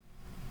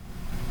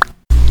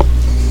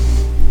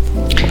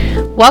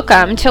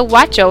Welcome to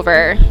Watch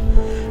Over,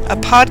 a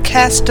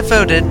podcast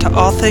devoted to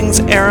all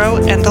things Arrow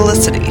and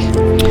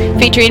Olicity.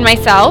 Featuring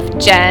myself,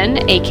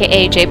 Jen,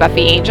 aka J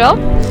Buffy Angel.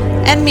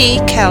 And me,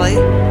 Kelly,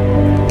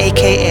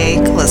 aka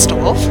Callista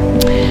Wolf.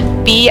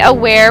 Be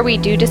aware we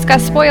do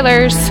discuss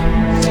spoilers.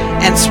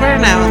 And swear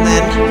now and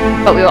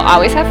then. But we will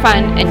always have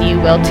fun, and you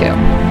will too.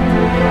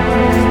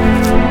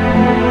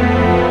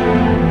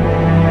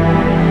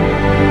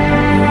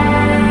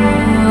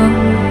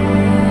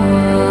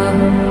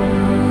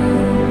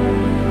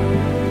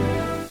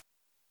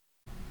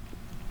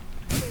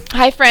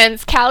 Hi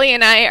friends, Callie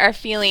and I are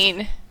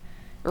feeling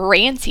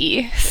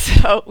ranty,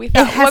 so we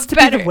thought it has to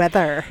be the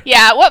weather.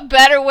 Yeah, what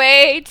better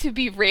way to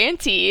be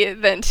ranty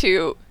than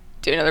to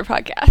do another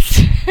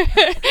podcast?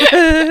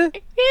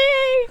 Yay!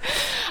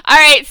 All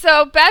right,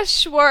 so Beth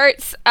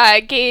Schwartz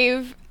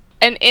gave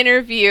an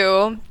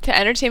interview to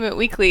Entertainment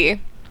Weekly.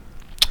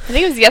 I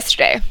think it was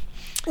yesterday.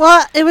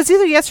 Well, it was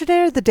either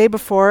yesterday or the day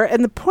before,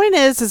 and the point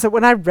is that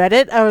when I read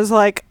it, I was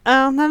like,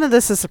 oh, none of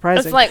this is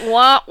surprising. It's like,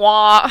 wah,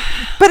 wah.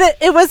 But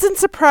it wasn't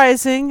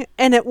surprising,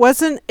 and it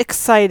wasn't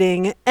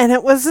exciting, and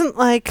it wasn't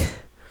like,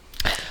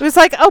 it was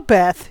like, oh,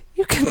 Beth,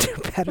 you can do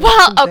better.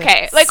 Well,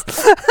 okay, like,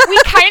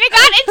 we kind of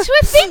got into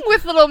a thing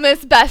with little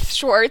Miss Beth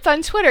Schwartz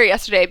on Twitter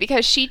yesterday,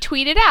 because she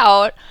tweeted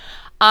out,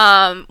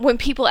 when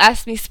people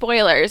asked me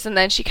spoilers, and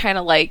then she kind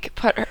of like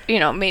put her,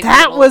 made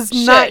that was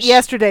not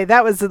yesterday.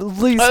 That was at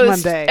least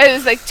Monday. It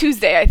was like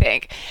Tuesday, I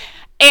think.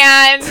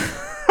 And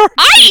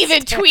I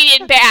even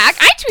tweeted back.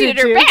 I tweeted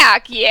her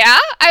back. Yeah,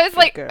 I was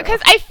like,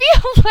 because I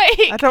feel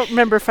like I don't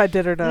remember if I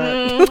did or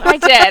not. I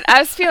did. I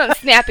was feeling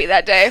snappy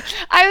that day.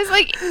 I was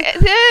like,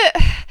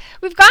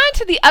 we've gone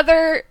to the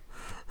other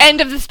end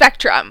of the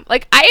spectrum.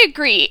 Like, I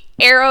agree.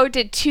 Arrow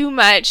did too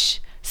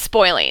much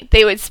spoiling.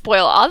 They would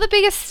spoil all the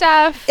biggest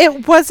stuff.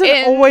 It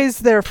wasn't always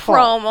their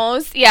fault.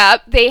 Promos. Yeah,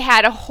 they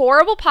had a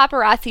horrible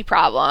paparazzi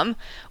problem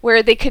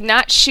where they could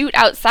not shoot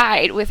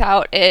outside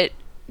without it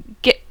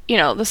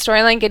the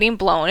storyline getting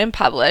blown and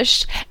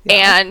published.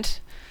 Yeah. And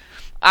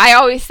I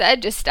always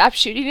said, just stop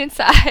shooting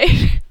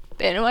inside.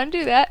 They didn't want to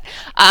do that.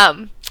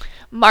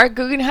 Mark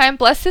Guggenheim,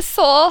 bless his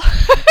soul,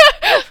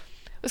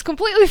 was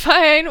completely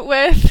fine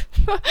with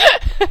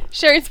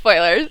sharing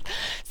spoilers.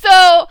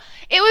 So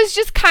it was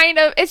just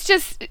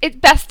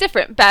Beth's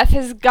different. Beth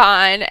has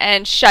gone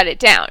and shut it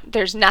down.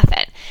 There's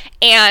nothing.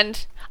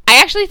 And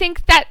I actually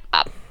think that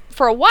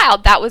for a while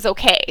that was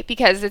okay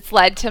because it's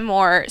led to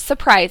more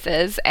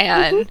surprises.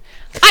 And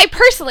I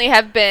personally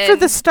have been... For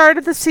the start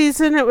of the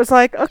season, it was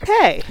like,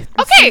 okay. Yeah,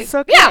 I was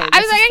like,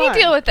 I can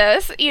deal with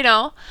this,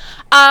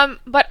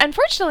 But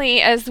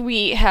unfortunately, as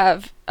we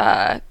have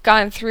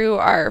gone through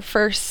our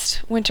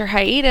first winter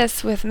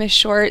hiatus with Miss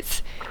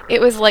Schwartz, it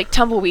was like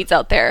tumbleweeds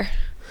out there.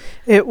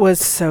 It was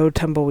so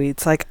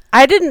tumbleweeds. Like,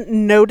 I didn't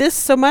notice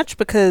so much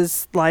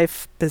because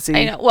life busy.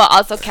 I know. Well,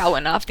 also Cal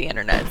went off the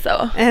internet,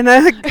 so. And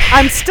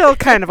I'm still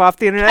kind of off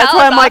the internet. That's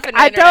why I'm like,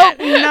 I don't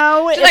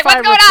know. She's like,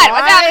 what's going on?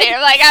 What's happening?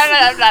 I'm like, I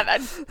don't know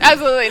nothing.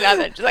 Absolutely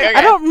nothing. She's like, okay.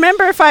 I don't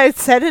remember if I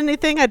said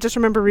anything. I just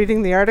remember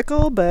reading the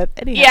article, but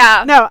anyhow.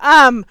 Yeah.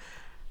 No,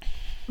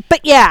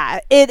 but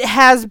yeah, it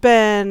has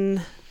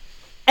been...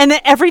 And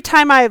every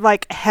time I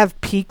have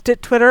peeked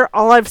at Twitter,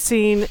 all I've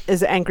seen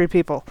is angry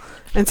people.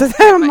 And so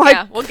then I'm like,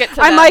 yeah, we'll get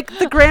to I'm like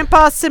the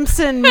Grandpa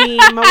Simpson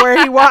meme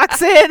where he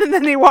walks in and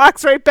then he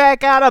walks right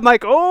back out. I'm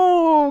like,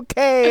 oh,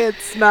 okay,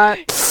 it's not.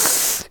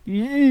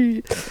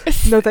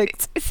 No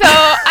thanks.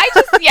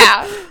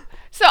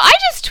 So I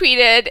just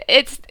tweeted,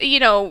 it's,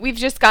 we've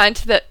just gone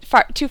to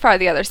too far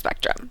the other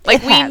spectrum.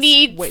 Like, we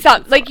need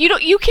some, like,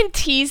 you can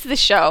tease the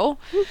show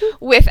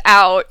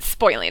without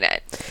spoiling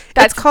it.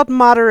 That's called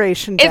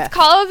moderation. It's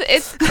called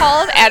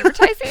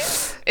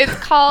advertising. It's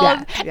called,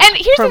 and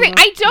here's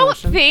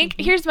the thing.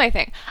 Here's my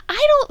thing.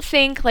 I don't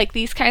think like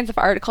these kinds of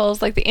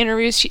articles, like the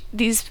interviews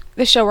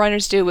the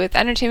showrunners do with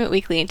Entertainment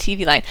Weekly and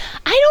TV Line,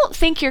 I don't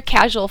think your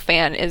casual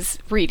fan is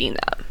reading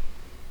them.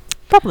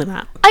 Probably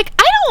not. Like,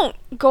 I don't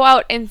go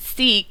out and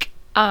seek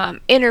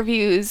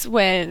interviews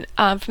when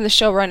from the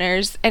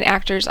showrunners and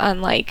actors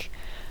on like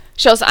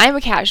shows I'm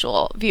a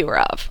casual viewer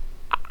of.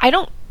 I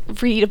don't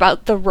read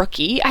about The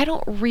Rookie. I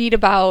don't read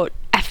about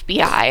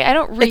FBI. I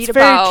don't read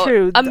about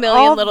a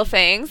million little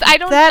things. I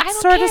don't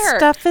sort care. of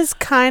stuff is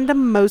kind of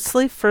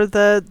mostly for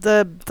the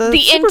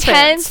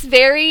intense,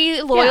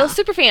 very loyal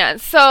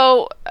superfans.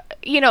 So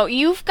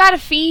you've got to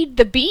feed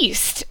the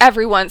beast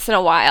every once in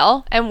a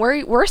while, and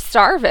we're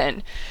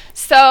starving.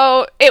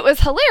 So it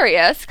was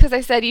hilarious because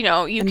I said,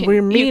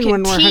 we're mean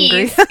when we're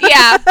hungry.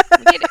 Yeah,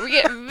 we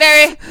get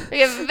very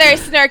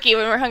snarky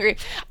when we're hungry.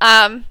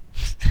 I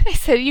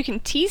said you can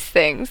tease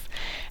things,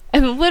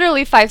 and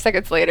literally 5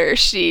 seconds later,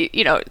 she,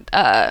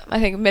 I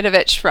think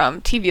Midovich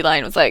from TV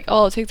Line was like,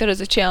 "Oh, I'll take that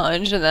as a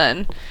challenge," and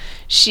then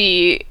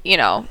she,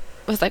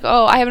 was like,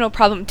 "Oh, I have no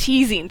problem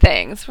teasing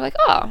things." We're like,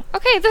 "Oh,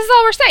 okay, this is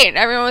all we're saying."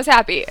 Everyone was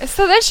happy.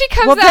 So then she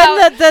comes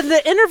out. Then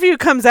the interview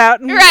comes out,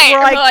 and we're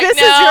like, "This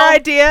is your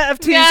idea of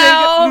teasing."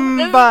 No,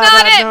 this is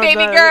not it,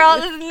 baby girl.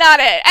 This is not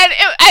it. And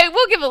I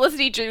will give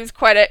Felicity Drews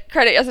credit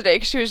yesterday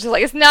because she was just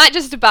like, "It's not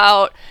just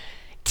about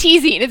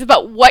teasing. It's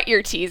about what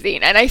you're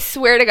teasing. And I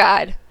swear to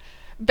God,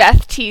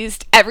 Beth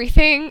teased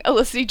everything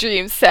Felicity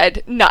Dreams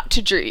said not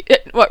to dream.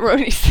 What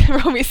Romy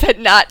said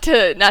not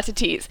to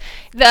tease.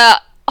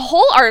 The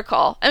whole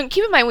article, and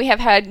keep in mind we have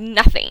had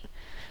nothing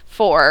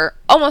for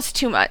almost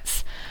 2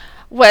 months,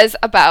 was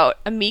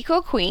about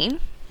Emiko Queen,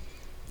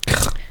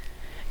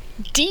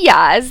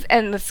 Diaz,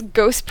 and this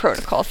ghost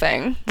protocol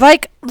thing.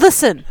 Like,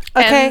 listen,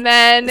 okay? And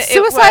then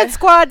Suicide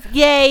Squad,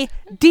 yay.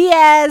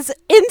 Diaz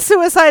in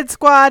Suicide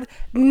Squad,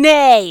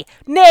 nay.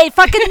 Nay,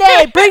 fucking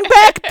nay. Bring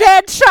back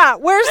Deadshot.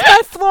 Where's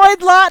my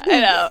Floyd Lawton? I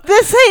know.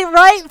 This ain't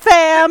right,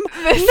 fam.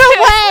 No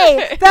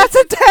way. That's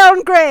a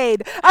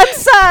downgrade. I'm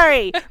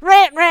sorry.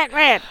 Rant.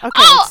 Okay.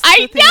 Oh,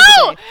 I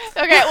know.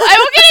 Okay, well, I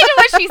will get into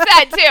what she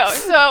said too.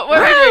 So what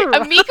we're doing,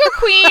 Emiko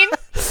Queen.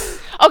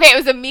 Okay, it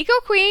was Emiko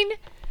Queen.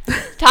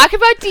 Talk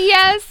about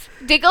Diaz,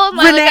 Diggle, and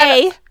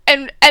Renee.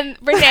 And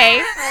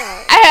Renee,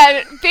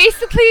 and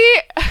basically,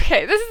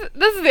 okay, this is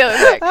the other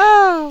thing.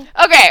 Oh.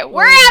 Okay,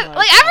 we're at my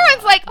like God.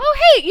 everyone's like, oh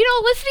hey,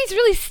 Felicity's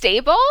really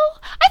stable.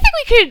 I think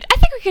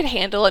we could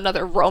handle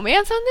another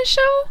romance on this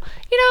show.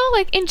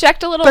 Like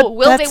inject a little But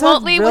will they that's a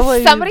won't they really-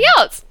 with somebody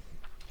else.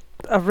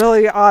 A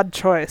really odd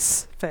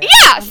choice. Faye.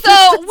 Yeah,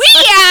 so we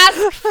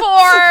asked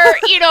for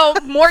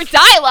more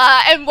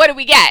Dyla, and what do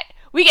we get?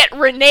 We get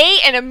Renee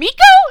and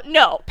Emiko?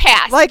 No,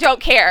 pass. Like-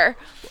 Don't care.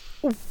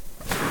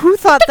 Who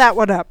thought that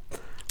one up?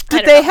 Did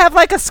don't they know. have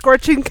like a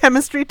scorching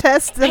chemistry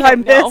test that I I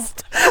don't know.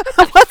 missed?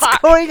 What's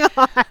fuck? going on?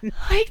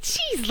 Like,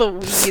 jeez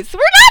Louise. We're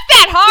not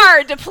that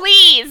hard to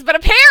please, but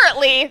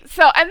apparently.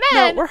 So, and No,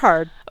 then... we're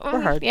hard.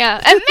 We're hard.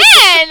 Yeah. And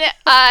then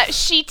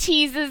she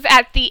teases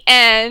at the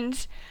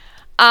end.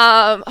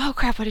 Oh,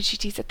 crap. What did she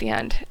tease at the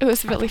end? It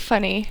was really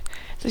funny.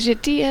 So she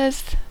had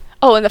Diaz.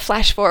 Oh, and the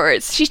flash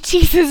forwards. She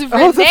teases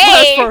Renee. Oh, the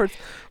flash forwards.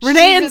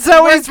 Renee and Jesus,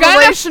 we're Zoe's gonna-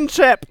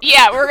 relationship.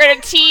 Yeah, we're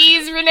going to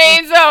tease Renee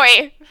and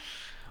Zoe.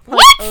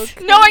 What?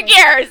 Okay. No one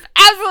cares.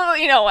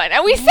 Absolutely no one.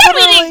 And we said we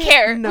Literally didn't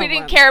care. no We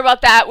didn't one. care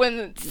about that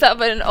when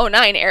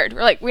 709 aired.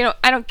 We're like,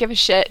 I don't give a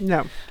shit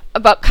No.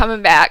 about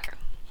coming back.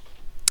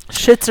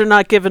 Shits are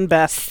not given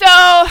best. So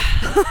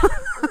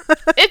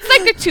it's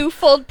like a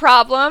twofold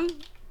problem.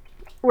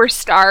 We're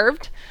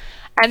starved,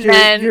 and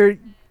then you're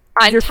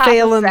on top of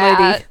failing,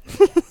 that,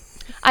 lady.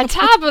 on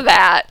top of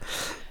that,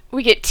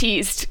 we get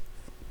teased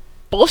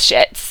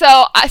bullshit.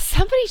 So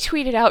somebody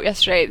tweeted out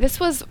yesterday. This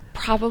was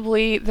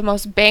probably the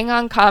most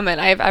bang-on comment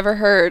I've ever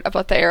heard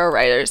about the Arrow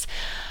writers.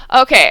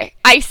 Okay,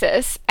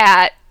 Isis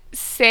at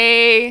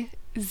Say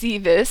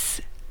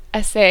Zevis,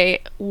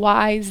 Sayzevis.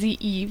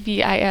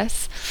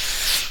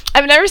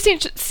 I've never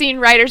seen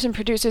writers and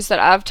producers that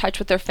are out of touch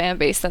with their fan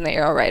base than the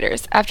Arrow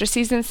writers. After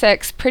season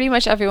 6, pretty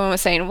much everyone was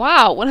saying,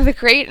 wow, one of the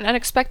great and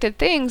unexpected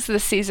things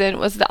this season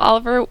was the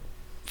Oliver,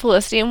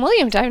 Felicity, and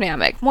William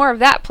dynamic. More of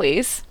that,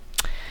 please.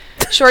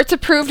 Shorts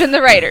approved in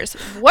the writers.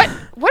 What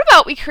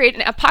about we create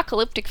an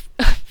apocalyptic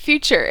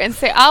future and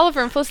say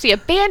Oliver and Felicity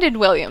abandoned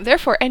William,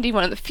 therefore ending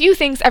one of the few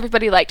things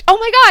everybody liked. Oh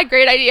my god,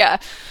 great idea.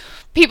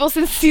 People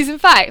since season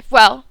 5.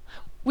 Well,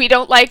 we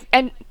don't like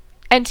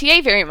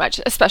NTA very much,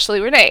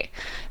 especially Renee.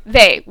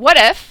 What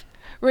if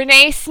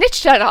Renee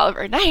snitched on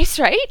Oliver? Nice,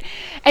 right?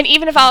 And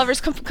even if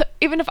Oliver's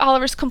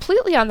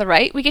completely on the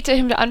right, we get to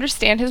him to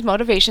understand his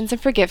motivations and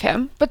forgive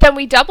him. But then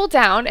we double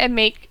down and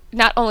make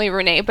not only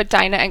Renee but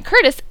Dinah and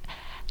Curtis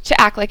to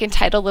act like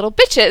entitled little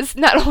bitches,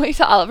 not only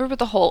to Oliver but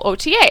the whole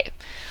OTA.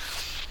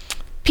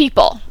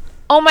 People.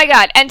 Oh my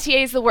god,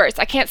 NTA is the worst.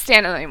 I can't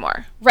stand them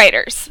anymore.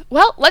 Writers.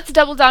 Well, let's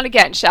double down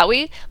again, shall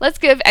we? Let's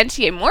give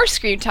NTA more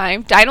screen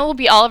time. Dinah will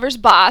be Oliver's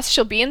boss.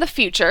 She'll be in the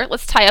future.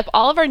 Let's tie up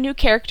all of our new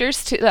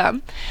characters to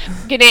them.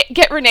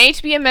 Get Renee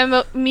to be a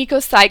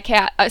Miko's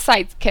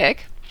sidekick.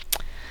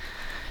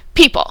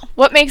 People.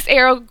 What makes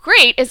Arrow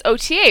great is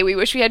OTA. We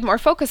wish we had more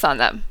focus on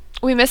them.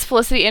 We miss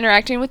Felicity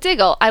interacting with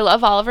Diggle. I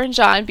love Oliver and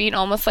John being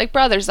almost like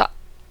brothers.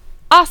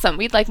 Awesome,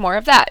 we'd like more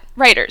of that.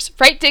 Writers,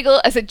 write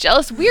Diggle as a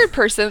jealous, weird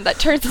person that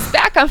turns his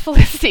back on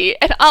Felicity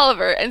and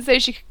Oliver and say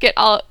she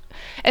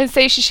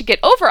should get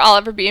over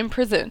Oliver being in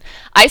prison.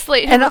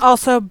 Isolate him. And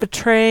also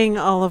betraying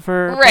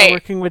Oliver by Right.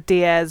 working with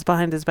Diaz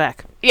behind his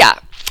back. Yeah.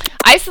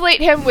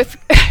 Isolate him with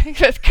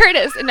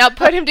Curtis and now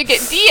put him to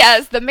get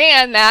Diaz, the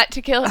man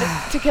to kill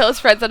his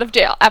friends out of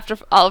jail after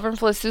Oliver and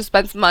Felicity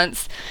spends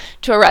months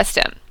to arrest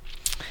him.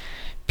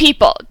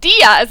 People,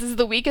 Diaz is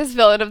the weakest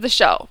villain of the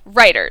show.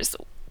 Writers,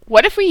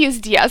 what if we use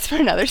Diaz for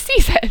another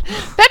season?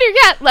 Better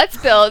yet, let's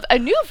build a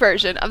new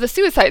version of the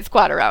Suicide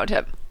Squad around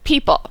him.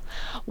 People.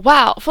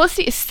 Wow,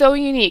 Felicity is so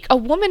unique. A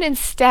woman in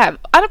STEM,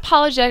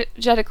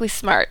 unapologetically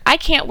smart. I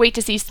can't wait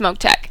to see Smoke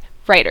Tech.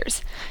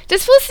 Writers.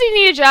 Does Felicity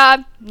need a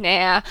job?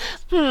 Nah.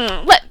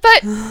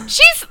 But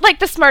she's like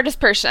the smartest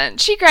person.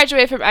 She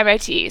graduated from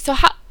MIT. So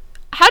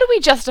how do we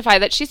justify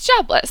that she's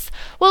jobless?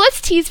 Well,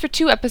 let's tease for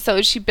 2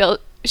 episodes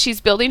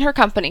she's building her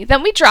company.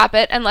 Then we drop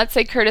it, and let's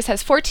say Curtis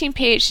has 14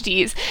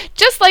 PhDs,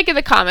 just like in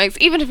the comics,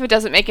 even if it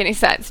doesn't make any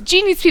sense.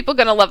 Genius people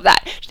gonna love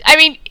that. I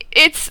mean,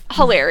 it's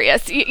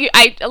hilarious.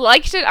 I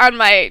liked it on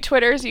my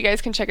Twitter, so you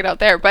guys can check it out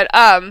there. But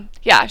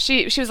yeah,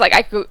 she was like,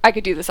 I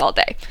could do this all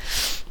day.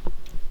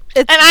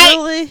 It's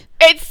really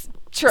it's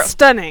true.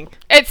 stunning.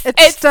 It's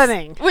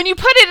stunning. When you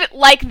put it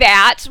like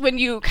that, when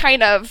you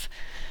kind of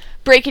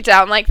break it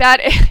down like that,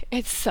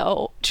 it's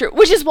so true.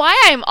 Which is why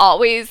I'm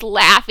always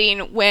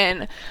laughing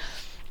when,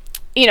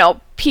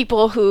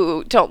 people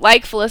who don't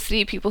like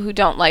Felicity, people who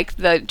don't like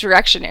the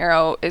direction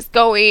Arrow is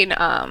going,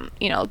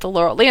 the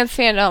Laurel Lance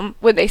fandom,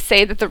 when they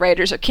say that the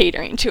writers are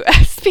catering to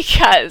us,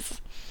 because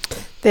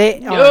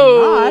they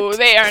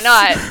are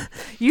not.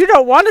 You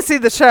don't want to see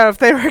the show if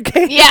they were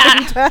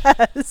catering to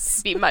us.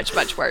 It'd be much,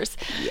 much worse.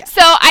 Yeah.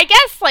 So I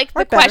guess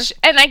the question,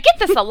 and I get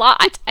this a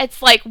lot,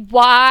 it's like,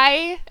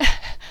 why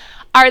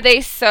are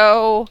they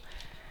so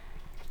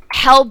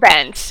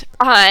hell-bent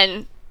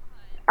on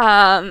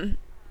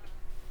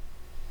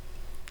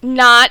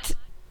not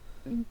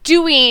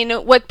doing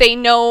what they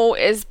know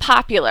is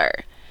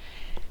popular,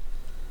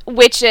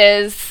 which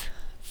is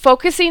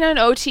focusing on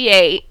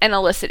OTA and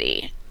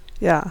Elicity.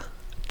 Yeah.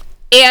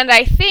 And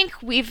I think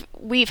we've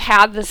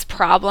had this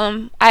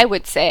problem, I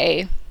would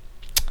say,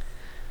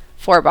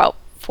 for about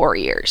 4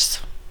 years.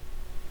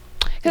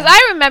 Because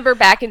I remember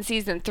back in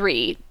season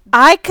 3,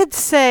 I could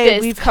say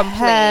this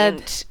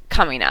complaint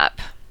coming up.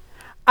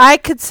 I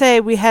could say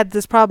we had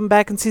this problem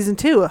back in season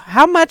 2.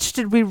 How much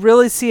did we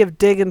really see of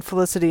Dig and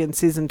Felicity in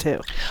season 2?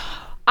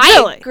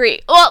 I agree.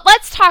 Well,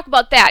 let's talk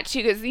about that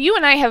too, because you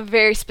and I have a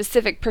very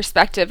specific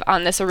perspective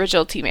on this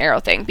original Team Arrow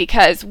thing,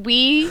 because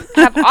we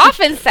have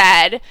often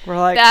said we're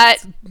like, that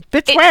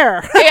bitch,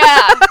 where?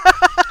 Yeah.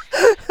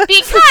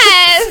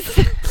 Because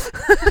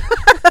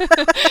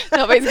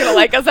nobody's gonna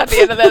like us at the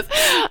end of this.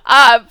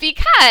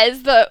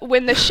 Because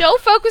when the show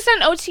focused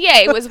on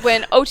OTA was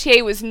when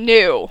OTA was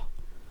new.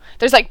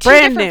 There's like 2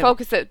 different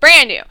focuses.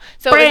 Brand new.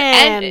 So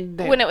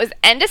when it was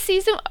end of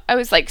season, I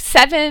was like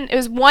 7. It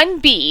was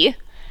 1B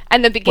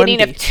and the beginning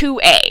 1B. of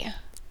 2A.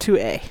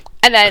 2A.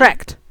 And then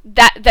correct.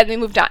 Then they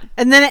moved on.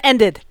 And then it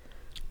ended.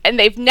 And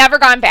they've never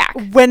gone back.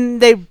 When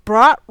they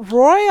brought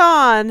Roy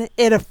on,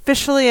 it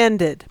officially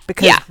ended.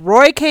 Because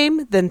Roy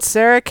came, then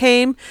Sarah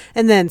came,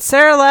 and then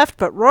Sarah left,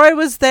 but Roy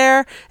was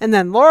there, and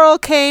then Laurel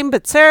came,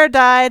 but Sarah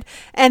died,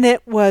 and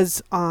it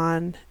was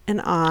on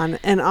and on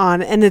and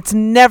on. And it's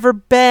never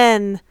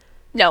been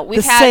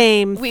we've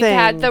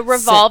had the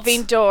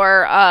revolving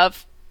door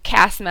of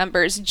cast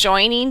members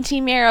joining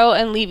Team Arrow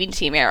and leaving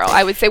Team Arrow.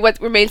 I would say what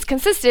remains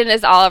consistent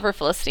is Oliver,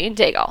 Felicity, and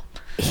Diggle.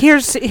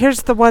 Here's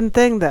the one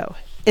thing, though.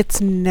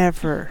 It's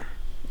never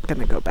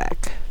going to go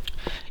back.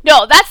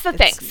 No, that's the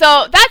thing.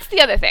 So that's the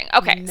other thing.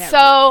 Okay,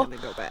 so gonna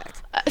go back.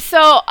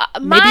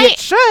 Maybe it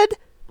should,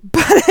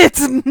 but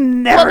it's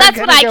never. Well, that's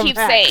what I keep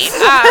saying.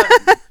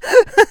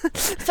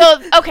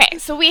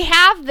 So we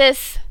have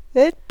this.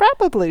 It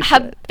probably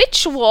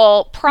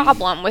habitual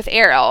problem with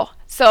Arrow.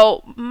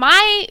 So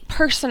my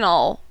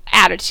personal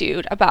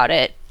attitude about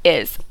it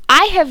is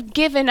I have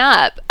given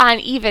up on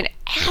even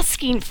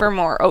asking for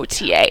more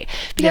OTA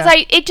because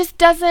it just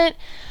doesn't.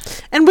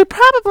 And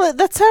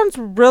that sounds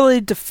really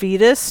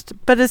defeatist,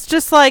 but it's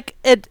just like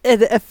it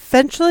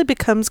eventually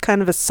becomes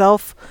kind of a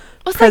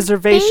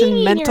self-preservation,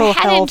 like mental your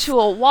head health into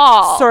a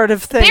wall sort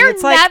of thing. They're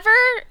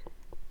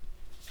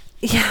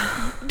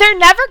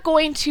never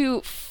going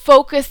to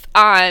focus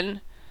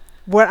on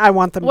what I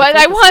want them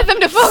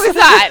to focus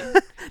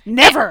on.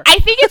 Never. And I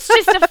think it's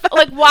just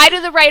why do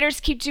the writers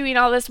keep doing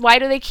all this? Why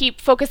do they keep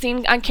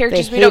focusing on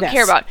characters we don't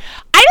care about?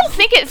 I don't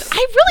think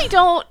I really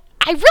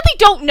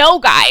don't know,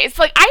 guys.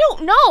 I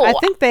don't know. I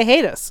think they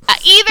hate us.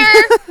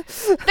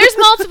 Either there's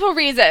multiple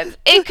reasons.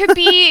 It could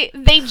be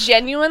they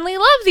genuinely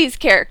love these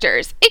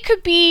characters. It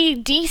could be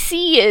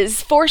DC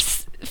is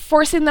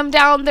forcing them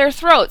down their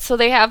throats so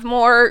they have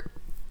more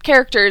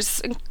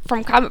characters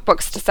from comic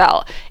books to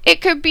sell.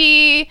 It could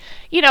be,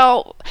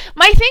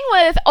 my thing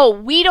with,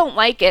 we don't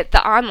like it,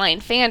 the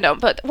online fandom,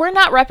 but we're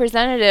not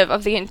representative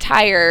of the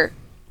entire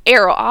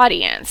Arrow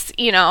audience,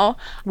 We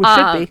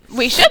should be.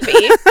 We should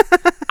be.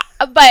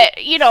 But,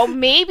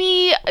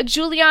 maybe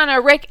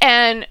Juliana, Rick,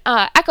 and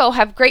Echo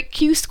have great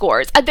Q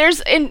scores.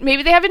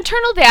 Maybe they have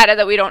internal data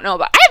that we don't know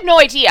about. I have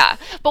no idea.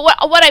 But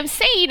what I'm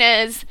saying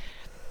is,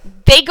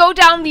 they go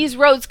down these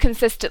roads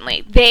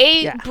consistently.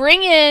 They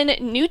bring in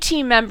new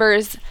team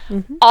members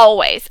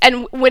always.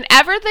 And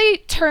whenever they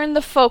turn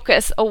the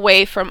focus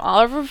away from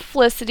Oliver,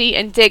 Felicity,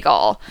 and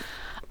Diggle,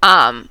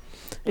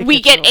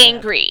 we get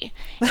angry.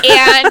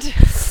 And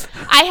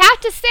I have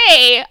to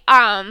say,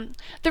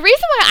 the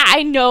reason why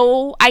I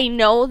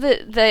know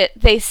that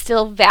they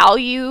still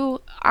value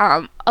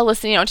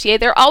listening to OTA,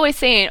 they're always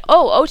saying,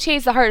 OTA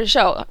is the heart of the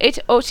show.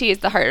 OTA is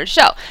the heart of the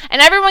show.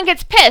 And everyone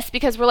gets pissed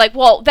because we're like,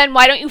 well, then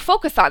why don't you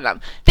focus on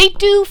them? They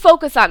do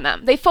focus on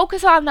them. They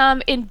focus on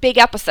them in big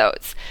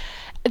episodes.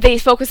 They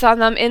focus on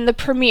them in the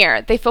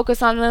premiere. They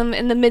focus on them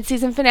in the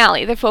mid-season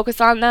finale. They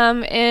focus on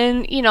them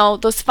in,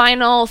 those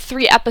final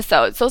 3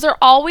 episodes. Those are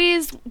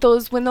always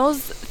when those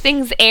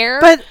things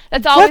air. But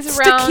that's always what's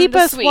around to keep the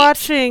us suite.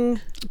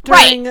 watching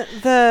during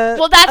the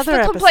Well, that's other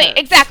the complaint.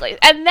 episodes. Exactly.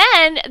 And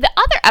then the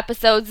other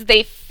episodes,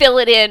 they fill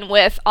it in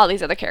with all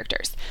these other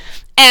characters.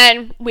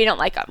 And we don't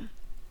like them.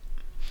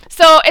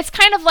 So it's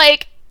kind of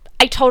like,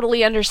 I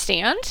totally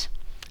understand.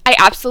 I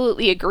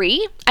absolutely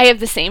agree. I have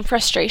the same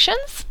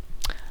frustrations.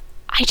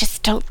 I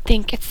just don't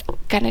think it's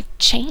gonna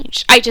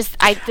change. This is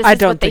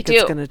what they do.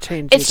 It's gonna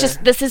change. It's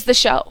just, this is the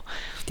show.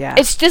 Yeah.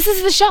 This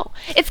is the show.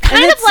 It's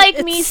kind of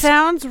like me. It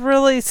sounds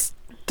really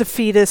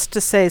defeatist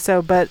to say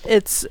so, but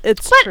it's. But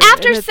true.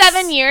 After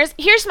 7 years,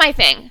 here's my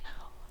thing.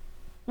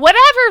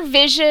 Whatever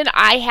vision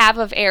I have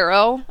of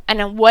Arrow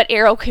and what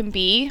Arrow can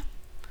be,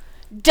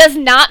 does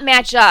not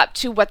match up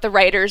to what the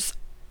writer's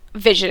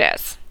vision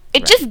is.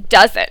 It just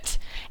doesn't.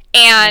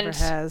 And never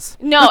has.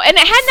 No, and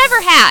it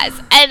never has.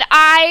 And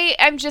I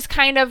am just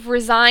kind of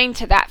resigned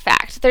to that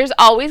fact. There's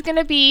always going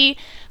to be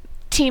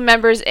team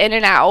members in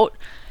and out.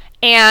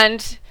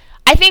 And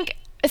I think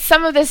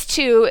some of this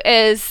too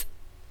is,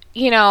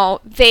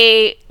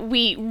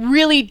 we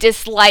really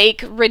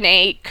dislike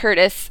Renee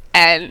Curtis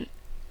and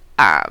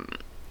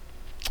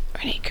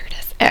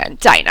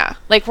Dinah.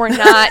 Like, we're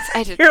not.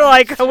 You're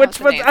like, which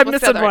one? I'm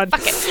missing one.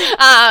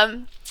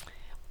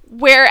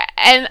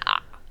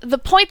 The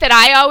point that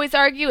I always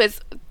argue is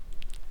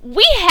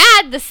we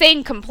had the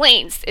same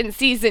complaints in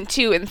season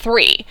 2 and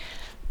 3.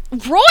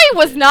 Roy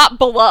was not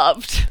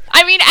beloved.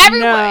 I mean,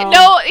 everyone.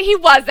 No, he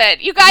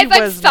wasn't. You guys,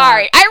 I'm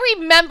sorry. Not. I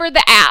remember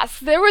the ass.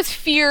 There was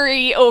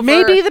fury over.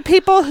 Maybe the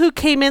people who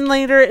came in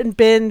later and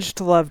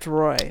binged loved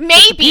Roy. Maybe.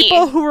 The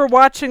people who were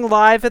watching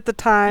live at the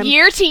time.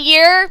 Year to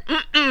year.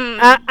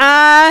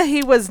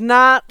 He was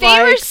not.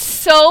 They were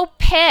so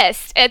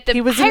pissed at the.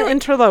 He was an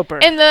interloper.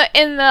 In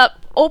the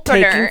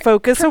opener, taking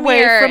focus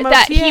away from OTA.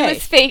 That he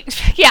was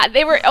fake. Yeah,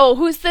 they were. Oh,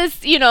 who's this?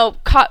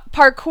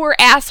 Parkour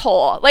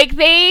asshole. Like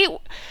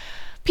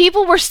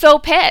people were so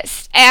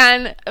pissed,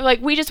 and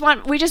like we just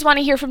want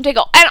to hear from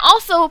Diggle, and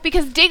also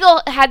because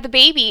Diggle had the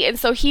baby, and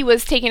so he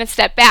was taking a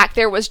step back.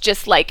 There was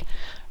just like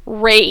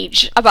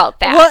rage about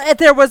that. Well,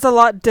 there was a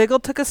lot. Diggle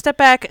took a step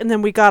back, and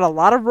then we got a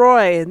lot of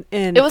Roy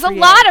in it was 3A. A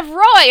lot of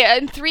Roy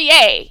in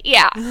 3A,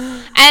 yeah,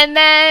 and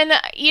then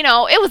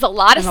it was a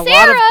lot of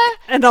Sarah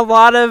and a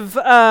lot of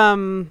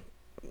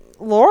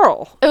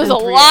Laurel. It was a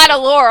lot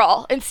of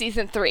Laurel in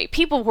season 3.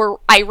 People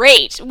were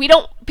irate.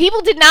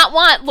 People did not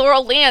want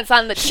Laurel Lance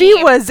on the team.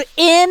 She was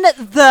in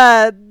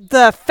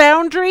the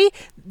Foundry.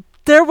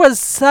 There was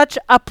such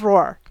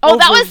uproar. Oh,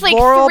 that was like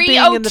Laurel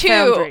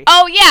 302.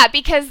 Oh yeah,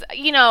 because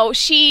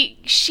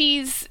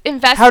she's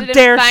invested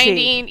in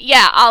finding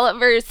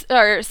Oliver's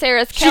or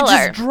Sarah's killer. She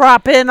just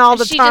drop in all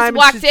the time. She just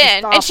walked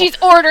in and she's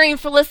ordering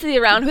Felicity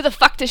around. Who the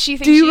fuck does she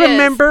think she is? Do you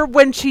remember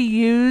when she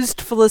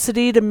used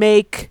Felicity to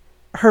make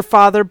her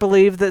father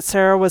believed that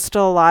Sarah was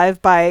still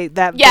alive by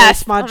that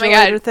voice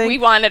modulator thing? We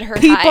wanted her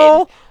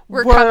People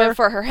were coming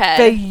for her head.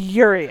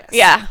 Furious.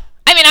 Yeah.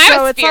 I mean,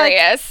 I was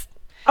furious.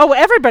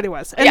 Everybody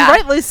was. And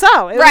rightly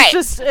so. It was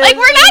just,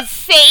 we're not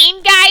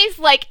saying, guys,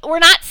 we're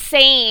not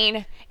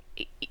saying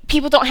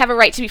people don't have a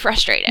right to be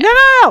frustrated.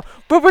 No.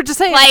 But we're just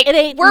saying, it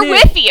ain't we're new.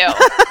 with you.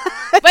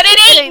 But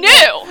it ain't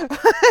new.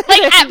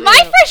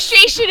 My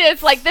frustration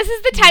is, this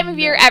is the time of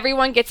year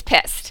everyone gets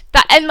pissed.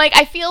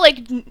 I feel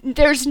like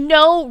there's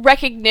no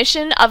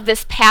recognition of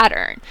this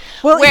pattern.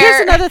 Well,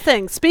 here's another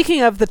thing.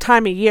 Speaking of the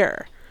time of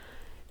year,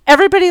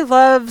 everybody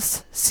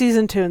loves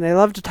season 2, and they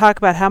love to talk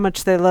about how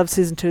much they love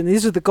season 2, and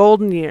these are the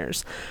golden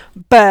years.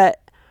 But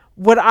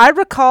what I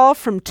recall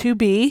from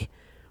 2B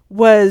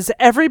was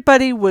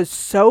everybody was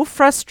so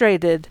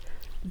frustrated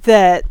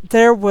that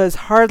there was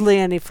hardly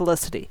any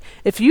Felicity.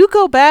 If you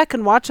go back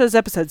and watch those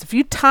episodes, if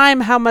you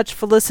time how much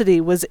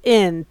Felicity was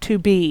in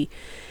 2B,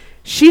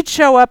 she'd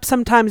show up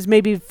sometimes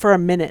maybe for a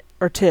minute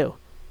or two.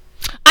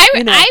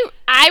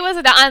 I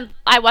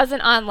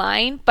wasn't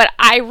online, but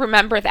I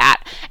remember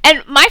that.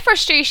 And my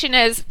frustration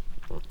is,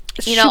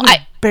 she was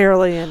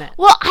barely in it.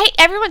 Well,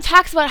 everyone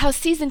talks about how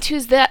season 2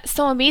 is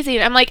so amazing.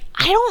 I'm like,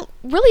 I don't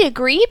really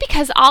agree,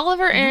 because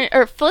Oliver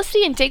or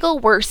Felicity and Diggle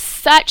were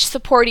such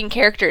supporting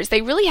characters.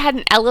 They really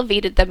hadn't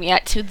elevated them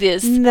yet to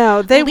this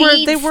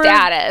lead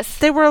status.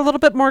 They were a little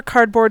bit more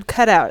cardboard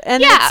cutout,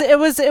 and it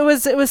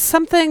was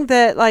something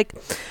that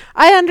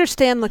I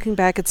understand looking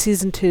back at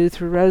season 2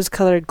 through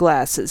rose-colored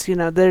glasses.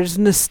 There's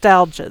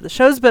nostalgia. The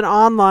show's been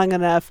on long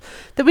enough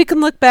that we can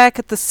look back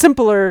at the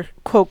simpler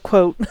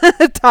quote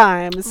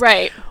times,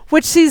 right?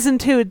 Which season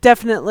 2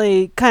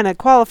 definitely kind of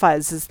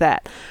qualifies as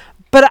that.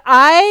 But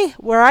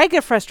where I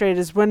get frustrated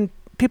is when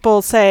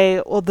people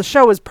say, well, the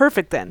show was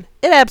perfect then.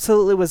 It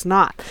absolutely was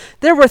not.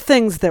 There were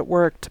things that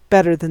worked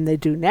better than they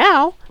do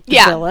now.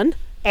 The villain,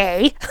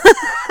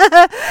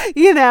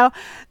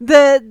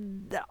 the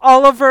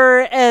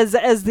Oliver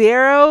as the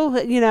Arrow,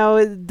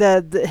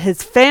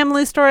 his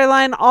family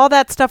storyline, all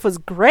that stuff was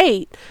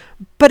great,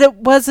 but it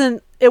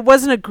wasn't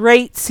a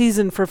great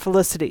season for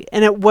Felicity,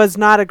 and it was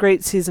not a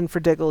great season for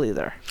Diggle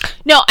either.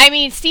 No, I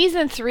mean,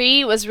 season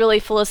 3 was really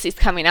Felicity's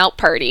coming out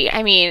party.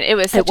 I mean, it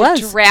was such a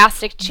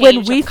drastic change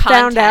when we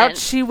found out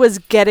she was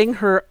getting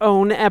her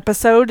own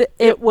episode.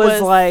 It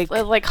was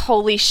like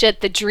holy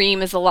shit, the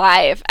dream is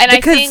alive. And I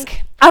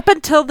think up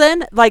until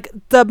then,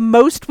 the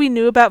most we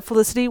knew about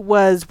Felicity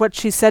was what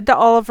she said to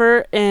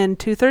Oliver in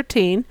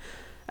 213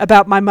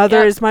 about my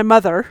mother is my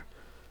mother.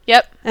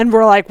 Yep. And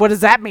we're like, what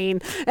does that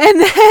mean?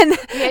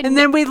 And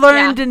then we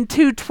learned in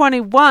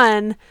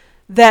 221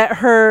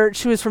 that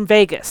she was from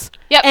Vegas.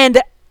 Yep.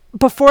 And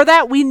before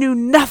that, we knew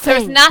nothing. There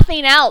was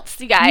nothing else,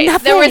 you guys.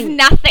 Nothing. There was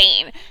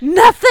nothing.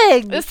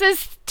 Nothing. This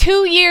is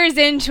 2 years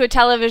into a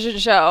television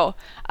show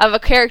of a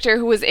character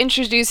who was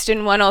introduced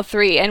in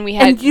 103, and we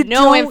had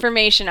no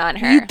information on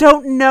her. You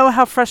don't know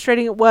how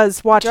frustrating it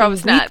was watching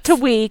week to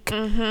week,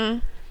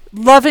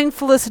 loving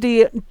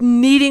Felicity,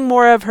 needing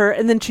more of her,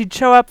 and then she'd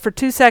show up for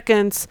 2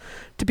 seconds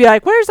to be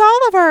like, where's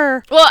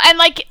Oliver? Well, and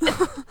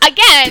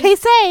again, stay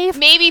safe.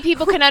 Maybe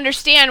people can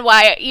understand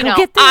why,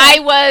 I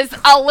was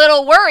a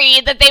little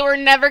worried that they were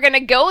never going to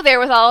go there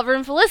with Oliver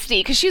and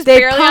Felicity because she was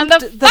barely on the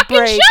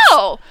fucking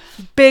show.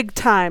 Big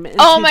time.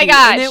 Oh my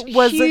gosh. And it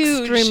was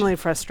huge. extremely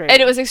frustrating.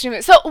 And it was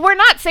extremely. So we're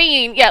not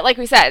saying, like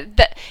we said,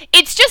 that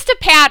it's just a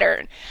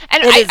pattern.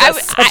 And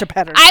such a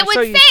pattern. I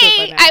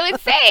would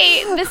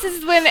say this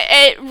is when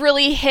it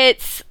really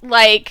hits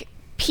like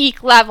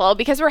peak level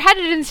because we're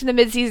headed into the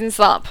mid-season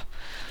slump.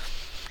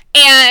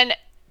 And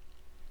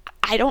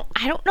I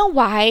don't know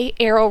why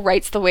Arrow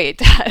writes the way it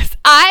does.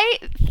 I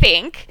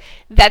think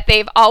that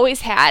they've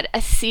always had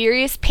a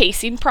serious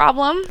pacing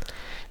problem.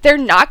 They're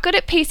not good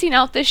at pacing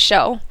out this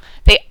show.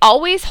 They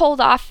always hold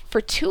off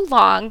for too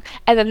long,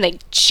 and then they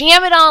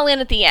jam it all in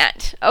at the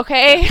end,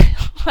 okay?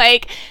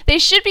 They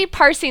should be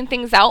parsing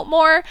things out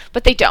more,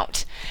 but they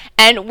don't.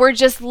 And we're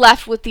just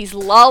left with these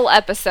lull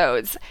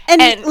episodes.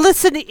 And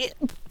listen,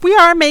 we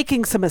are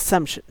making some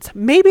assumptions.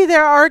 Maybe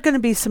there are going to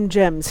be some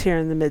gems here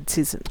in the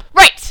mid-season.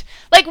 Right.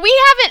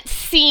 We haven't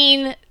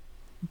seen...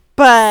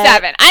 But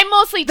 7. I'm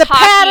mostly the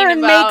talking pattern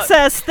about... makes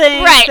us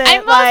think Right. that,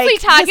 I'm mostly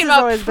talking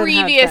about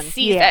previous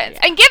seasons. Yeah.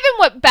 And given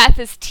what Beth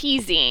is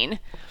teasing...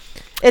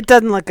 It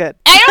doesn't look good.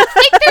 I don't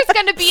think there's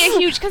going to be a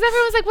huge... Because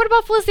everyone's like, what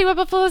about Felicity? What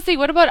about Felicity?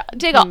 What about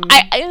Diggle?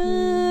 I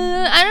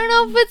don't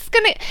know if it's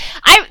going to...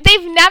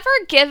 They've never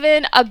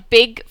given a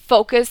big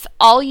focus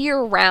all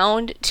year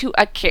round to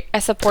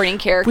a supporting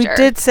character. We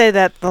did say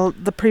that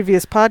the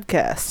previous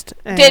podcast.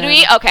 Did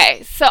we?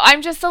 Okay. So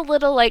I'm just a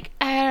little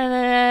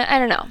I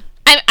don't know.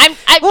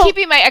 I'm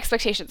keeping my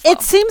expectations low.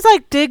 It seems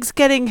like Diggs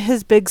getting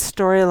his big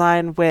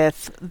storyline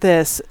with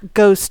this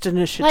Ghost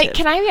initiative.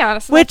 Can I be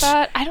honest about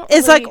that? I don't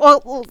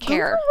really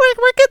care.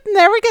 We're getting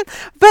there.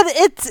 But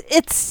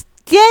it's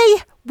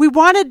yay. We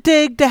wanted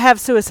Dig to have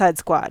Suicide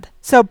Squad.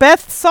 So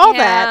Beth saw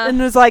that and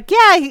was like,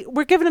 yeah,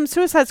 we're giving him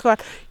Suicide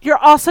Squad. You're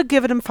also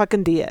giving him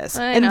fucking Diaz.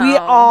 And we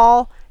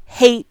all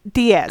hate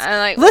Diaz.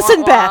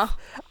 Listen, Beth,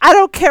 I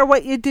don't care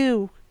what you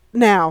do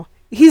now.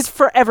 He's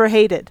forever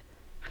hated.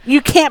 You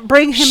can't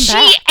bring him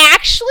back. She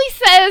actually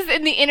says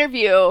in the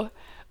interview,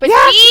 but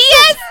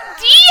Diaz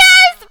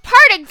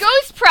part of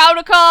Ghost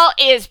Protocol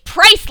is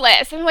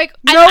priceless. And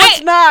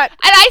it's not. And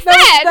I said,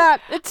 it's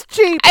not. It's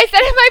cheap. I said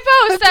in my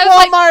post, it's I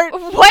was Walmart.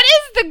 like, what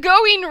is the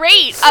going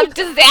rate of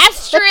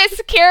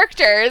disastrous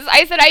characters?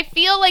 I said, I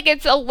feel like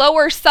it's a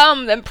lower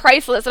sum than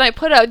priceless. And I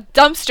put a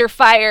dumpster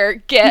fire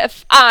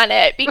gif on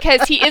it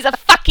because he is a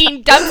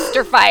fucking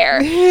dumpster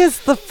fire. He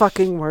is the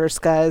fucking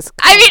worst, guys.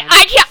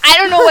 I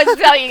don't know what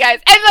to tell you guys.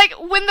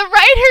 And when the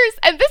writers,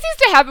 and this used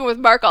to happen with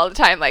Mark all the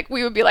time,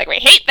 we would be like, we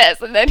hate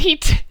this. And then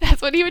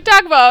that's what he would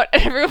talk about.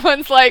 And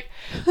everyone's like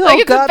it's the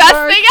best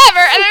thing ever.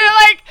 And they're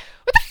like,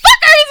 what the fuck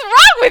is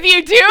wrong with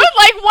you, dude?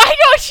 Why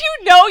don't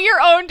you know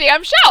your own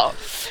damn show?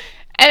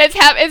 And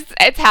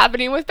it's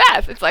happening with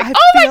Beth. It's like,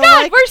 oh my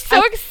god, we're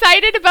so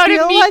excited about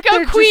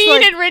Emiko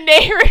Queen and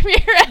Renee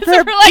Ramirez.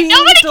 They're we're like,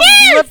 nobody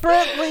cares.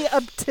 Deliberately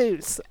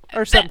obtuse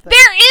or something.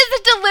 There is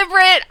a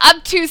deliberate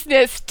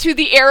obtuseness to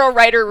the Arrow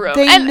writer room.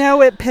 They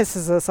know it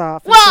pisses us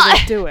off. Well, so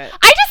they do it.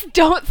 I just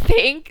don't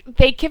think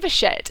they give a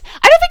shit.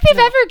 I don't think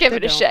they've ever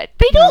given a shit.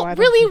 They don't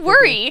really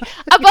worry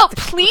about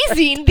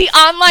pleasing the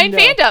online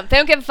fandom. They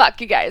don't give a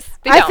fuck, you guys.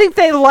 I think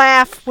they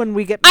laugh when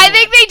we get mad. I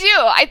think they do.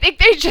 I think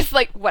they're just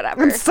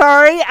whatever. I'm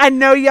sorry. I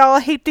know y'all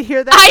hate to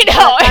hear that. I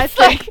know. I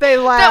think they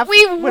laugh that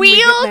we when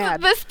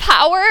wield this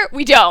power.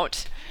 We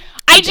don't.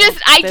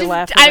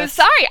 I'm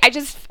sorry.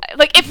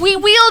 If we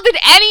wielded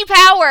any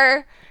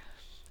power,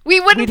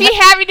 we wouldn't be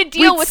having to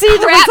deal with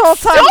crap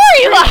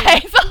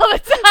storylines all the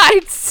time.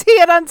 I'd see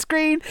it on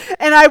screen,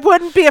 and I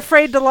wouldn't be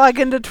afraid to log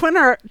into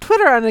Twitter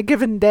on a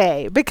given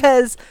day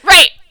because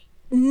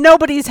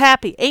nobody's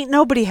happy. Ain't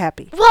nobody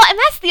happy. Well, and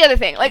that's the other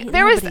thing.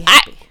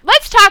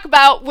 Let's talk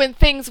about when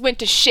things went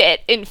to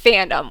shit in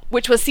fandom,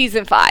 which was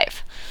season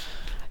 5.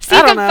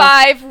 Season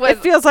 5 was. It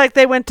feels like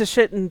they went to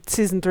shit in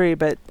season 3,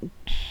 but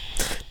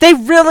they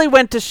really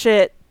went to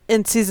shit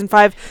in season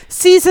 5.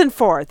 Season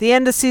 4, the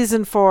end of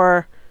season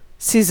 4,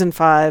 season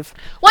 5.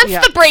 Once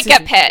the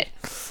breakup hit.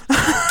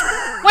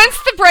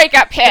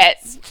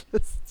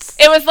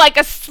 It was like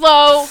a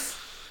slow.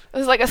 It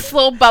was like a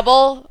slow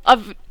bubble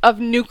of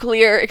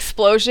nuclear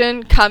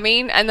explosion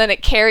coming, and then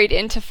it carried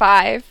into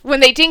 5 when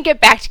they didn't get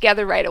back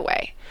together right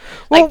away.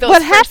 Well, those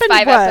what first happened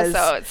 5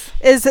 episodes.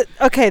 Is that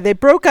okay? They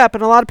broke up,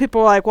 and a lot of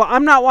people were like, "Well,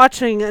 I'm not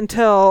watching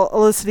until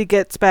Felicity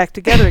gets back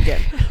together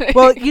again."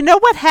 Well, you know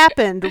what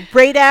happened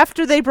right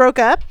after they broke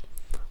up?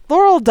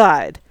 Laurel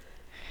died,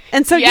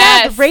 and so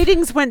the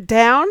ratings went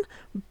down.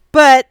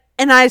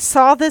 And I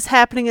saw this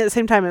happening at the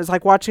same time. It was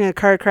like watching a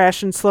car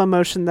crash in slow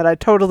motion that I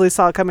totally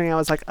saw coming. I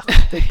was like,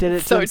 oh, they did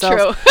it to themselves.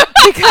 So true.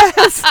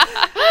 Because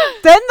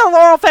then the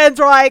Laurel fans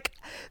were like,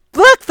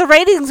 look, the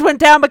ratings went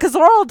down because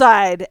Laurel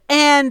died.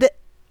 And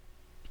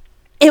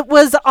it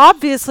was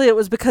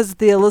because of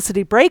the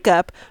Felicity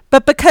breakup,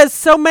 but because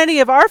so many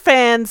of our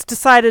fans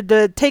decided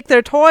to take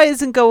their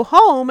toys and go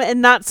home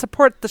and not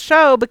support the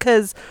show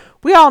because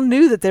we all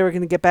knew that they were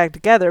going to get back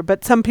together,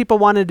 but some people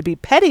wanted to be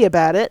petty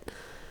about it.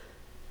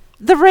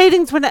 The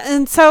ratings went,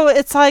 and so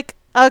it's like,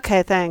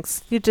 okay,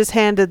 thanks. You just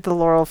handed the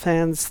Laurel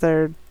fans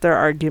their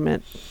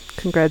argument.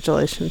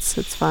 Congratulations.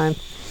 It's fine.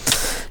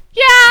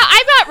 Yeah,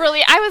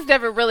 I was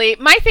never really,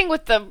 my thing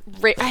with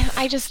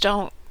I just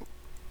don't,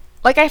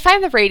 like, I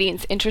find the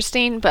ratings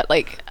interesting, but,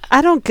 like,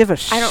 I don't give a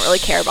shit. I don't really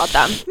care about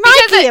them.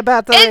 Nike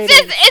about the ratings.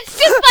 It's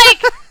just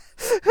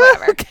like,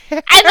 whatever.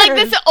 And, like,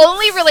 this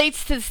only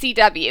relates to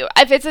CW.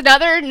 If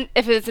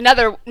it's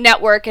another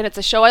network and it's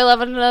a show I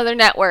love on another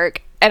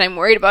network, and I'm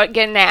worried about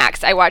getting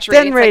axed, I watch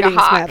ratings, like a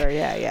hawk. Matter,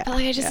 yeah. But,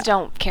 like, I just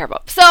don't care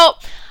about. So,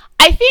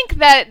 I think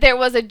that there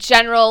was a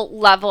general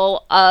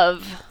level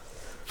of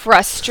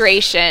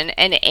frustration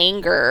and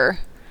anger,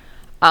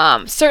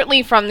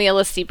 certainly from the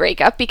Felicity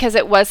breakup, because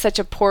it was such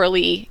a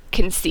poorly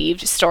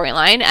conceived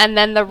storyline, and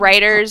then the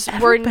writers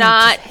were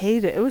not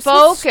hated. It was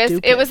focused. So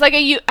stupid. It was like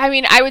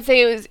I would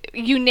say it was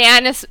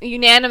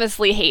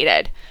unanimously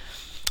hated.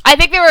 I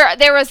think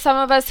there was some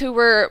of us who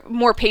were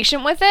more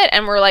patient with it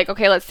and were like,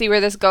 okay, let's see where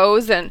this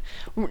goes, and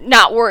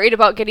not worried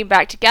about getting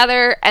back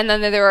together. And then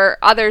there were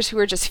others who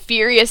were just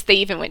furious they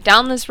even went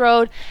down this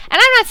road.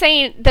 And I'm not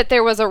saying that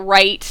there was a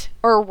right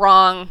or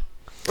wrong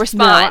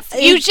response. No,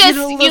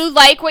 you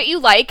like what you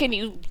like, and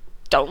you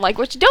don't like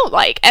what you don't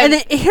like.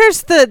 And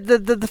here's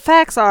the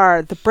facts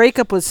are: the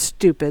breakup was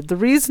stupid. The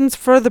reasons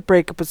for the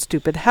breakup was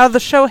stupid. How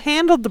the show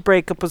handled the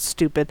breakup was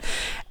stupid.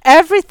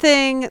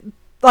 Everything,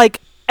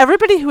 like,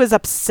 everybody who was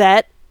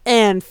upset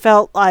and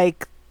felt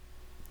like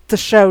the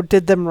show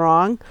did them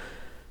wrong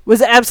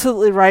was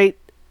absolutely right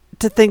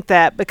to think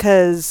that,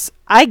 because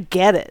I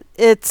get it.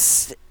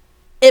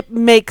 It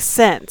makes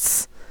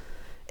sense.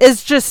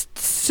 It's just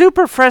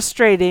super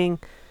frustrating.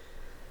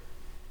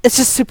 It's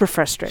just super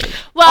frustrating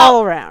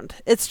all around.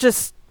 It's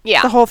just, the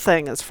whole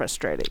thing is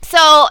frustrating.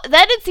 So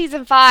then in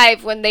season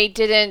 5, when they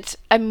didn't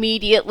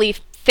immediately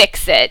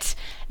fix it,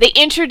 they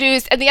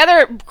introduced, and the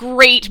other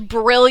great,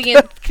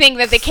 brilliant thing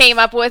that they came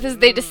up with is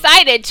they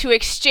decided to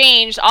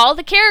exchange all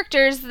the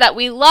characters that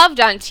we loved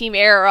on Team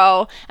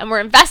Arrow and were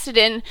invested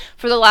in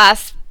for the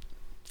last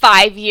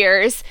 5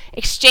 years,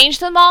 exchange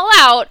them all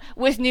out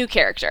with new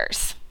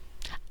characters.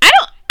 I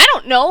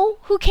don't know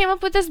who came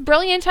up with this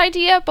brilliant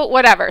idea, but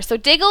whatever. So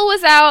Diggle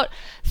was out,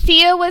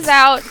 Thea was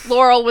out,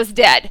 Laurel was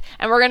dead,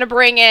 and we're going to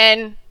bring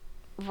in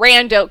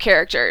rando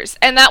characters.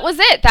 And that was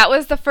it. That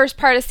was the first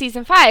part of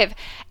season 5.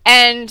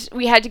 And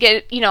we had to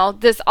get,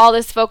 all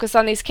this focus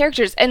on these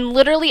characters. And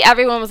literally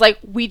everyone was like,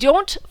 we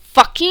don't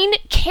fucking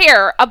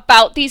care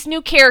about these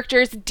new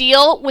characters.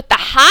 Deal with the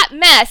hot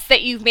mess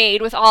that you've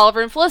made with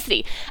Oliver and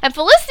Felicity. And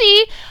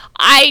Felicity,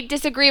 I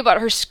disagree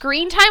about her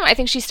screen time. I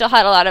think she still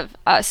had a lot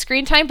of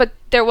screen time, but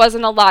there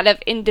wasn't a lot of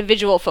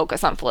individual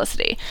focus on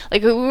Felicity.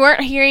 Like, we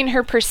weren't hearing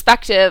her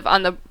perspective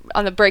on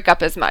the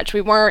breakup as much. We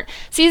weren't.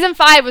 Season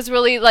 5 was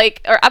really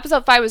or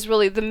episode 5 was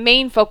really the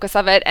main focus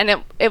of it,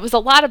 and it was a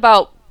lot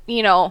about,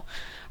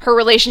 her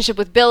relationship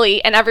with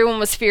Billy, and everyone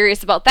was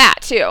furious about that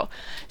too.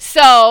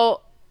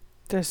 So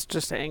there's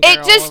just anger.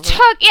 It just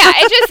took,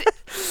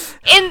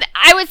 and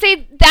I would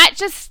say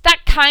that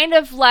kind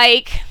of,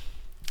 like,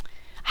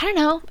 I don't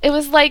know. It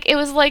was like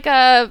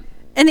a.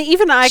 And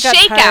even I got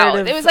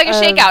tired of, it was like a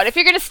shakeout. If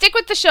you're going to stick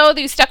with the show,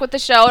 you stuck with the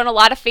show, and a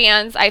lot of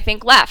fans, I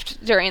think,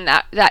 left during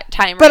that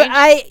time. But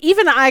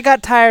I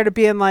got tired of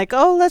being like,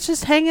 oh, let's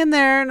just hang in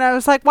there. And I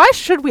was like, why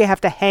should we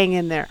have to hang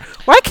in there?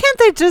 Why can't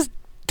they just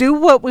do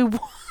what we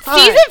want?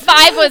 Season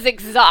 5 was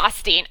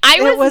exhausting.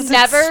 I was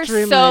never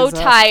so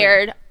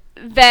tired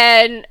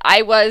than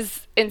I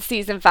was in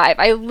season 5.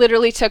 I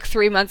literally took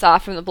 3 months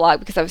off from the blog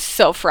because I was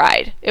so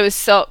fried. It was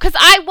so, because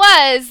I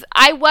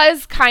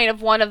was kind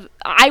of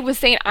I was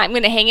saying I'm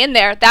going to hang in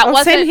there. That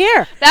wasn't same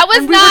here. That was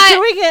and not. We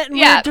were doing it, and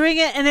we were doing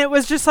it, and it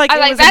was just like, it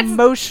was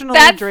emotionally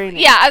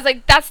draining. Yeah, I was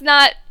like, that's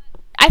not.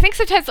 I think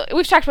sometimes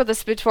we've talked about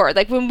this before.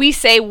 Like, when we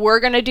say we're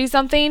going to do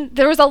something,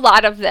 there was a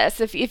lot of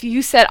this. If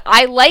you said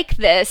I like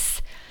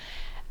this,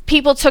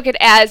 people took it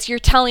as you're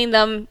telling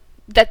them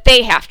that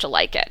they have to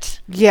like it.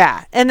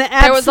 Yeah, and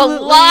there was a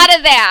lot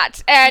of that,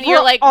 and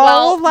you're like, well,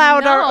 all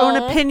allowed our own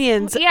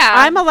opinions. Yeah,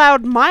 I'm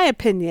allowed my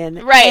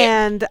opinion, right?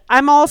 And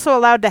I'm also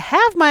allowed to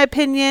have my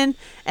opinion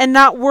and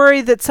not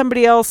worry that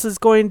somebody else is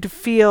going to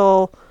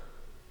feel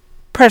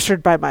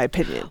pressured by my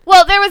opinion.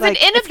 Well, there was an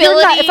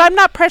inability. If I'm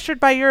not pressured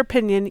by your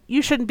opinion,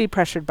 you shouldn't be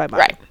pressured by mine.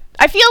 Right.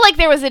 I feel like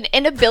there was an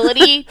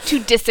inability to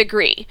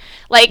disagree.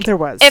 Like There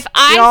was. If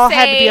I We all say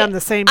had to be on the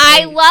same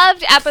I page.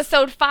 loved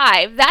episode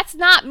 5, that's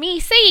not me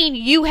saying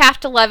you have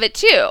to love it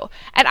too.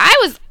 And I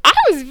was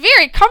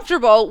very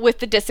comfortable with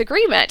the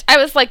disagreement. I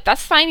was like,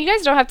 that's fine. You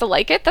guys don't have to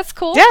like it. That's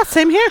cool. Yeah,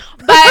 same here.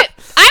 But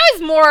I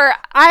was more.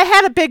 I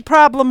had a big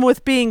problem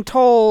with being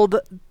told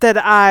that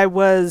I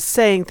was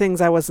saying things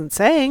I wasn't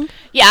saying.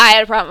 Yeah, I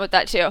had a problem with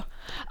that too.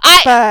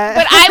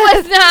 But I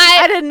was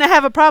not. I didn't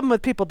have a problem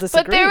with people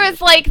disagreeing. But there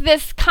was like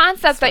this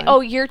concept that, fine.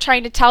 oh, you're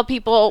trying to tell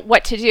people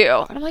what to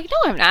do. And I'm like,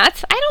 no, I'm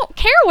not. I don't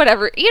care,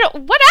 whatever.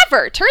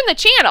 Whatever. Turn the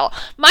channel.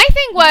 My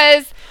thing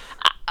was,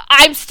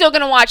 I'm still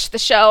going to watch the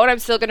show and I'm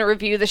still going to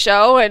review the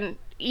show. And,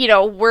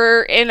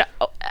 when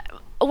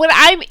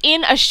I'm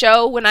in a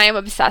show, when I am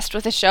obsessed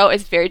with a show,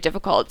 it's very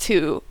difficult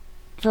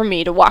for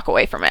me to walk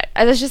away from it.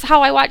 And that's just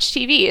how I watch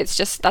TV. It's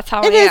just, that's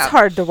how I am. It is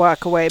hard to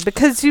walk away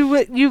because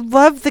you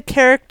love the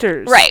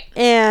characters. Right.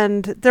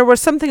 And there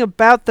was something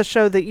about the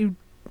show that you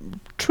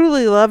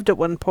truly loved at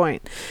one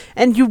point.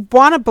 And you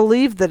want to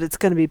believe that it's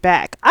going to be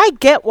back. I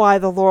get why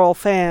the Laurel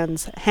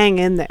fans hang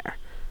in there.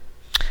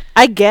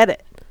 I get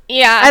it.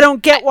 Yeah. I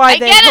don't get why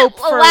they get hope it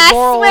for less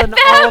Laurel with and them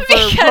Oliver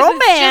because it's just,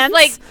 romance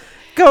like,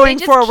 going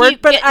just forward,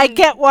 keep but I getting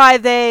get why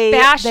they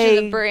bashed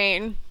in the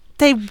brain.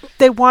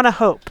 they want to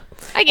hope.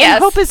 I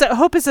guess. And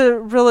hope is a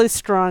really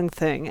strong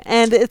thing,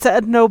 and it's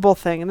a noble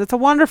thing, and it's a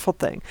wonderful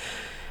thing.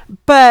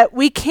 But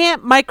we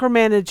can't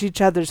micromanage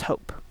each other's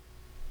hope.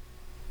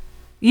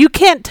 You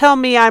can't tell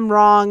me I'm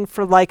wrong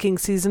for liking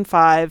season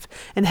 5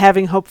 and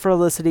having hope for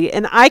Felicity,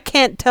 and I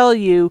can't tell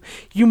you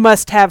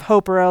must have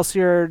hope or else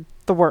you're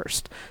the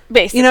worst.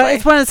 Basically.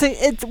 It's one of the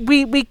things.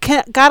 We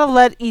can't gotta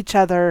let each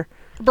other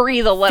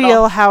breathe a little.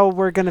 feel how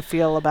we're gonna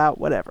feel about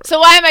whatever. So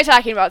why am I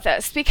talking about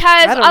this?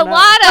 Because I don't a know.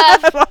 lot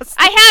of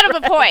I had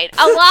a point.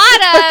 A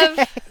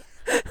lot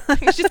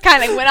of you just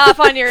kind of went off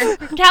on your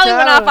Callie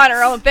went off on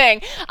her own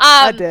thing.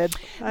 I did.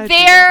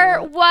 There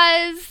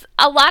was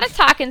a lot of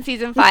talk in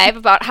season 5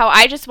 about how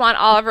I just want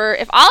Oliver.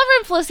 If Oliver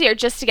and Felicity are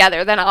just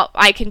together, then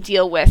I can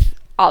deal with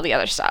all the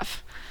other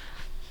stuff.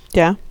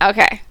 Yeah.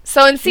 Okay.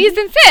 So in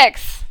season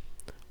 6.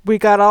 We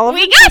got all of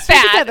We them got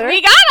that. together.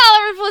 We got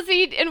Oliver,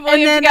 Felicity, and William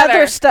and then together.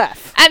 other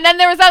stuff. And then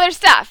there was other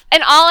stuff.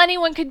 And all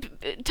anyone could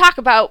talk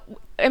about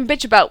and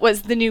bitch about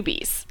was the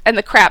newbies and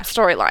the crap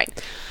storyline.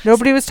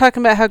 Nobody was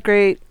talking about how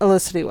great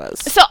Felicity was.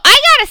 So I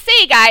gotta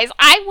say, guys,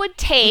 I would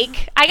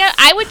take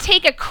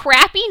a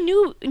crappy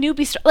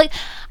newbie story. Like,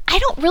 I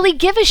don't really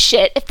give a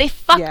shit if they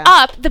fuck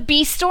up the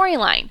B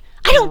storyline.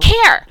 I don't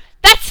care.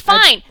 That's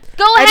fine.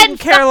 Go ahead I didn't and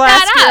care fuck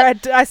last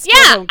that year. up. I still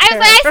don't care. I was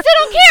like, I still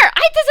don't care.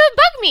 It doesn't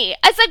bug me.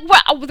 It's like,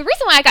 well, the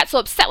reason why I got so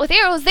upset with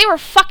Arrow is they were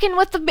fucking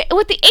with the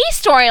A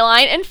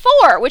storyline in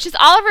 4, which is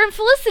Oliver and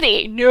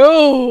Felicity.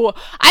 No,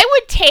 I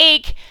would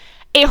take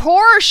a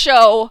horror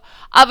show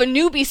of a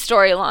newbie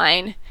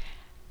storyline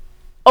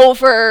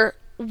over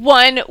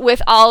one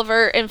with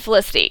Oliver and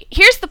Felicity.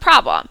 Here's the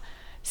problem.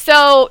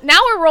 So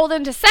now we're rolled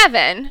into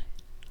 7.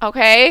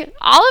 Okay,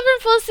 Oliver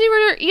and Felicity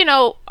were,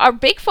 our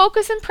big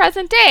focus in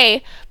present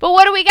day, but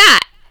what do we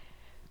got?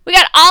 We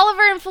got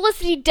Oliver and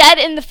Felicity dead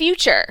in the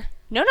future.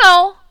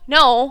 No.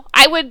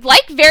 I would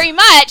like very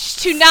much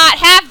to not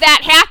have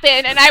that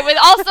happen, and I would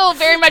also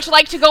very much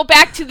like to go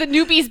back to the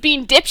newbies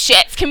being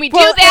dipshits. Can we do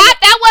that?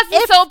 That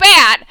wasn't so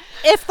bad.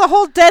 If the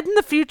whole dead in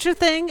the future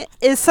thing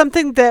is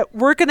something that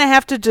we're going to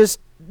have to just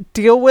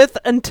deal with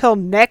until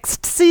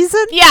next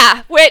season.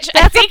 Yeah, which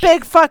that's a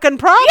big fucking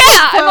problem.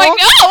 Yeah, I'm like,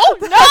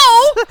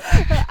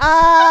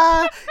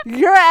 no.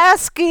 You're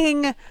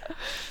asking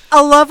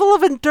a level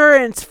of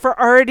endurance for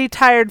already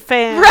tired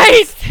fans.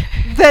 Right.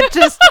 That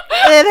just,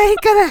 it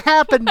ain't gonna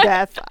happen,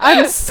 Beth.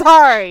 I'm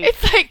sorry.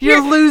 It's like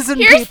you're losing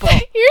people.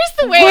 Here's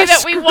the way We're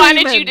that we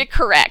wanted you screaming. to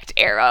correct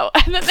Arrow,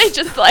 and then they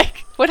just went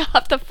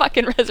off the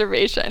fucking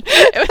reservation.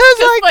 It was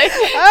just like,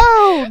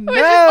 oh no!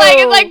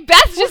 It's like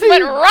Beth just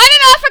went running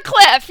off a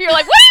cliff. You're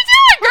like, what are you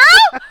doing,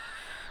 girl?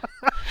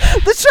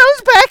 The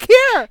show's back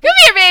here. Come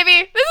here,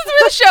 baby. This is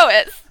where the show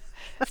is.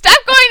 Stop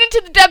going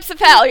into the depths of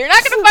hell. You're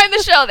not gonna find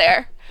the show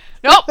there.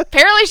 Nope.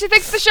 Apparently she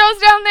thinks the show's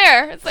down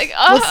there. It's like,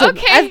 oh, Listen,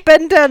 okay. I've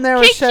been down there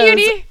with Okay, shows.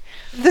 cutie.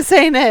 This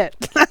ain't it.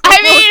 I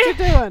mean, what you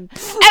doing?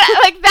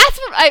 And that's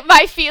what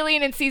my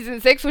feeling in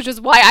season 6, which is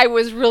why I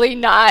was really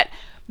not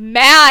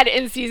mad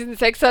in season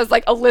 6. I was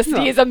like,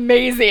 Felicity is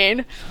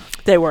amazing.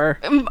 They were.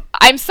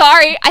 I'm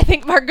sorry. I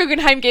think Mark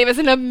Guggenheim gave us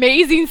an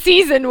amazing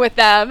season with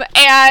them,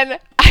 and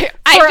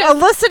for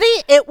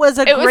Felicity, it was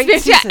a great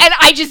season. And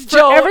I just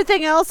for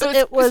everything else,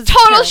 it was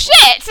total terrible.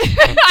 shit.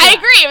 I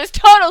agree. It was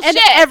total and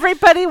shit.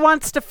 everybody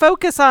wants to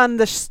focus on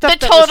the stuff. The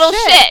that was total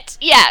shit.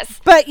 Yes.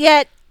 But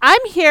yet,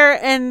 I'm here,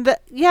 and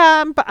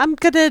I'm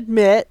gonna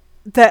admit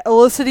that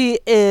Felicity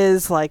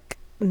is like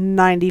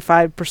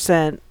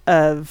 95%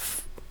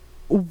 of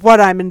what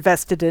I'm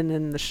invested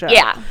in the show.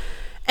 Yeah.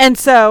 And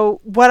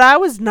so what I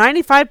was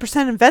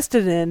 95%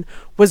 invested in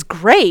was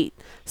great.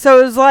 So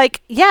it was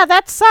like, yeah,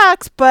 that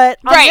sucks, but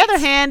on the other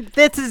hand,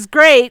 this is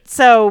great,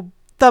 so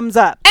thumbs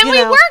up. And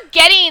we were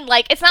getting,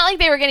 it's not like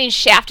they were getting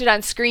shafted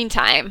on screen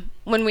time.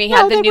 when we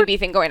had the newbie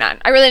thing going on.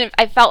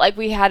 I felt like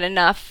we had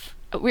enough.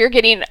 We were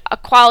getting a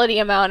quality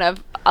amount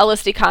of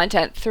Felicity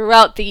content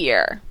throughout the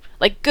year,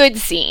 like good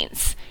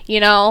scenes,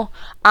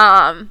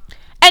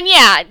 And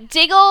yeah,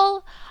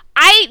 Diggle,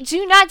 I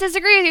do not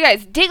disagree with you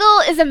guys. Diggle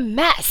is a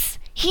mess.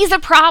 He's a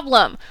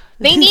problem.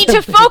 They need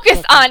to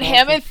focus on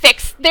him and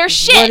fix their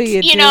shit. What are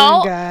you doing,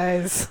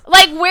 guys?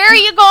 Like, where are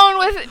you going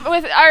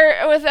with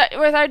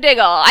our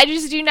Diggle? I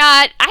just do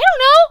not. I don't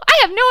know. I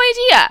have no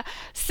idea.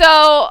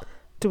 So,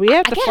 do we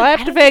have to fly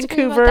up to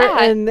Vancouver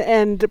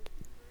and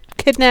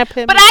kidnap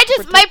him? But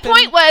my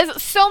point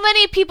was, so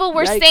many people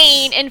were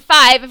saying in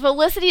 5, if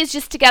Felicity is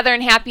just together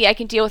and happy, I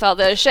can deal with all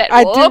this shit.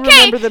 I do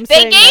remember them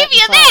saying they gave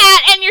you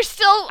that, and you're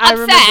still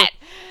upset.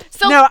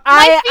 So no,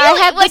 I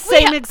had the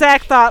same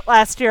exact thought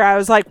last year. I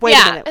was like, wait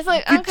a minute. It's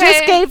like, you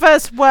just gave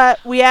us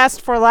what we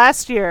asked for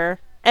last year,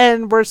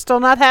 and we're still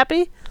not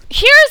happy?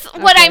 Here's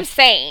what I'm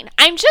saying.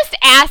 I'm just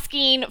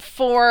asking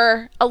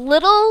for a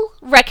little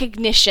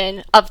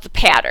recognition of the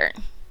pattern.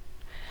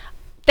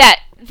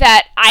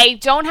 That I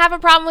don't have a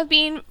problem with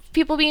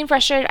people being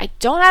frustrated. I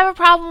don't have a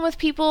problem with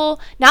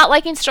people not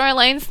liking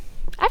storylines.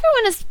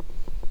 Everyone is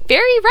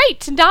very right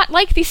to not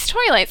like these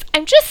storylines.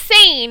 I'm just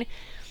saying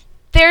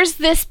there's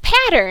this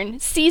pattern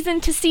season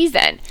to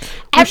season.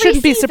 You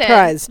shouldn't be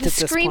surprised the at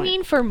this screaming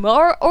point. for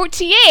more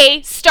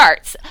OTA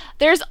starts.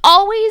 There's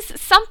always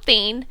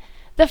something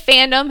the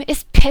fandom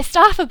is pissed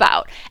off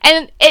about.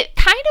 And it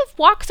kind of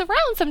walks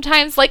around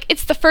sometimes like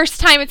it's the first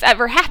time it's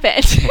ever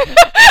happened.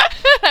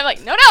 I'm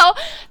like, no.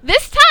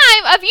 This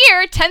time of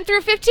year, 10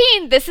 through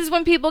 15, this is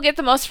when people get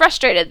the most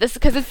frustrated. This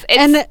because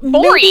it's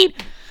boring.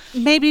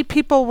 Maybe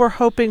people were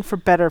hoping for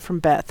better from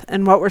Beth,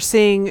 and what we're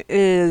seeing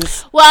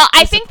is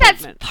I think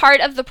that's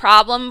part of the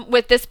problem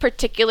with this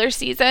particular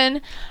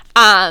season.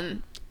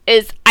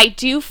 Is I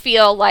do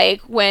feel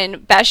like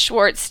when Beth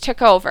Schwartz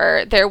took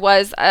over, there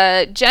was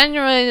a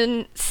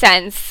genuine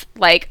sense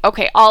like,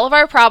 okay, all of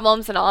our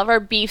problems and all of our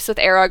beefs with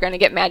Arrow are going to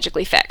get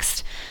magically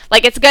fixed.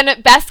 Like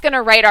Beth's going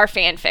to write our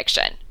fan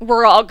fiction.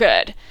 We're all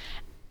good.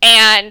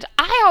 And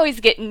I always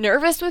get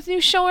nervous with new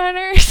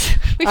showrunners.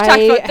 We've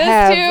talked about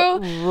this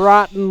too.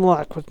 Rotten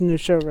luck with new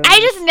showrunners. I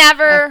just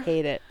never. I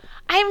hate it.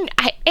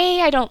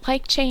 I don't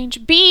like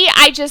change. B,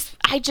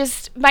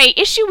 my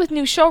issue with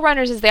new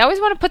showrunners is they always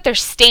want to put their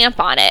stamp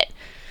on it.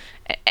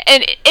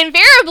 And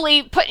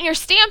invariably, putting your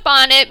stamp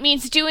on it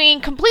means doing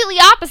completely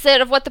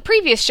opposite of what the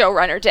previous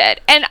showrunner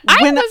did. And I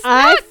was not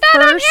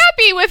that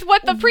unhappy with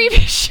what the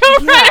previous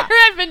showrunner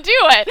had been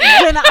doing.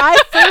 When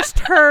I first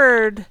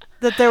heard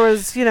that there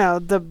was,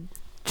 the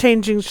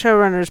changing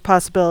showrunners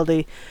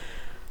possibility,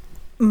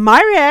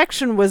 my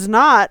reaction was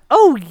not,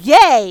 oh,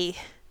 yay!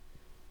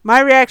 My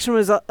reaction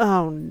was,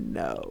 oh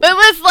no. It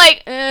was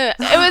like,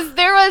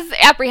 there was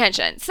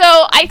apprehension. So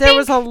I think there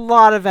was a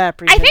lot of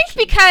apprehension. I think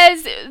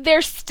because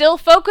they're still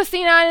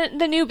focusing on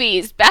the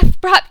newbies.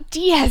 Beth brought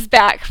Diaz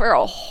back for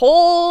a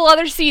whole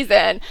other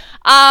season.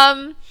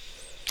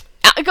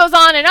 It goes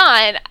on and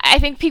on. I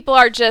think people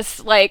are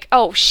just like,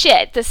 oh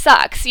shit, this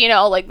sucks.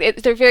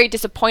 They're very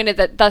disappointed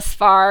that thus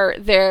far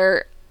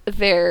their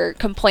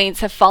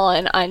complaints have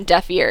fallen on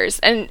deaf ears.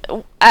 And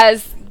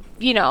as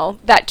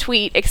that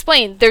tweet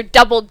explained, they're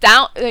doubling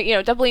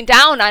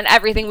down on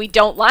everything we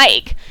don't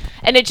like,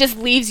 and it just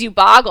leaves you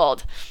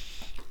boggled.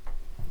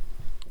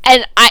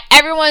 And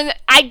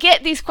I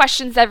get these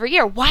questions every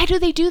year. Why do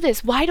they do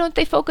this? Why don't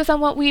they focus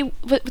on what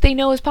they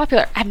know is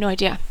popular? I have no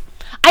idea.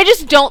 I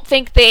just don't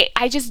think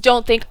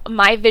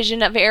my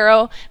vision of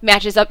Arrow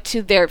matches up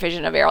to their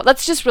vision of Arrow.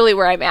 That's just really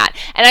where I'm at.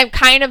 And I'm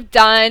kind of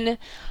done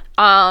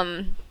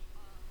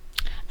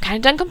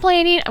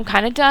complaining. I'm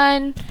kind of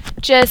done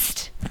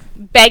just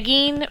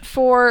begging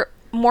for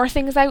more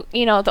things.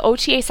 The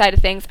OTA side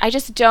of things, I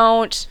just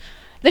don't.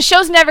 The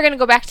show's never going to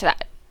go back to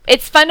that.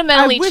 It's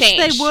fundamentally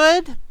changed. I wish they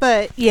would,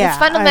 but yeah, it's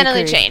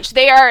fundamentally changed.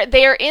 They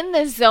are in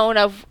the zone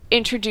of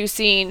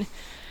introducing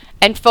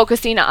and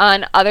focusing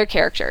on other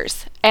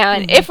characters.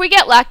 And if we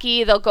get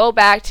lucky, they'll go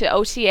back to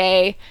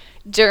OTA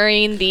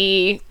during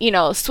the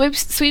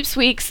sweeps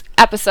weeks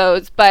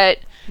episodes, but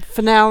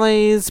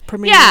finales,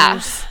 premieres.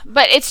 Yeah,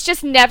 but it's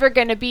just never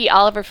going to be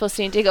Oliver,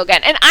 Felicity, and Diggle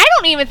again. And I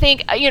don't even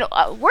think, we're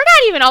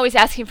not even always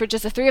asking for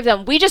just the three of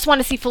them. We just want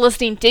to see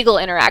Felicity and Diggle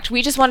interact.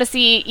 We just want to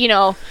see,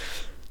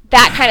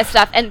 that kind of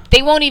stuff. And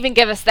they won't even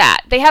give us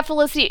that. They have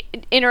Felicity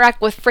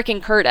interact with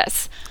frickin'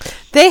 Curtis.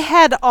 They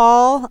had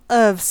all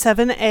of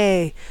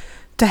 7A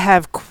to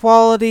have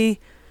quality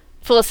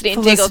Felicity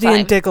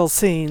and Diggle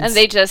scenes. And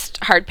they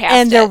just hard passed it.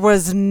 And there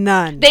was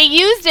none. They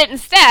used it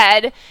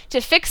instead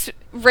to fix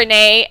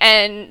Renee,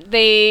 and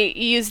they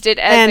used it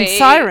as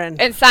Siren.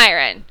 And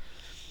Siren.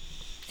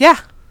 Yeah.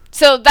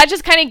 So that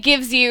just kind of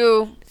gives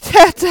you...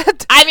 that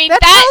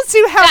tells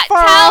you how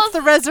far off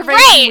the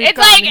reservation we've it's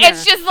like here.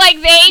 It's just like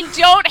they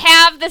don't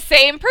have the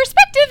same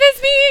perspective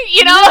as me.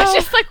 It's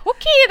just like,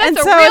 okay,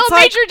 that's a real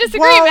major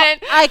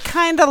disagreement.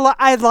 Well,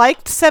 I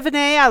liked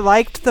 7A. I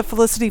liked the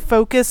Felicity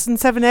focus in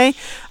 7A.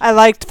 I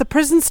liked the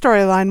prison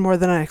storyline more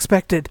than I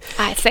expected.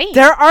 I see.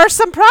 There are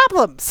some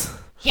problems.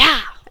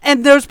 Yeah.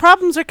 And those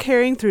problems are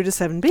carrying through to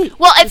 7B.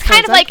 Well, it's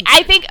kind of like,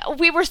 I think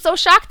we were so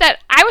shocked that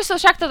I was so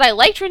shocked that I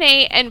liked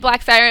Renee and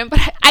Black Siren,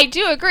 but I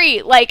do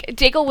agree, like,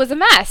 Diggle was a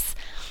mess.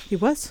 He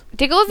was.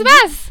 Diggle was a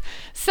mess.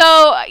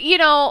 So, you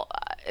know,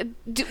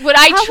 would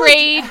I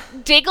trade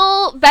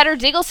better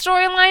Diggle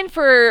storyline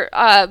for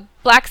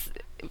Black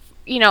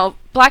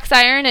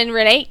Siren and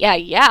Renee?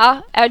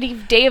 Yeah. Any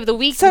day of the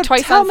week, so and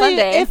twice on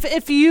Sunday.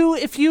 If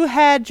you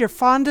had your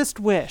fondest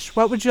wish,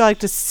 what would you like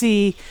to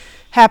see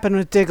happen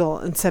with Diggle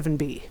and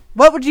 7B?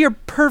 What would your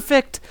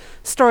perfect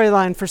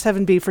storyline for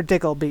 7B for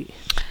Diggle be?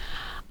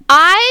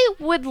 I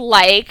would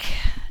like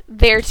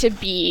there to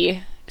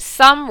be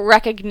some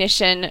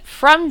recognition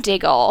from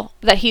Diggle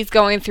that he's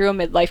going through a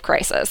midlife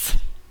crisis.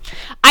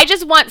 I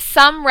just want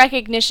some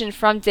recognition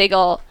from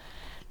Diggle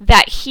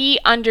that he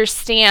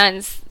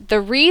understands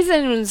the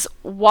reasons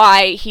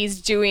why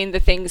he's doing the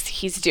things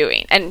he's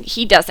doing, and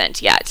he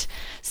doesn't yet.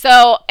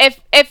 So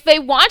if they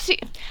want to,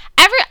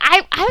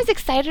 I was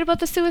excited about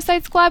the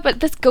Suicide Squad, but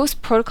this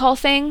Ghost Protocol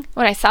thing,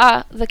 when I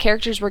saw the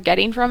characters we're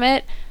getting from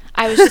it,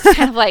 I was just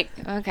kind of like,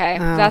 okay,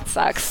 that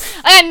sucks.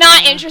 I'm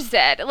not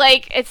interested.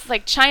 Like, it's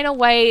like China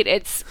White.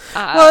 It's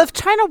well, if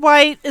China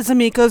White is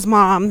Amiko's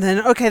mom,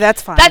 then okay,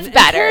 that's fine. That's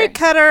better. And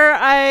Carrie Cutter,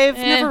 I've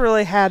never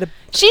really had a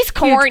she's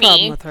corny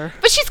problem with her.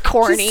 But she's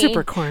corny. She's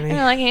super corny. And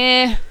you're like,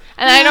 And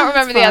I don't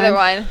remember the other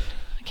one.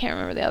 I can't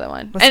remember the other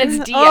one. And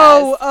it's Diaz.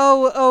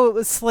 Oh, it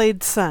was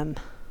Slade's son.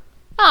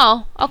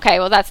 Oh, okay.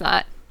 Well, that's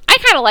not. I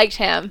kind of liked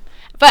him.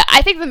 But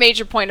I think the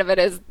major point of it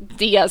is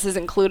Diaz is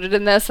included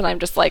in this, and I'm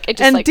just like,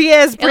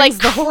 Diaz brings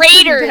the whole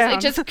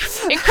craters.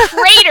 It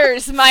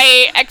craters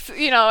my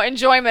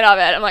enjoyment of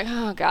it. I'm like,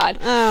 oh god.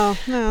 Oh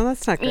no,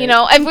 that's not great. You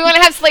know, if we want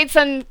to have Slade's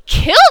son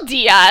kill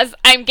Diaz,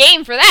 I'm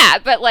game for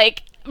that. But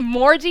like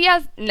more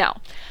Diaz, no.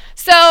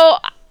 So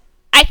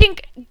I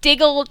think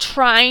Diggle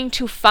trying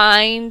to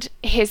find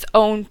his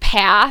own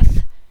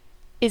path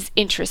is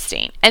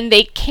interesting, and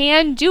they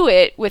can do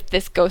it with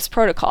this Ghost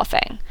Protocol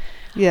thing.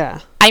 Yeah.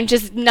 I'm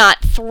just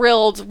not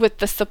thrilled with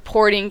the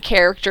supporting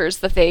characters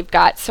that they've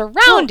got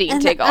surrounding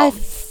Diggle. I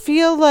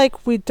feel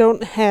like we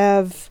don't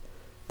have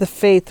the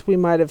faith we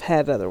might have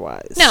had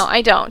otherwise. No,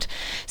 I don't.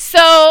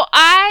 So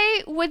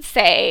I would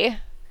say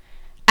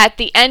at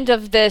the end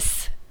of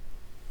this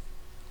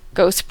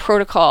Ghost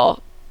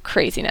Protocol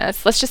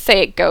craziness, let's just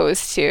say it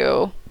goes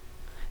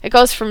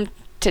from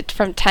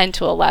 10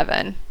 to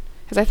 11,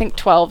 because I think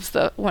 12's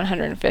the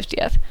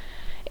 150th.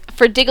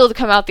 For Diggle to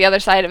come out the other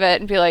side of it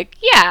and be like,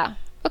 yeah,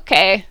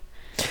 okay.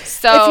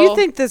 So if you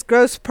think this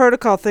Ghost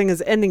Protocol thing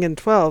is ending in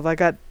 12, I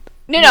got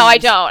No, I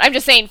don't. I'm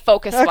just saying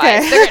focus-wise.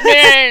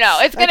 Okay. No.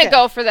 It's going to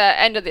go for the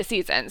end of the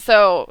season.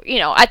 So,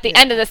 at the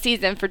end of the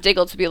season for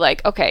Diggle to be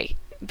like, okay,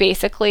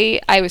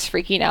 basically I was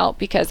freaking out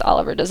because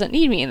Oliver doesn't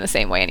need me in the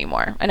same way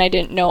anymore. And I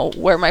didn't know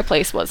where my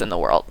place was in the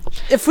world.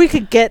 If we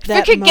could get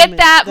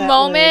that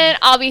moment,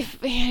 I'll be,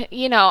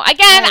 again,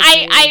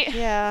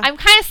 I'm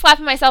kind of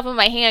slapping myself in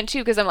my hand too,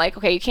 because I'm like,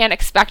 okay, you can't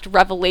expect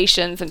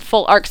revelations and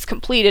full arcs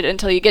completed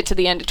until you get to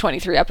the end of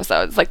 23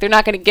 episodes. Like, they're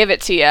not going to give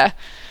it to you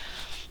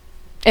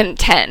in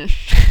 10.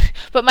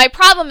 But my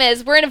problem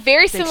is we're in a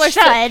very similar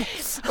situation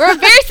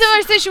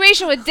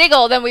with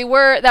Diggle than we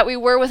were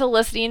with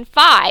Felicity in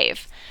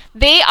 5.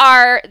 They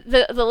are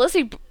the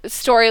Felicity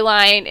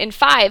storyline in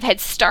 5 had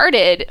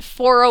started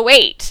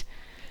 408.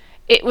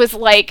 It was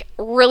like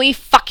really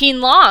fucking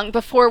long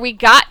before we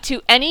got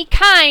to any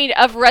kind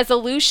of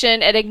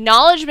resolution and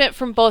acknowledgement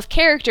from both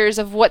characters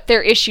of what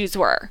their issues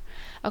were.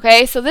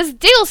 Okay, so this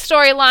Diggle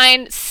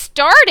storyline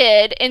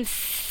started in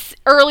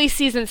early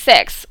season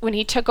 6 when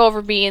he took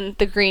over being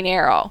the Green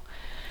Arrow.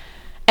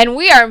 And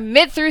we are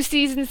mid through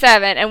season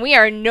 7, and we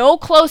are no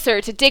closer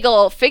to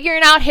Diggle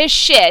figuring out his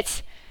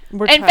shit.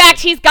 In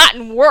fact, he's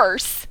gotten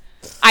worse,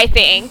 I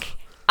think.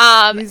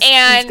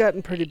 He's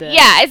gotten pretty bad.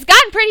 Yeah, it's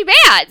gotten pretty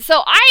bad.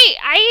 So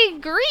I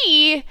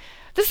agree.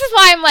 This is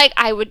why I'm like,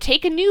 I would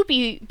take a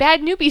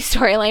bad newbie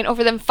storyline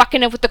over them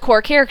fucking up with the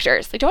core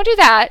characters. Like, don't do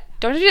that.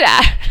 Don't do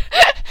that.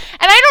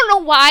 And I don't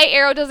know why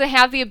Arrow doesn't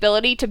have the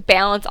ability to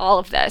balance all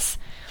of this.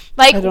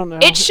 Like, I don't know.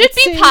 It should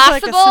be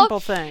possible. Like a simple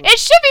thing. It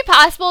should be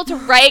possible to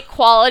write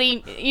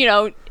quality,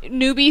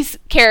 newbies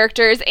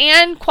characters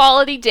and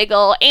quality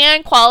Diggle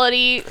and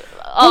quality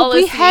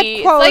we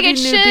had quality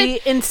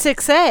newbie in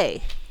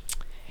 6A.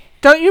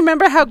 Don't you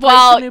remember how great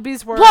the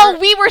newbies were? Well,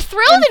 we were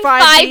thrilled in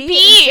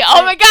 5B.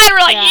 Oh my god, we're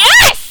like,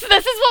 yes,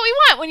 this is what we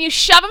want. When you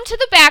shove them to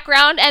the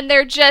background and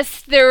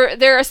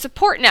they're a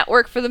support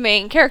network for the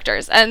main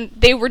characters, and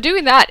they were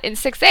doing that in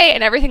 6A,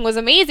 and everything was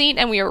amazing,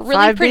 and we were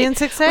really 5B pretty. And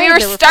 6A, we were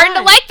starting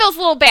to like those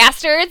little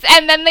bastards,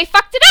 and then they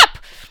fucked it up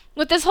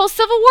with this whole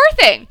Civil War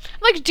thing.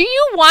 Like, do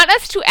you want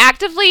us to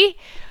actively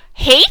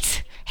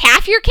hate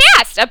half your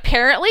cast?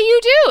 Apparently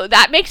you do.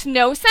 That makes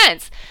no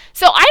sense.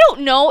 So I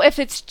don't know if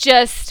it's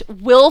just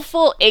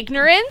willful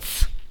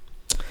ignorance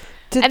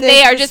and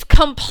they are just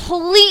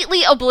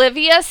completely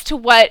oblivious to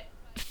what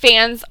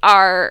fans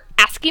are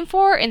asking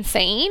for and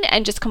saying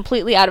and just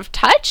completely out of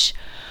touch,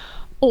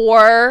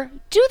 or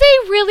do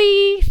they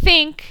really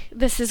think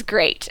this is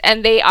great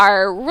and they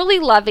are really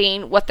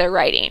loving what they're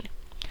writing?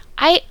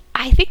 I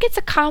I think it's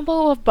a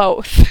combo of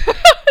both.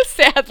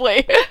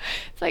 Sadly,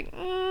 it's like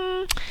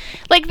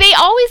they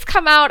always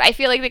come out. I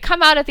feel like they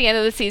come out at the end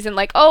of the season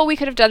like, oh, we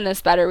could have done this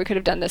better. We could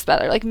have done this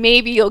better. Like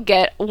maybe you'll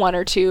get one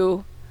or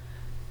two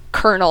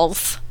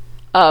kernels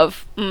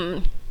of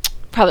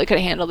probably could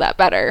have handled that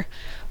better.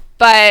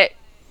 But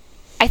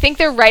I think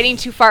they're writing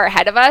too far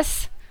ahead of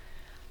us,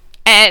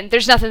 and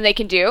there's nothing they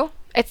can do.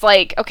 It's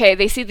like, okay,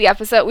 we see the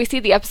episode,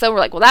 we're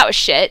like, well, that was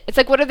shit. It's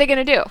like, what are they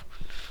going to do?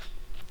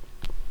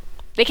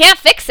 They can't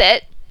fix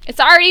it.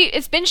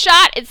 It's been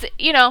shot. It's,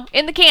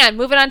 in the can.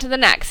 Moving on to the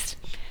next.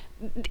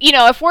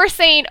 If we're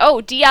saying, oh,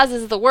 Diaz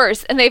is the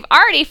worst, and they've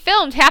already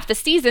filmed half the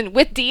season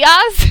with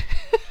Diaz,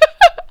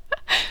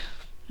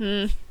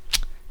 not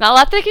a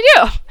lot they can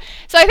do.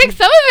 So I think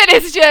some of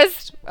it is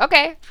just,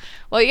 okay,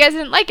 well, you guys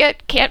didn't like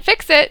it, can't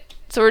fix it,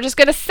 so we're just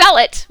going to sell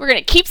it. We're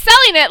going to keep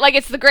selling it like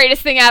it's the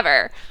greatest thing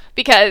ever,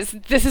 because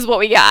this is what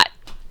we got.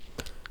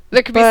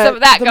 There could be some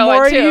of that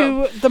going,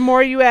 too. The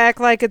more you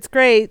act like it's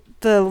great,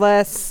 the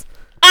less...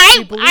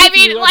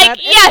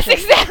 yes,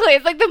 exactly.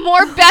 It's like the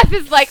more Beth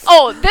is like,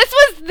 oh, this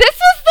was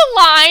the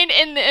line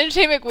in the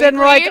Entertainment Weekly. Then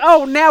we're like,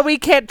 oh, now we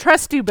can't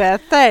trust you,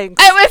 Beth.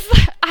 Thanks.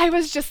 I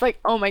was just like,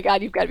 oh my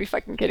God, you've got to be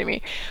fucking kidding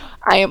me.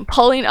 I am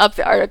pulling up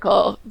the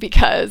article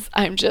because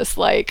I'm just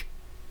like,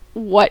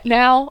 what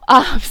now?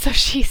 So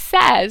she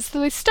says, so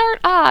they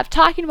start off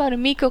talking about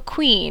Emiko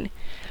Queen,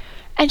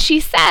 and she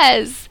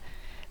says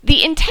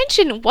the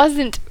intention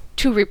wasn't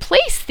to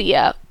replace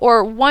Thea,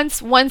 or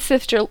once one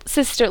sister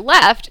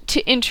left,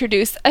 to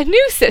introduce a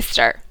new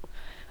sister.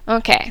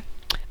 Okay.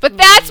 But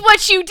that's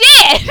what you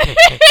did.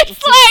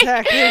 It's like,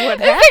 exactly what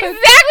that's happened.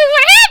 exactly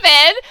what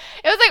happened.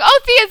 It was like,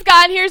 oh, Thea's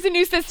gone, here's a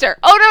new sister.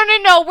 Oh,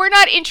 no, we're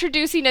not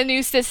introducing a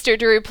new sister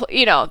to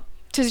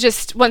to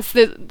just once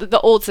the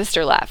old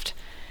sister left.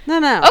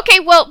 No.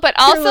 Okay, well, but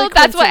also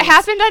that's what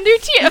happened on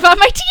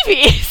my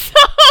TV. So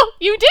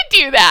you did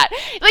do that.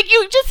 Like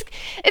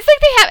it's like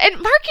they have,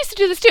 and Mark used to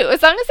do this too.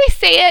 As long as they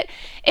say it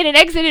in an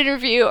exit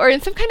interview or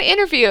in some kind of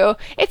interview,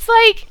 it's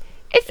like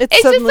it's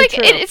just like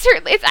true. it's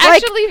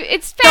actually like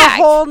it's fact.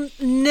 The whole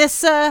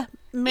Nyssa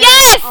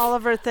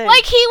Oliver thing.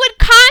 Like he would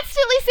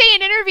constantly say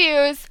in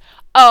interviews.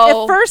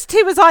 Oh. At first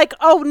he was like,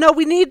 oh, no,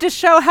 we need to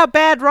show how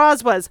bad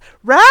Roz was.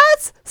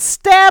 Roz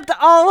stabbed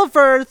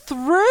Oliver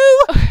through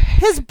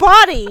his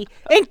body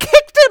and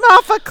kicked him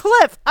off a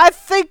cliff. I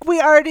think we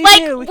already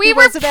knew we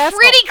were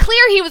pretty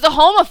clear he was a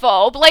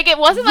homophobe. Like, it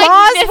wasn't like...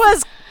 Roz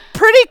was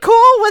pretty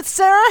cool with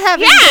Sarah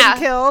having been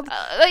killed.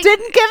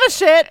 Didn't give a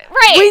shit.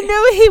 Right. We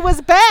knew he was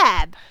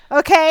bad.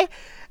 Okay?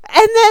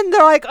 And then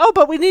they're like, oh,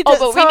 but we need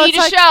to...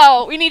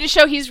 We need to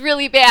show he's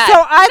really bad.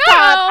 So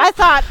I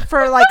thought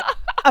for like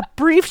a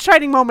brief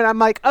shining moment, I'm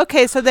like,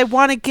 okay, so they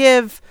want to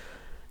give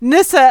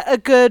Nyssa a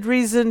good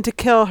reason to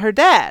kill her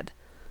dad.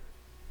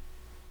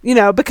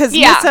 Because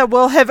Nyssa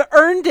will have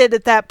earned it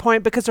at that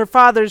point because her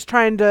father's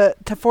trying to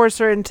force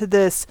her into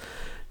this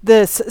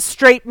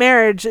straight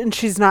marriage and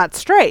she's not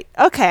straight.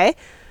 Okay.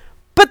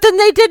 But then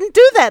they didn't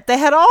do that. They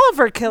had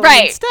Oliver kill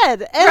him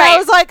instead. And I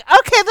was like,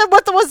 okay, then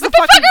what was the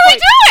fucking point? What the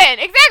fuck are we doing?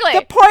 Exactly.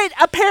 The point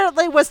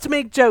apparently was to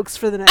make jokes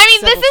for the next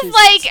this is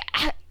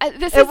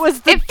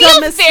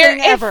seasons.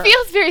 It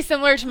feels very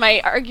similar to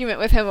my argument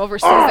with him over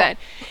Susan.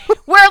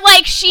 Where,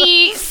 like,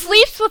 she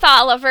sleeps with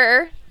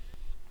Oliver.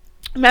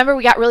 Remember,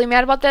 we got really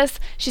mad about this?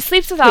 She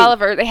sleeps with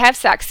Oliver. They have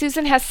sex.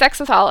 Susan has sex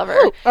with Oliver.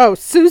 Oh,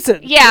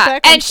 Susan. Yeah,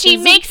 and she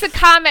makes a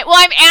comment. Well,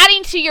 I'm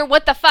adding to your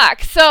what the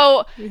fuck.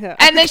 So,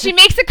 and then she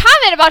makes a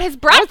comment about his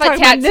Bratva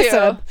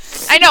tattoo.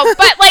 I know,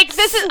 but like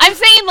I'm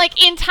saying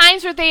like in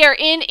times where they are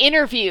in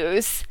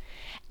interviews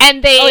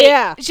and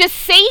they just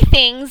say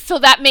things so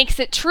that makes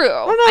it true.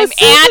 Oh, no,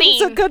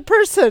 Susan's a good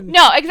person.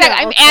 No,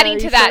 exactly. I'm adding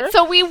to that. Sure?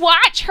 So we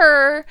watch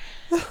her,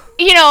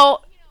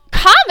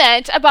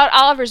 comment about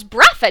Oliver's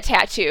Bratva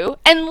tattoo,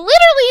 and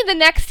literally the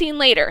next scene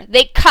later,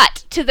 they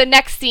cut to the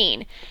next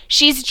scene.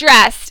 She's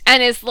dressed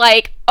and is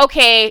like,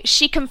 okay,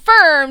 she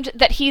confirmed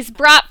that he's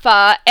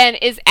Bratva and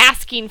is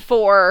asking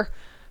for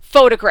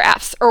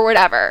photographs or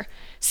whatever.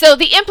 So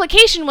the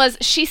implication was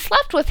she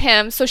slept with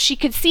him so she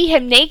could see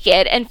him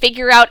naked and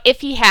figure out if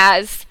he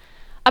has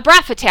a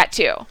Bratva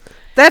tattoo.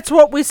 That's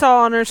what we saw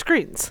on our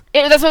screens.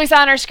 That's what we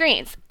saw on our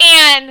screons.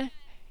 And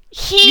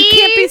you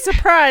can't be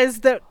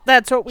surprised that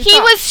that's what we thought. He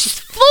was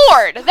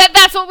floored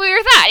that's what we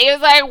were thought. He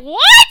was like,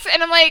 what?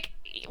 And I'm like,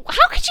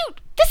 how could you?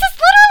 This is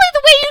literally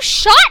the way you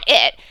shot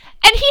it.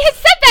 And he had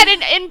said that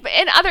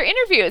in other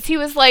interviews. He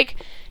was like,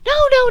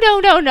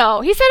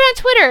 no. He said on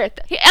Twitter,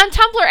 on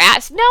Tumblr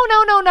asked,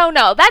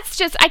 no. That's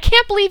just, I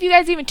can't believe you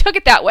guys even took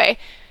it that way.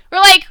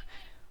 We're like,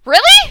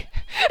 really?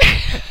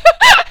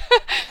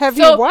 Have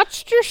you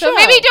watched your show? So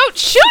maybe don't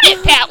shoot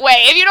it that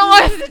way if you don't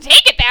want us to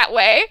take it that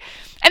way.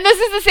 And this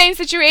is the same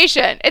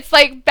situation. It's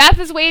like Beth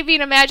is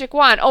waving a magic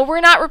wand. Oh,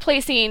 we're not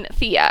replacing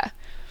Thea.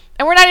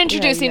 And we're not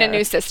introducing a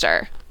new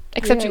sister.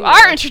 Except you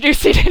are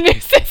introducing a new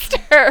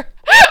sister.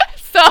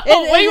 So, what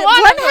do you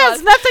want? One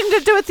has nothing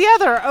to do with the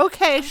other.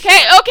 Okay,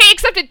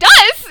 except it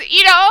does.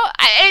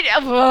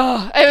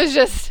 It was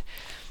just...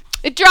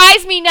 It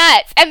drives me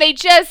nuts. And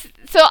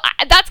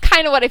that's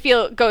kind of what I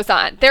feel goes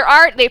on.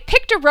 They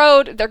picked a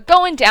road, they're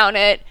going down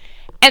it,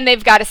 and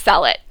they've got to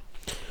sell it.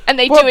 And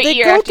they do it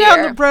year after year. They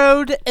go down the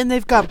road, and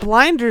they've got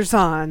blinders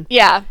on.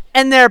 Yeah.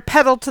 And they're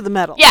pedal to the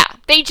metal. Yeah.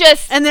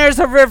 And there's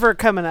a river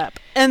coming up,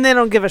 and they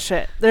don't give a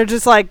shit. They're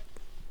just like,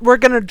 we're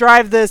going to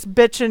drive this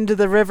bitch into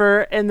the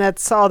river, and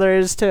that's all there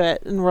is to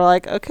it. And we're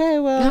like, okay,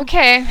 well.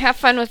 Okay, have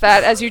fun with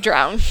that as you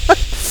drown.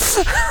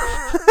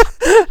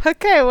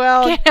 Okay,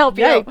 well. Can't help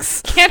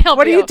yikes. you. Can't help you.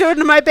 What are you doing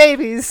to my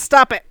babies?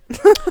 Stop it.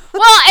 Well,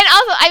 and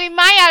also, I mean,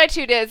 my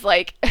attitude is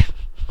like,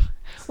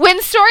 when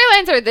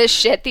storylines are this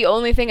shit, the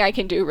only thing I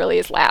can do really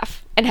is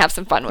laugh and have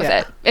some fun with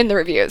it in the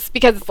reviews.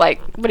 Because it's like,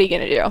 what are you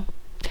going to do?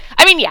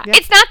 I mean, yeah,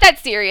 it's not that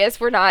serious.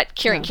 We're not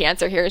curing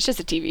cancer here. It's just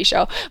a TV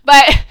show.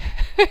 But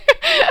I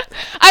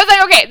was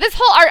like, okay,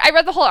 I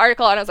read the whole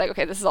article and I was like,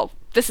 okay, this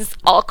is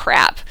all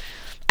crap.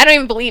 I don't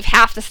even believe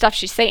half the stuff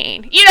she's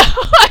saying. You know,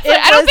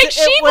 I don't think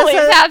she believes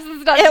half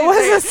the stuff she's saying.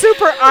 It was a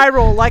super eye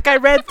roll. Like, I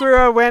read through,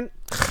 I went,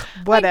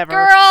 whatever.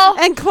 Like, girl.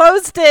 And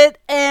closed it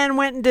and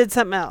went and did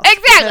something else.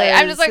 Exactly.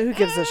 I'm just like, who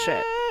gives a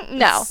shit?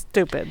 No. It's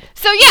stupid.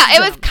 So, yeah, it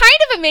was kind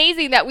of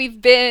amazing that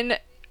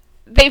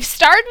they've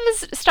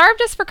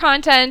starved us for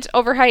content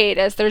over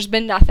hiatus. There's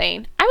been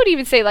nothing. I would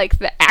even say, like,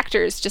 the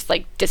actors just,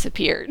 like,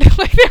 disappeared.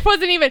 Like, there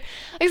wasn't even,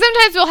 like,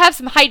 sometimes we'll have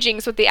some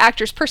hijinks with the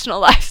actors' personal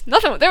lives.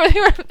 Nothing.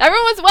 Everyone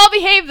was well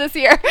behaved this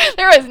year.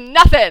 There was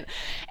nothing.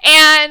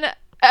 And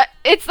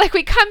it's like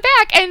we come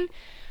back and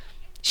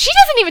she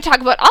doesn't even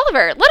talk about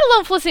Oliver, let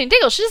alone Felicity and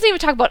Diggle. She doesn't even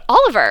talk about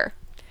Oliver,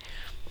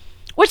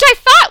 which I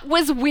thought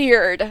was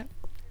weird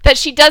that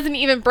she doesn't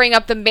even bring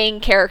up the main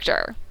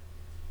character.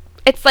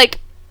 It's like,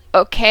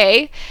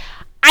 okay.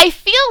 I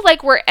feel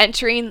like we're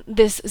entering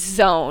this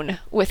zone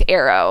with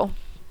Arrow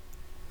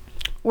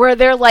where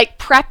they're like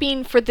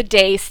prepping for the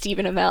day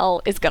Stephen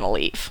Amell is going to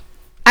leave.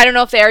 I don't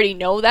know if they already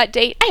know that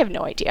date. I have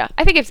no idea.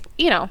 I think it's,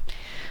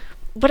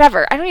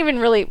 whatever. I don't even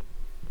really,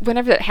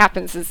 whenever that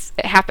happens,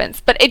 it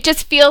happens. But it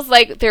just feels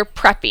like they're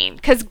prepping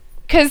because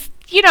the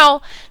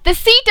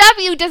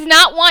CW does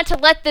not want to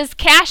let this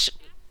cash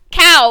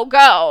cow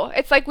go.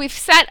 It's like we've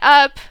set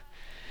up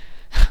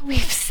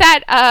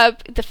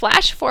the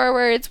flash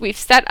forwards. We've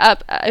set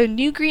up a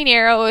new Green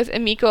Arrow with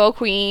Emiko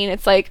O'Queen.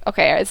 It's like,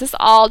 okay, is this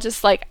all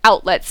just like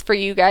outlets for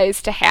you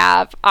guys to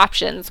have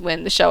options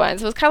when the show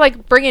ends? So it's kind of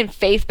like bringing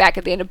Faith back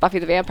at the end of Buffy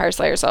the Vampire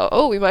Slayer.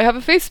 So, we might have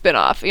a Faith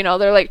spinoff.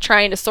 They're like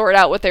trying to sort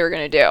out what they were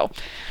going to do.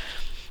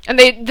 And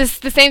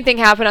the same thing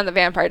happened on the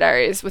Vampire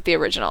Diaries with the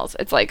originals.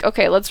 It's like,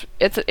 okay, let's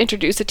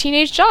introduce a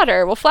teenage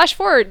daughter. We'll flash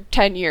forward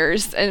 10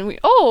 years, and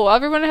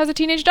everyone has a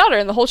teenage daughter,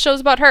 and the whole show's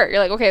about her. You're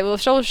like, okay, well, the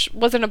show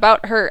wasn't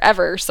about her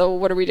ever, so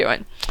what are we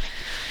doing?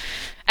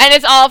 And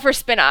it's all for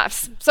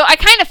spin-offs. So I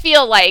kind of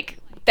feel like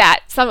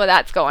that some of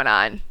that's going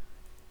on.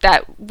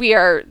 That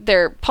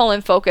they're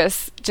pulling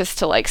focus just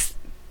to like,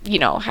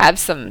 have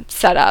some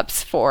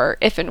setups for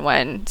if and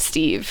when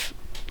Steve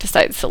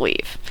decides to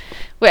leave,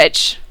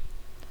 which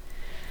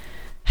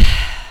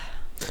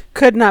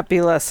could not be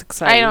less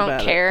excited. I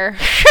don't care.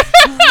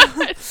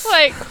 It's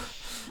like,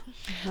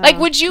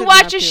 would you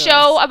watch a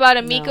show about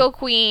Emiko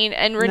Queen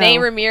and Renee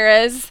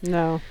Ramirez?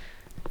 No.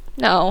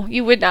 No,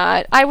 you would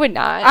not. I would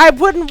not. I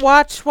wouldn't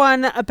watch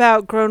one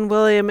about grown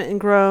William and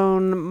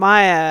grown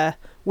Maya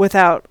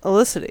without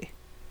Elicity.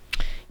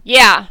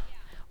 Yeah.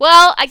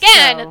 Well,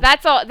 again,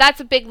 that's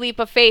a big leap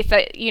of faith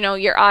that,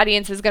 your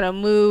audience is going to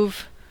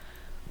move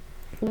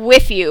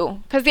with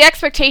you. Because the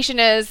expectation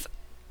is,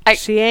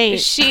 she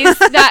ain't. She's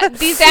not.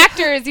 These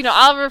actors,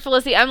 Oliver,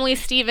 Felicity, Emily,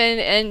 Steven,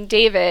 and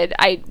David,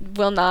 I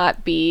will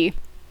not be.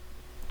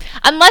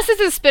 Unless it's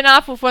a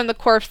spinoff with one of the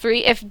core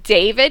three. If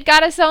David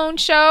got his own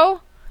show,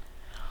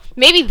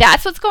 maybe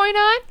that's what's going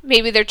on.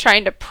 Maybe they're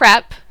trying to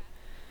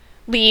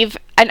leave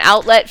an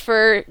outlet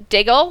for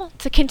Diggle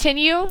to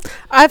continue.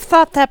 I've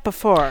thought that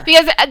before.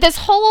 Because this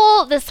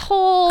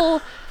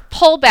whole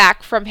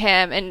pullback from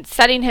him and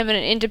setting him in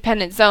an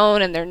independent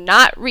zone, and they're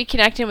not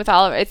reconnecting with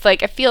Oliver. It's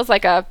like, it feels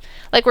like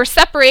we're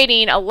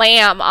separating a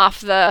lamb off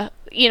the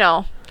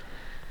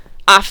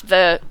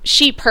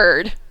sheep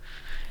herd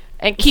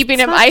and keeping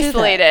him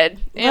isolated.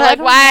 And you're like,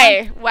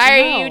 why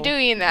are you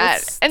doing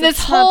that? And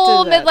this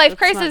whole midlife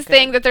crisis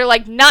thing that they're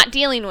like not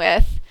dealing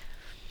with,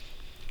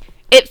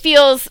 it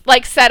feels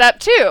like set up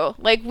too.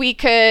 Like we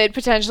could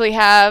potentially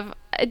have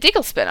a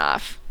Diggle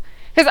spinoff.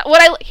 Because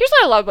here's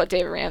what I love about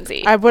David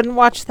Ramsey. I wouldn't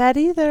watch that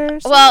either.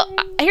 Sorry. Well,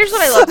 here's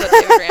what I love about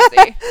David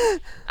Ramsey.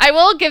 I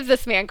will give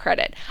this man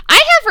credit. I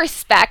have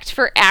respect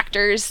for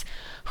actors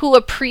who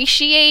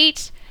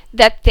appreciate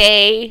that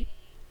they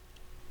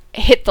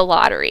hit the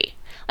lottery.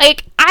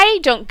 Like, I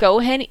don't go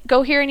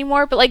here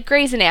anymore, but like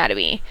Grey's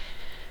Anatomy.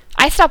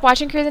 I stopped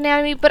watching Grey's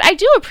Anatomy, but I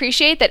do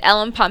appreciate that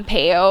Ellen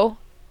Pompeo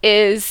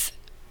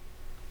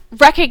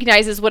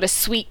recognizes what a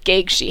sweet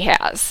gig she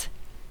has.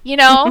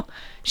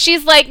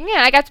 She's like, yeah,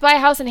 I got to buy a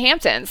house in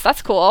Hamptons.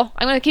 That's cool.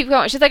 I'm going to keep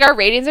going. She's like, our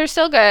ratings are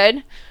still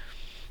good.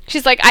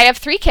 She's like, I have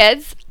 3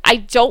 kids. I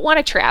don't want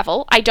to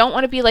travel. I don't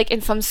want to be like in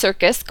some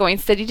circus going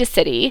city to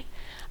city.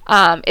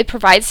 It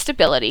provides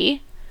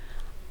stability.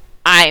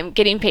 I'm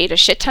getting paid a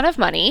shit ton of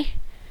money.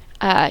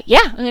 I'm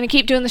going to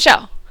keep doing the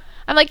show.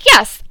 I'm like,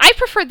 yes, I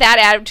prefer that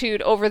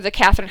attitude over the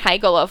Katherine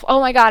Heigl of, oh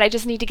my God, I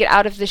just need to get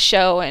out of this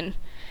show. And,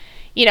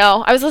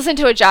 I was listening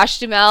to a Josh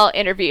Duhamel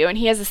interview, and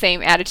he has the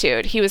same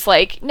attitude. He was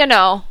like,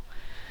 no.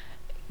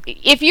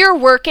 If you're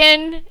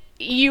working,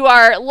 you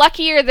are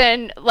luckier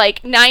than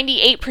like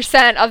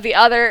 98% of the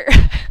other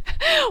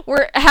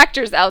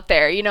actors out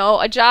there.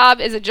 A job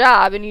is a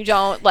job, and you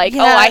don't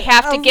I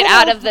have to get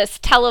out of this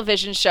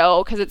television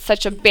show because it's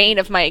such a bane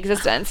of my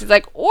existence. He's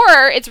like,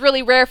 or it's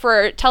really rare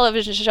for a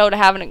television show to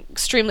have an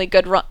extremely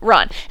good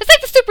run. It's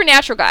like the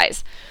Supernatural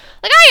guys.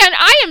 Like,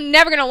 I am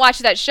never going to watch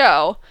that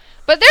show,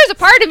 but there's a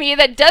part of me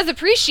that does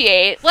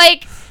appreciate,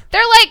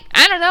 they're like,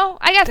 I don't know,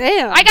 I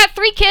got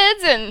 3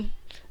 kids, and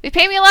they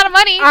pay me a lot of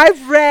money. I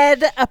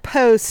read a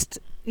post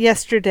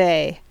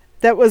yesterday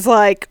that was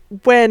like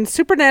when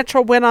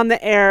Supernatural went on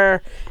the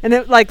air, and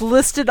it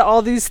listed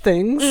all these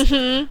things.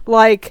 Mm-hmm.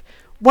 Like,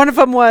 one of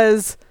them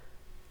was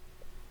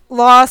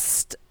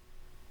Lost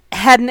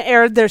hadn't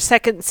aired their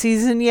 2nd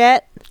season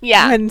yet.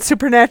 Yeah. When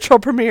Supernatural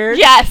premiered.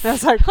 Yes. And I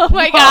was like, oh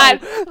my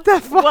God. The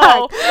fuck?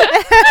 Whoa.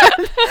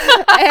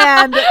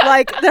 and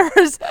there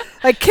was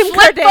Kim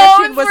Flip Kardashian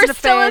phones wasn't were a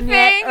still fan a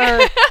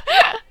yet.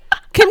 thing.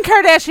 Kim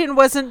Kardashian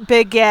wasn't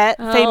big yet,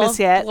 famous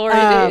yet. Glory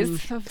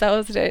days of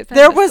those days.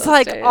 There was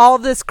all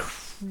this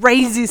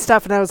crazy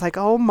stuff, and I was like,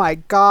 oh my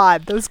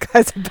God, those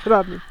guys have been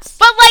on me.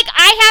 But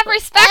I have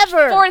respect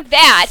for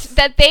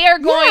that they are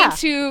going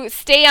to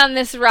stay on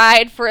this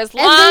ride for as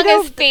long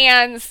as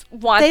fans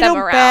want them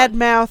around. They don't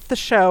badmouth the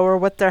show or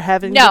what they're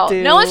having to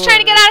do. No one's trying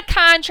to get out of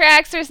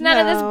contracts. There's none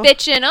of this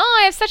bitching. Oh,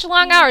 I have such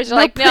long hours. They're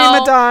like, no.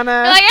 Prima donna.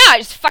 They're like, yeah, I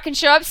just fucking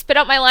show up, spit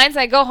out my lines,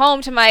 and I go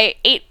home to my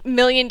 $8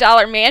 million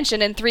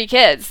mansion and 3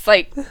 kids.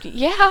 Like,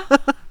 yeah,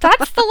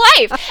 that's the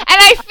life. And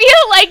I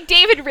feel like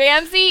David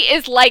Ramsey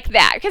is like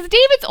that, because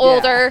David's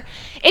older.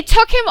 It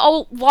took him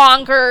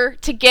longer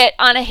to get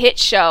on a hit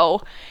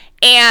show,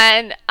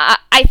 and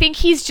I think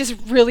he's just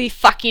really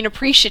fucking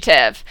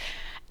appreciative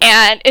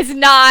and is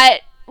not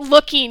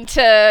looking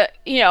to,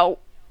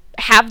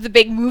 have the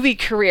big movie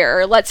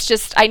career.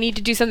 I need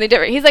to do something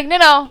different. He's like,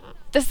 no,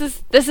 this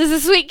is a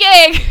sweet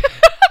gig.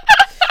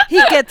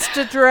 He gets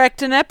to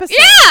direct an episode.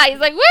 Yeah, he's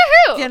like,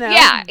 woohoo!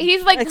 Yeah,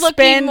 he's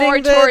looking more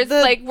towards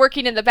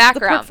working in the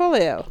background. The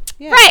portfolio.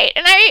 Yeah. Right,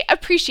 and I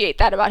appreciate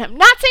that about him.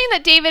 Not saying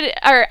that David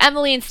or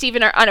Emily and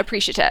Steven are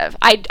unappreciative.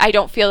 I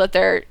don't feel that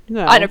they're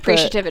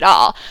unappreciative at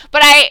all.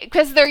 But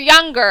because they're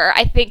younger,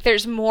 I think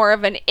there's more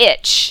of an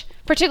itch,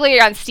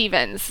 particularly on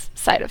Steven's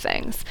side of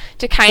things,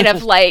 to kind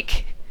of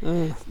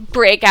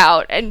break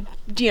out and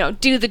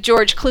do the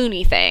George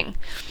Clooney thing.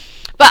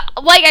 But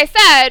like I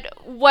said,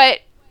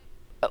 what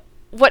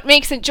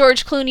makes it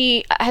George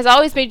Clooney has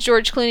always made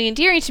George Clooney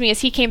endearing to me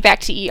is he came back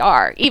to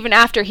ER even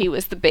after he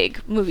was the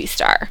big movie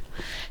star.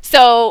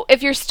 So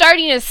if you're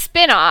starting a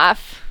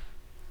spin-off,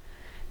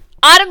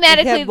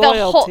 automatically you got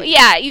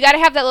to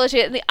have that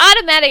loyalty. The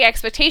automatic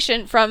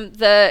expectation from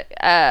the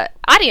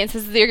audience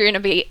is that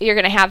you're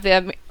going to have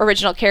the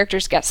original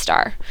characters guest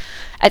star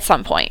at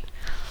some point,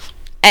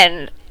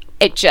 and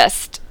it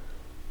just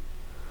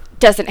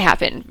doesn't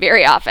happen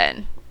very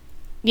often,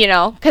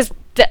 because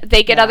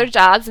they get other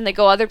jobs and they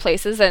go other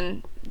places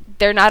and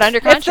they're not under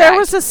contract. If there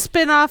was a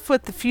spin-off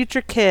with the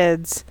future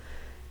kids,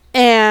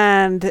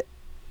 and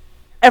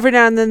every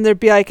now and then there'd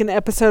be an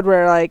episode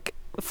where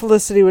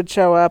Felicity would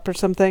show up or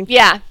something.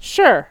 Yeah.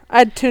 Sure.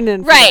 I'd tune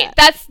in for that.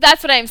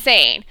 That's what I'm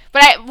saying.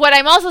 But what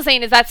I'm also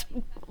saying is that's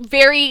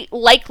very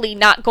likely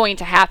not going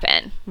to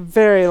happen.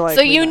 Very likely.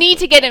 So you need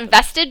to get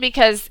invested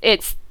because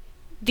it's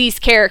these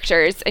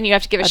characters and you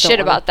have to give a shit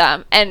about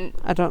them. And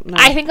I don't know.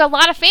 I think a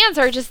lot of fans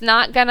are just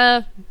not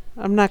gonna.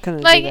 I'm not gonna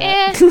do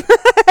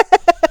that.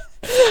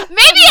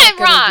 Maybe I'm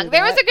wrong.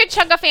 There was a good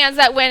chunk of fans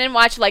that went and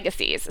watched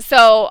Legacies,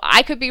 so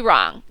I could be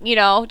wrong.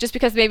 Just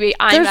because maybe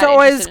I'm. There's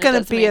always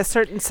going to be a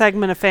certain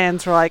segment of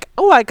fans who are like,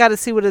 "Oh, I got to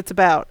see what it's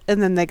about,"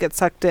 and then they get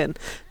sucked in.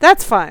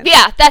 That's fine.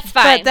 Yeah, that's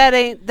fine. But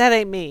that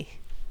ain't me.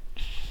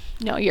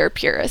 No, you're a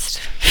purist.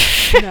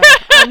 No,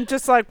 I'm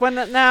just like that's.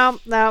 Well,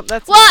 and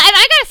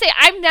I gotta say,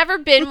 I've never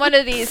been one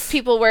of these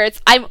people where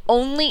I'm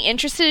only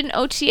interested in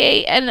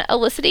OTA and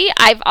Elicity.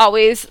 I've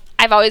always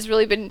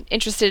really been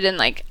interested in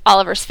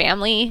Oliver's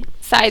family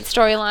side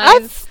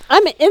storylines.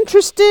 I'm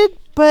interested,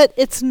 but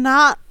it's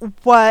not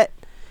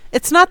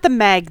the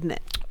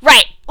magnet.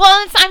 Right.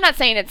 Well, I'm not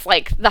saying it's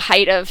the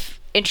height of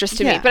interest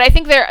to me, but I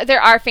think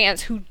there are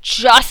fans who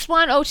just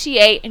want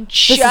OTA and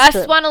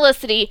just want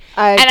Elicity.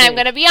 And I'm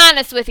going to be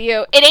honest with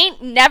you, it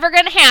ain't never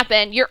going to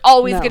happen. You're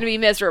always going to be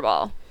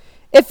miserable.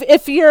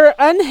 If you're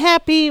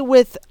unhappy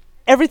with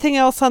everything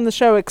else on the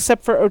show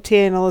except for OTA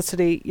and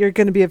Elicity, you're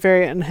going to be a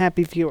very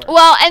unhappy viewer.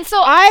 Well, and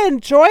so I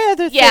enjoy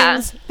other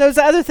things. Those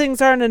other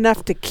things aren't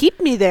enough to keep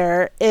me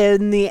there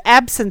in the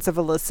absence of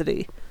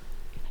Elicity.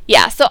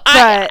 Yeah, so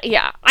I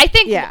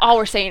think all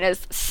we're saying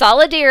is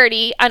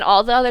solidarity on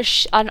all the other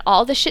on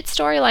all the shit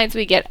storylines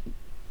we get.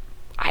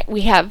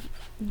 We have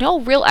no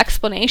real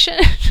explanation.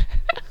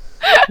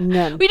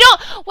 None. We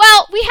don't.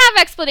 Well, we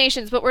have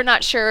explanations, but we're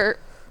not sure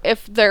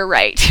if they're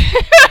right.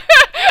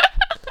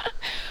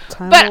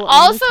 But will only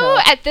also, tell.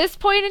 at this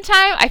point in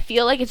time, I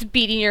feel like it's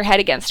beating your head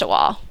against a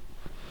wall.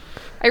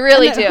 I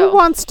really And do. Who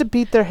wants to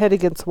beat their head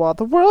against the wall?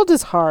 The world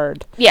is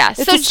hard. Yeah,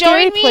 It's so a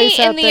scary join me place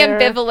in out the there.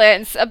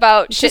 ambivalence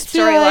about shit Just be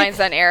like,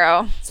 storylines on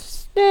Arrow.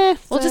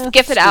 We'll just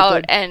gif it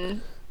out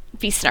and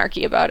be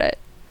snarky about it.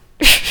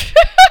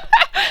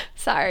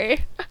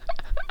 Sorry.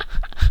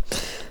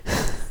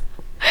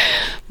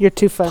 You're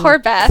too funny. Poor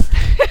Beth.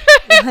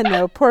 I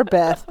know, poor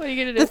Beth. What are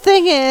you going to The do?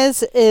 thing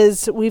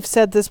is we've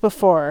said this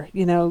before,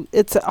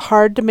 it's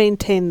hard to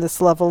maintain this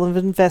level of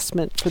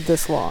investment for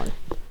this long.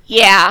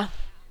 Yeah.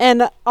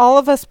 And all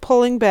of us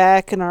pulling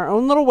back in our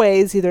own little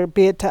ways, either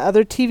be it to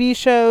other TV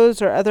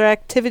shows or other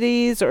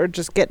activities or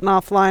just getting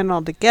offline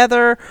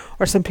altogether,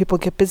 or some people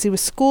get busy with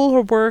school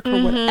or work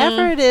or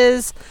whatever it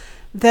is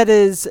that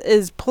is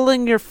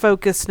pulling your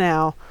focus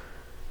now.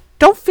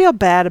 Don't feel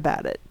bad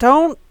about it.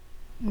 Don't,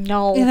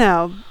 No.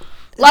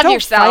 Love Don't fight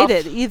yourself.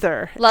 it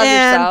either. Love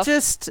and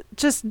yourself.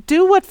 just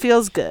do what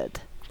feels good.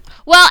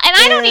 Well, and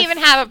I don't If- even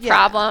have a yeah.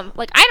 problem.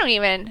 Like, I don't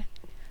even...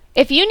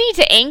 If you need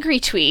to angry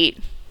tweet,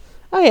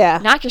 Oh yeah.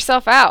 knock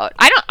yourself out.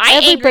 I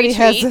Everybody angry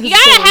has tweet. those You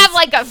gotta days. have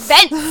like a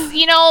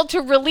vent,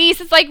 to release.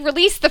 It's like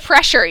release the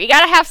pressure. You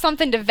gotta have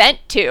something to vent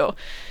to.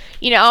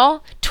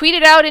 Tweet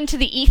it out into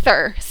the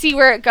ether. See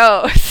where it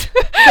goes.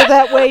 So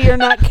that way you're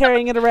not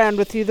carrying it around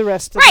with you the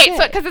rest of Right, the day.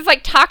 so because it's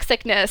like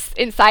toxicness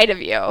inside of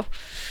you.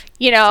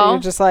 So you're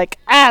just like,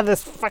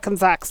 this fucking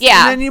sucks.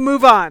 Yeah. And then you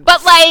move on.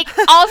 But like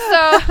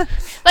also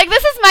like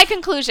this is my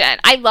conclusion.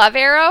 I love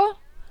Arrow.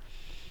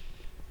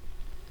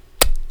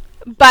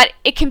 But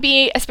it can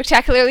be a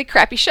spectacularly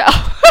crappy show.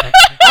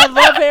 I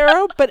love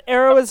Arrow, but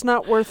Arrow is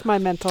not worth my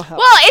mental health.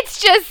 Well,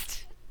 it's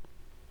just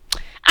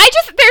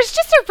there's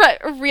just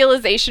a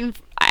realization.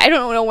 I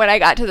don't know when I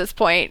got to this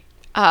point.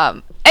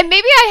 And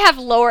maybe I have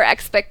lower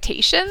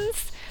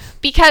expectations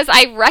because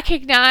I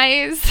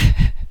recognize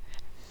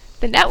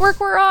the network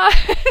we're on.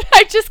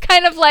 I just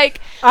kind of like...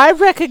 I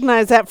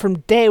recognize that from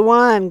day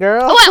one,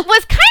 girl. What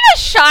was kind of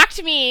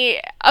shocked me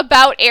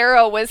about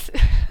Arrow was...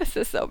 This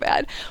is so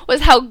bad.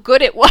 Was how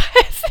good it was.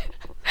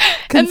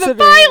 And the Considering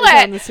it was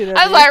pilot. on the CW.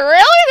 I was like,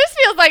 really? This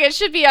feels like it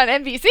should be on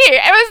NBC.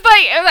 It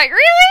was like,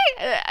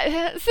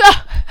 really? So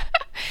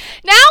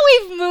now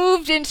we've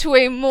moved into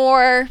a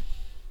more...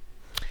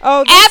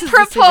 Oh, this is the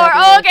apropos.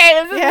 CW.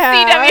 Okay, this is Yeah,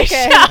 a CW okay.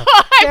 show.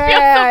 I feel so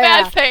Yeah, bad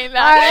yeah. saying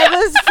that.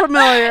 This is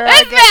familiar. This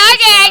I is get this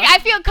okay. now. I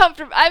feel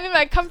comfortable. I'm in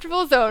my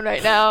comfortable zone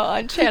right now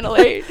on Channel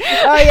 8.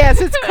 Oh,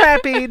 yes, it's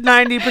crappy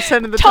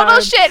 90% of the time.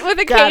 Total shit with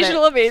Got it.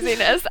 occasional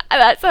amazingness.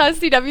 That's a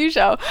CW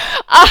show.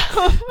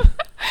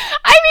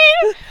 I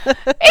mean,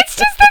 it's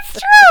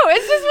true.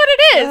 It's just what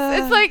it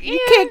is. It's like, You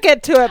can't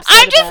get too upset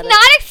I'm just about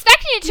not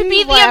expecting it to You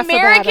be the laugh about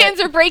Americans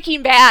it. or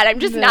Breaking Bad. I'm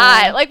just No.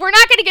 not. Like, we're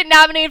not going to get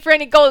nominated for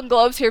any Golden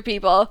Globes here,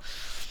 people.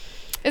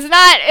 It's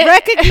not.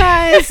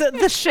 Recognize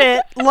the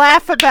shit,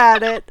 laugh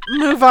about it,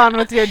 move on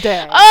with your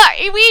day.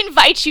 We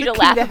invite you The to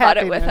key laugh to about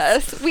it with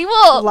happiness. us. We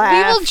will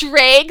Laugh.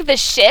 drag the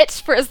shit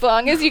for as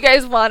long as you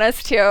guys want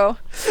us to.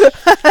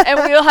 And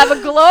we will have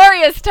a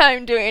glorious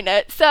time doing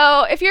it.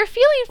 So if you're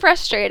feeling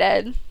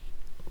frustrated,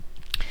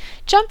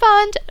 jump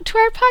on to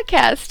our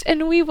podcast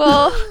and we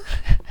will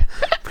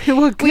we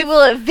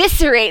will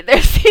eviscerate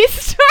these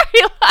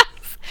storylines.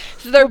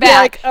 They're Be bad.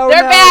 like, oh,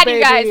 They're no, bad, baby.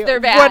 you guys. They're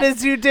bad. What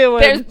is you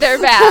doing? They're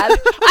bad.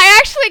 I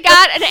actually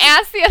got an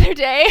ask the other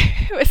day.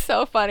 It was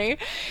so funny.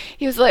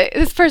 He was like,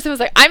 this person was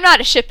like, I'm not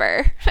a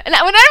shipper. And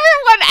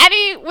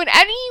when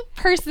any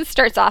person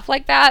starts off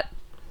like that,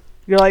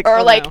 You're like, or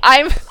oh, like no.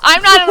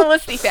 I'm not an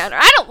Felicity fan, or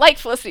I don't like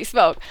Felicity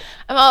Smoke,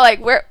 I'm all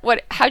like,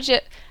 how'd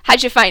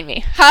you find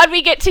me? How'd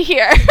we get to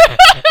here?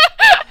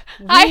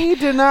 we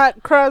do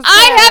not cross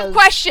I have paths.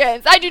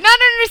 questions. I do not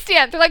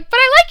understand. They're like, but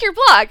I like your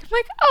blog. I'm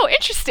like, oh,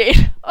 interesting.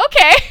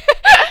 Okay.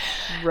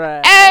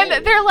 Right.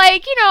 And they're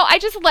like, I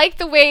just like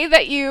the way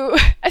that you,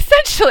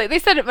 essentially, they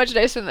said it much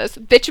nicer than this,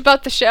 bitch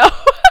about the show.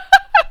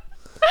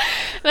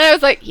 And I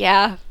was like,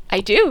 yeah, I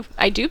do.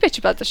 I do bitch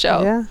about the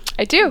show. Yeah.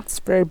 I do. It's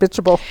very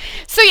bitchable.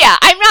 So yeah,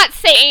 I'm not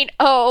saying,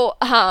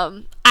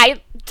 I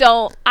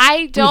don't We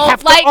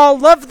have like to all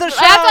love the show.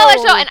 that's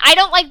all the show, and I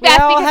don't like we Beth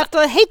all because have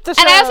to hate the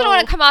show. and I also don't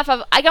want to come off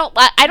of I don't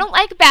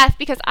like Beth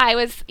because I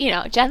was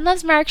Jen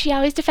loves Mark. She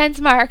always defends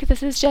Mark.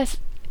 This is just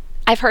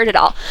I've heard it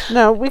all.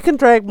 No, we can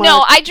drag Mark.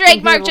 No, I drag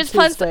from Mark Evil just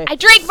once. Tuesday. I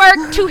drag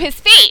Mark to his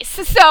face.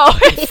 So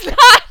it's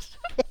not.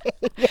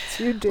 Yes,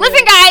 you do.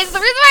 Listen, guys. The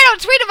reason why I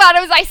don't tweet about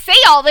him is I say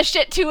all this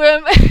shit to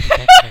him.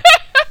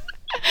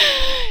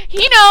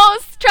 He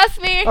knows.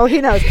 Trust me. Oh,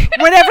 he knows.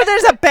 Whenever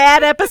there's a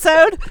bad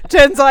episode,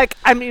 Jen's like,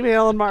 I'm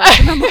emailing Mark.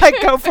 And I'm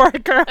like, go for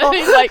it, girl.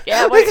 He's like,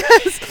 yeah.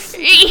 Because,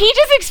 He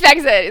just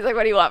expects it. He's like,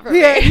 what do you want from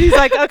yeah, me? he's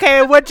like,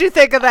 okay, what'd you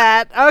think of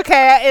that?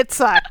 Okay, it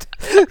sucked.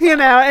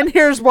 And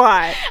here's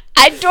why.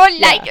 I don't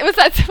like it.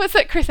 What's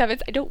that, Chris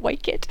Evans? I don't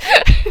like it.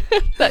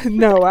 But-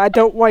 No, I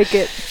don't like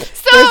it.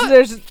 So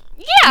There's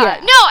yeah,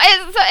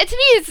 no. To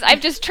me,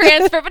 I've just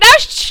transferred. But now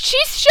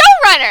she's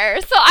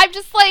showrunner, so I'm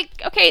just like,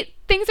 okay,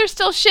 things are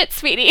still shit,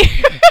 sweetie.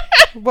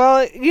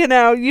 well,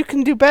 you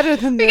can do better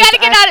than We this. gotta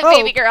get I on it, hope.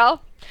 baby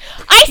girl.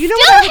 I You know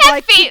still what I would have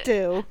like faith. to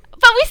do?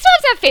 But we still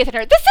have to have faith in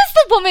her. This is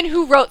the woman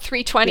who wrote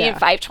 320 and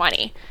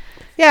 520.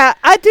 Yeah,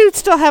 I do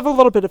still have a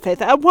little bit of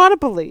faith. I want to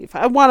believe.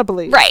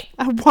 Right.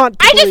 I want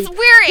to believe.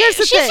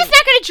 She's just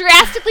not going to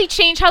drastically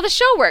change how the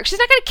show works. She's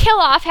not going to kill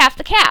off half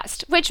the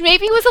cast, which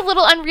maybe was a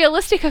little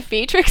unrealistic of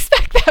me to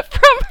expect that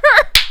from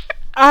her.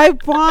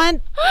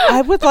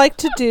 I would like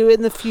to do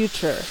in the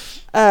future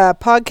a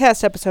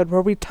podcast episode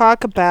where we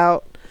talk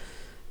about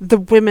the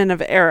women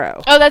of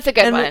Arrow. Oh, that's a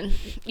good one.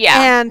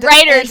 Yeah. And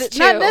writers and too.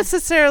 Not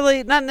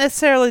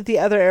necessarily the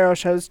other Arrow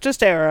shows,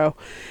 just Arrow.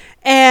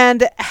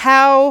 And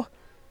how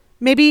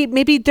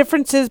maybe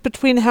differences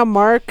between how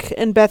Mark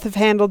and Beth have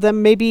handled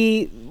them,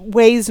 maybe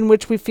ways in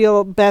which we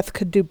feel Beth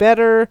could do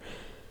better,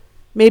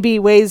 maybe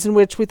ways in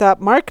which we thought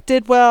Mark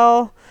did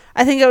well.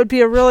 I think it would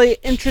be a really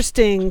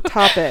interesting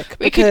topic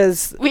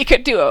because we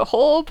could do a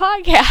whole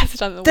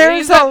podcast on the there's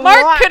ways that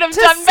Mark could have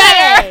done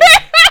better.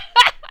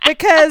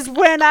 Because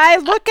when I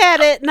look at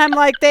it and I'm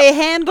like, they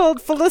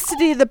handled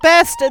Felicity the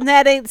best, and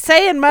that ain't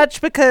saying much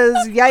because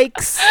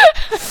yikes.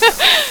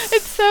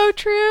 It's so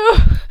true.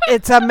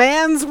 It's a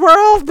man's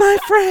world, my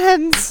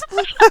friends.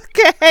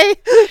 Okay.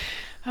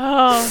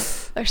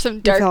 Oh, there's some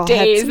dark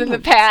days in the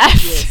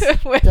past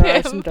with there him.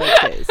 are some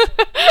dark days.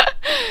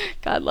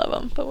 God love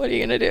him, but what are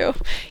you gonna do?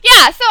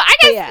 Yeah, so I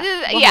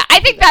guess I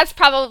think that's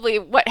probably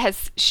what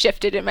has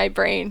shifted in my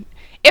brain.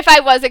 If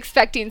I was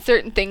expecting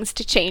certain things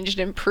to change and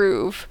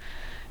improve,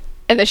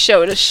 and the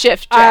show to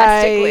shift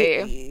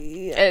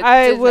drastically,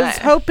 I was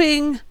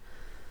hoping.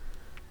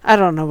 I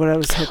don't know what I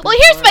was hoping. Well,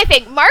 here's my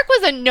thing: Mark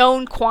was a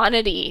known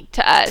quantity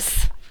to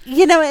us,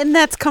 and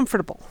that's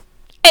comfortable.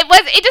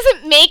 It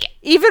doesn't make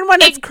even when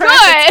it's crap,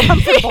 it's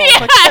comfortable.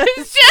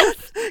 It's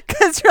just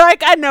because you're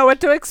like, I know what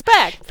to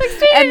expect.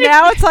 And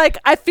now it's like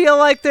I feel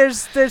like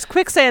there's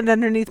quicksand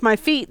underneath my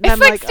feet, and it's I'm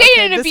like staying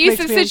okay, in an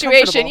abusive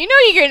situation. You know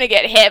you're gonna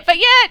get hit, but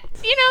yet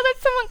that's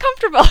somewhat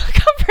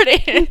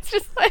comforting. It's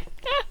just like,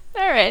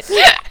 all right.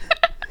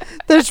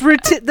 There's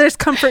routine. There's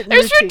comfort.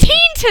 There's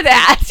routine to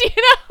that.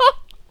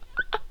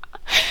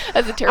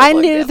 That's a terrible I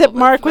knew example, that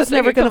Mark was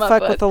never going to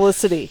fuck with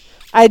Felicity.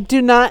 I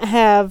do not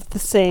have the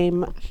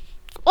same.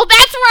 Well,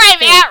 that's where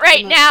I'm at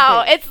right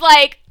now. It's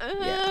like,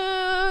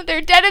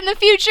 they're dead in the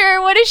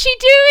future. What is she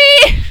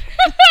doing?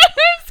 I'm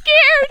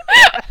scared.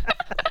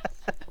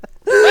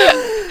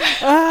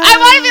 I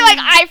want to be like,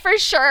 I for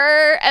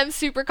sure am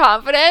super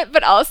confident,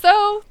 but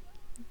also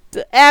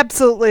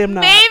absolutely am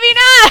not. Maybe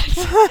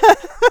not.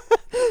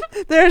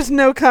 There's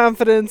no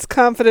confidence.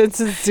 Confidence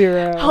is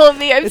zero. Hold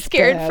me, I'm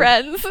scared, bad.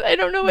 Friends. I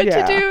don't know what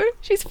to do.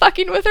 She's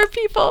fucking with her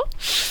people.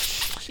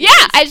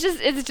 Yeah, it's just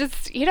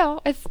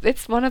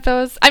it's one of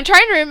those. I'm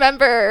trying to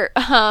remember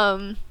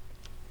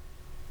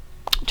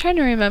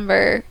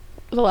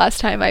the last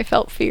time I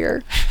felt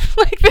fear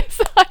like this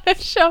on a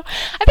show.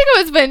 I think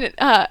it was when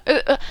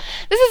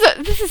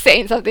this is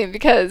saying something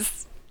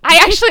because I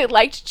actually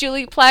liked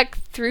Julie Plec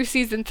through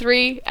season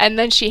 3, and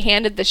then she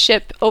handed the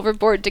ship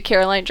overboard to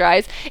Caroline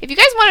Dries. If you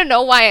guys want to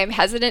know why I'm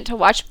hesitant to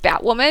watch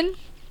Batwoman,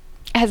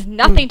 it has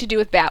nothing to do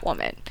with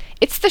Batwoman.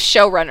 It's the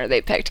showrunner they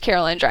picked,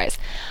 Caroline Dries.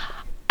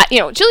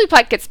 Julie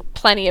Plec gets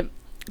plenty of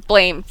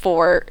blame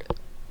for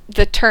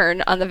the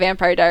turn on the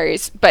Vampire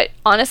Diaries, but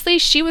honestly,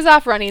 she was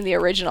off running the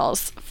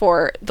originals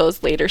for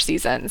those later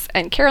seasons,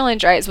 and Caroline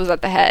Dries was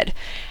at the head.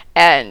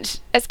 And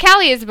as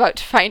Callie is about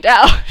to find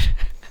out,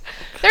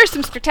 there are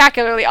some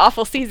spectacularly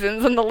awful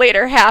seasons in the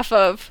later half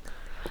of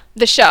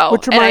the show.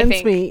 Which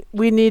reminds me,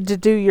 we need to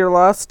do your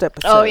Lost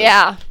episode. Oh,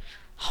 yeah.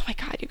 Oh, my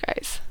God, you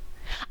guys.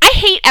 I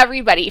hate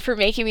everybody for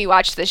making me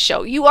watch this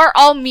show. You are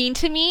all mean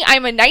to me.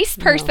 I'm a nice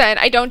person.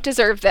 No. I don't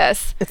deserve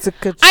this. It's a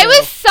good show. I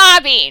was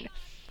sobbing.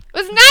 It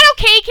was not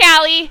okay,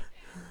 Callie.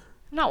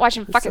 I'm not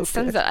watching fucking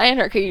Sons of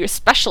Anarchy,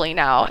 especially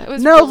now. It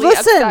was really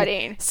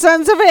upsetting.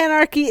 Sons of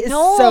Anarchy is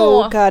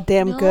so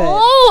goddamn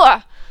good.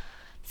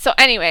 So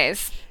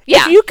anyways,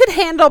 yeah. If you could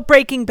handle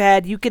Breaking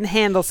Bad, you can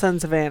handle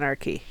Sons of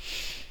Anarchy.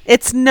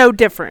 It's no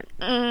different.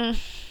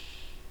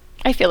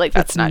 I feel like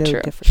that's not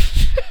true.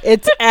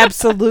 It's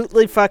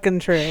absolutely fucking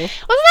true. Wasn't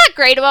that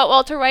great about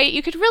Walter White?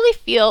 You could really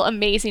feel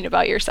amazing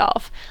about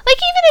yourself. Like,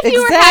 even if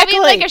you were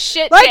having like a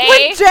shit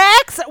day.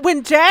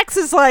 When Jax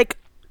is like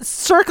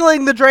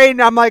circling the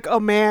drain, I'm like, oh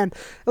man,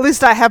 at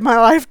least I have my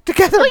life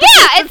together. Well,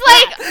 yeah, it's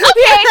like,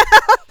 okay.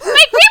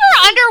 Like, we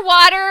were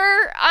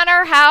underwater on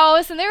our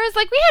house, and there was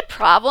like, we had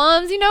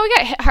problems, we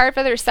got hit hard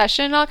by the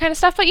recession and all kind of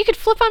stuff, but you could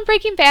flip on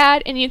Breaking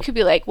Bad, and you could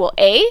be like, well,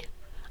 A,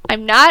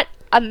 I'm not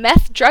a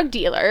meth drug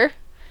dealer,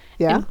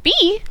 and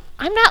B,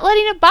 I'm not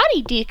letting a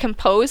body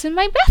decompose in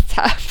my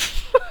bathtub.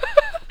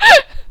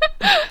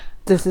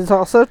 This is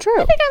also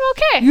true. I think I'm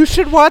okay. You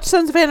should watch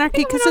Sons of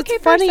Anarchy because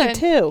it's funny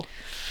too.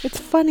 It's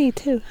funny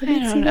too. I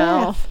don't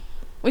know.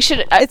 We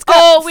should.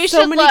 We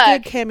should many look.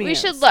 Good cameos. We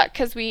should look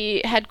because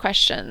we had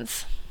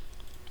questions.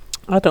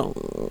 I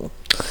don't.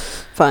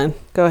 Fine,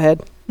 go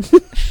ahead.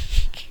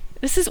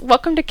 This is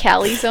welcome to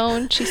Callie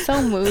Zone. She's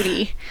so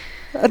moody.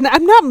 I'm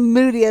not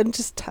moody. I'm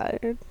just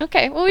tired.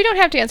 Okay. Well, we don't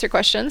have to answer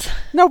questions.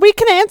 No, we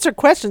can answer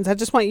questions. I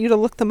just want you to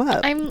look them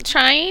up. I'm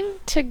trying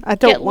to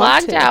get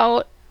logged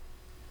out.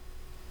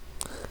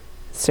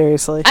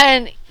 Seriously.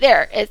 And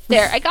there, it's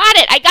there. I got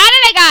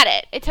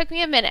it. It took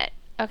me a minute.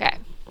 Okay.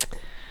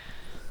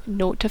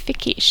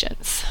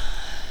 Notifications.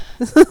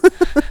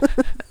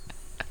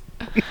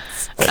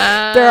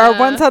 There are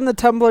ones on the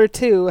Tumblr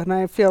too, and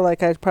I feel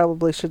like I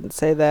probably shouldn't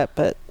say that,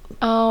 but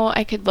Oh,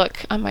 I could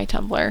look on my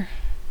Tumblr.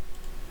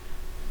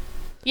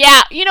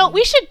 Yeah,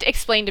 we should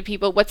explain to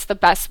people what's the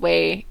best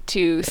way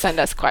to send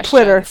us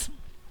questions.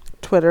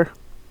 Twitter.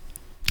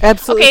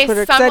 Absolutely, Okay,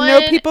 Twitter. Because I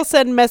know people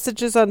send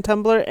messages on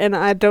Tumblr, and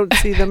I don't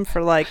see them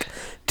for like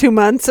 2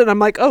 months, and I'm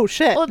like, oh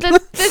shit. Well, this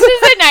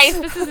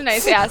is a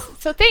nice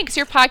ask. So thanks.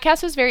 Your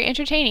podcast was very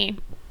entertaining.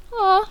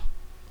 Aw,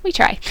 we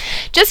try.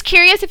 Just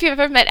curious if you've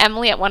ever met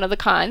Emily at one of the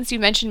cons. You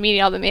mentioned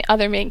meeting all the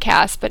other main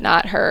cast, but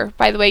not her.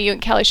 By the way, you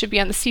and Kelly should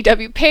be on the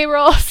CW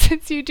payroll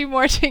since you do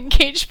more to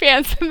engage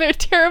fans than their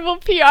terrible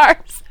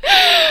PRs.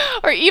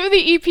 Or even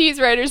the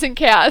EPs, writers, and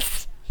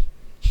cast.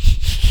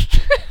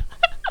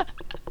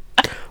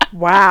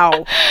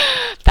 Wow.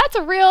 That's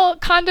a real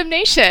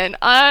condemnation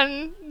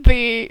on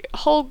the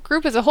whole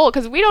group as a whole,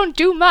 because we don't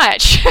do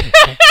much.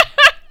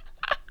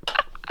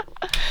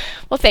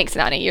 Well, thanks,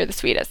 Nani. You're the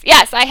sweetest.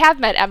 Yes, I have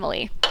met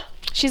Emily.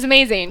 She's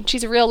amazing.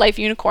 She's a real life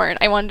unicorn.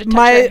 I wanted to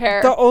touch her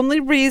hair. The only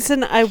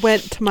reason I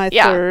went to my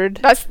third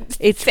that's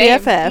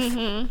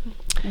HVFF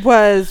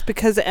was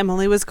because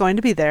Emily was going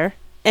to be there.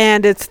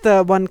 And it's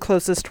the one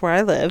closest to where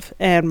I live.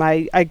 And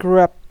I grew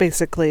up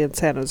basically in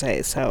San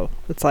Jose, so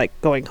it's like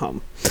going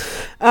home.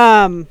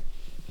 And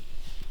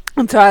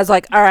so I was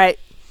like, all right,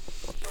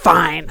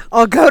 fine.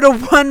 I'll go to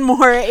one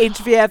more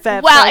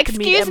HVFF. Well,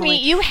 excuse me,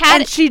 you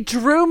had... And she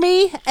drew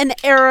me an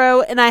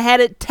arrow, and I had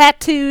it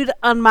tattooed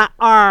on my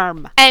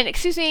arm. And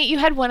excuse me, you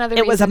had one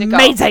other reason to go. It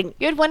was amazing.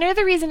 You had one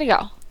other reason to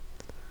go.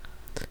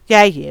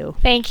 Yeah, you.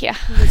 Thank you.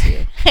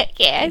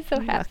 Yeah, I'm so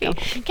happy.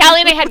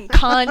 Callie and I hadn't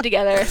conned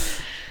together.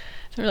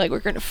 So we're like, we're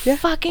going to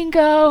fucking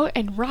go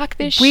and rock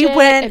this shit. We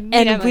went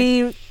and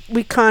Emily.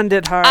 we conned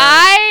it hard.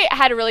 I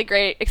had a really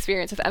great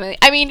experience with Emily.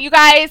 I mean, you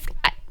guys,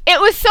 it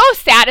was so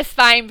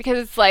satisfying because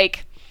it's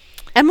like...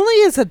 Emily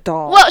is a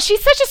doll. Well,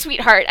 she's such a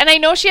sweetheart. And I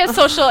know she has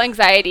social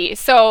anxiety.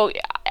 So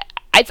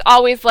it's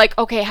always like,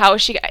 okay, how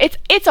is she...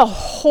 It's a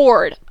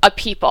horde of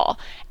people.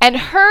 And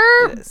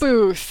her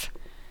booth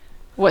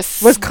was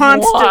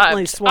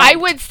constantly swamped. I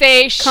would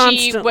say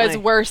she was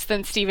worse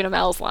than Stephen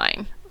Amell's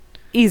line.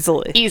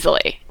 Easily.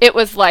 It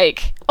was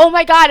like, oh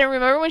my God. And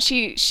remember when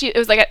she it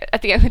was like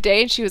at the end of the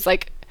day, and she was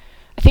like,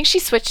 I think she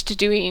switched to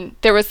doing,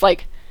 there was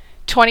like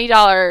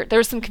 $20, there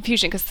was some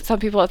confusion because some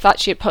people had thought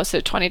she had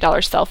posted a $20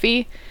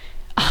 selfie.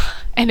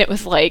 And it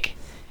was like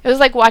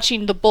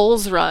watching the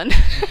bulls run.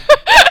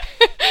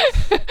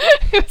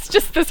 It was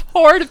just this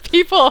horde of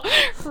people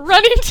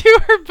running to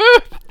her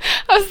booth.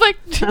 I was like,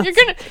 you're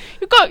gonna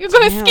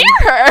scare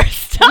her.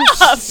 Stop.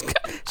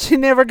 She's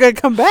never gonna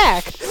come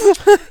back.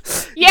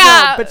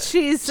 Yeah, no, but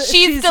she's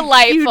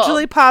delightful,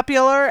 hugely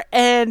popular,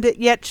 and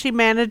yet she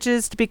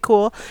manages to be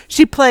cool.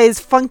 She plays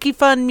funky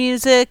fun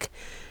music.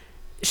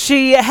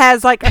 She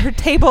has like her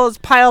table is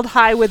piled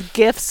high with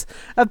gifts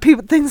of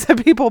things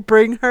that people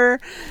bring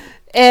her,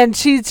 and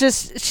she's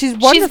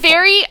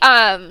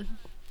wonderful.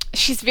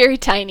 She's very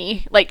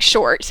tiny, like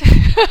short.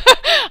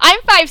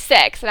 I'm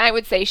 5'6", and I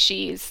would say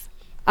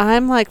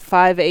I'm like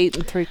 5'8"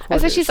 and 3/4. I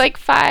would say she's like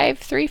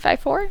 5'3",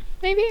 5'4",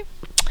 maybe.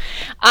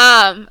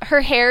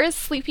 Her hair is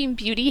Sleeping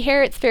Beauty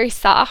hair. It's very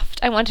soft.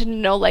 I wanted to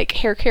know like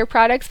hair care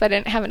products, but I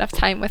didn't have enough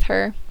time with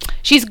her.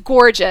 She's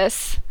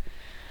gorgeous.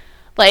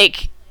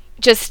 Like,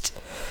 just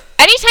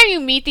anytime you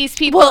meet these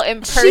people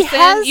in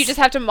person, you just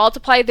have to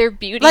multiply their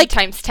beauty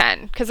times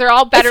 10 because they're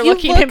all better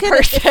looking in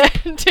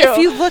person too. If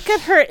you look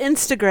at her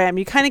Instagram,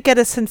 you kind of get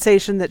a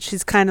sensation that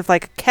she's kind of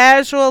like a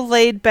casual,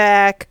 laid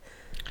back,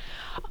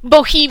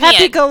 bohemian.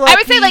 Happy-go-lucky, I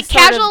would say like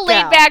casual,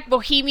 laid back,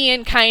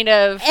 bohemian kind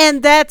of.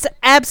 And that's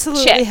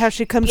absolutely chick. How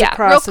she comes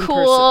across real in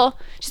cool.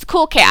 person. She's a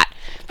cool cat,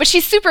 but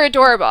she's super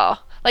adorable.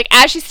 Like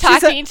as she's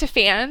talking to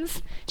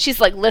fans,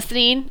 she's like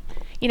listening,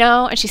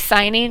 and she's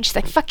signing. She's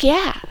like, "Fuck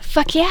yeah,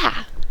 fuck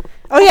yeah."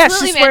 Oh yeah,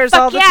 she swears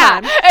all the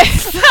time. So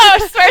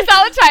she swears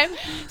all the time.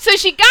 So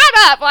she got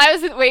up while I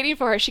was waiting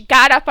for her. She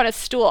got up on a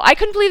stool. I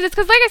couldn't believe this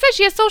because, like I said,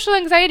 she has social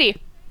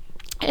anxiety,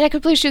 and I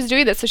couldn't believe she was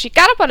doing this. So she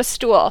got up on a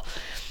stool,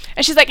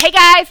 and she's like, "Hey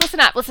guys, listen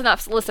up. I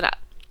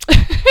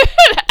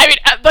mean,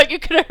 like you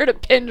could have heard a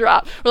pin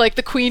drop, or like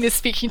the Queen is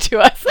speaking to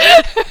us.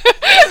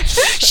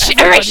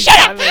 Everybody shut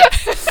up!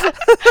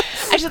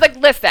 And she's like,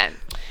 "Listen."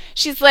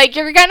 She's like,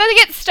 "You're gonna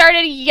get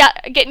started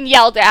getting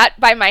yelled at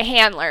by my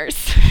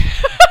handlers."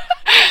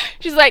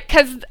 She's like,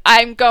 "'Cause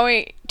I'm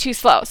going too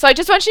slow. So I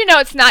just want you to know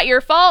it's not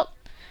your fault.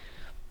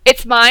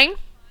 It's mine.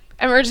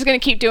 And we're just going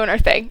to keep doing our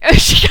thing." And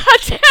she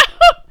got down.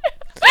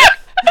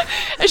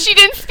 And she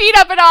didn't speed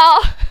up at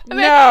all. And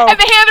the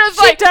handler was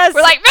like,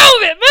 we're like,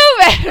 move it.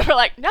 And we're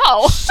like,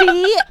 no.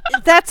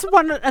 That's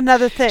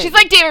another thing. She's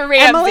like David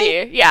Ramsey.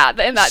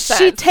 Emily, in that sense.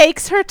 She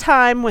takes her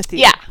time with you.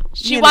 Yeah.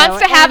 She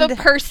wants to have a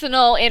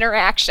personal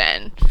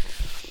interaction.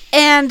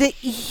 And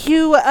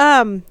you,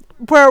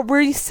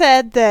 where you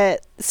said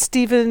that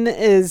Steven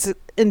is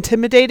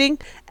intimidating,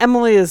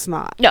 Emily is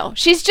not. No,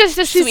 she's just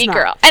a sweet not.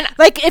 girl. And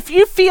like, if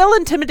you feel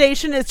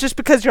intimidation, it's just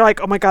because you're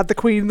like, oh my god, the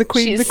queen,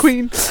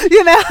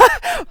 you know.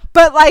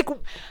 But like, when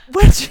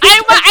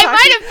I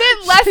might have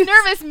been less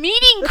nervous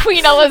meeting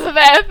Queen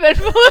Elizabeth than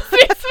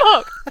Felicity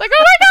Smoke. Like,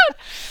 oh my god.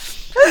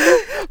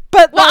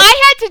 But well,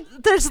 I had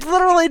to. There's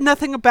literally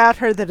nothing about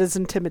her that is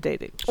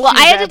intimidating. Well, She's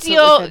I had to absolutely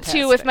deal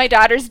fantastic. too with my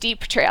daughter's deep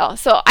betrayal.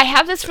 So I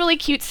have this really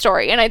cute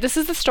story, and this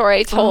is the story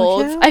I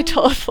told. yeah? I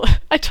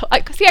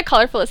call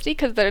her Felicity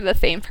because they're the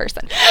same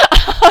person.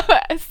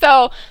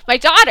 So my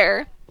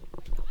daughter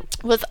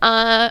was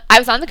I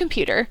was on the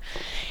computer,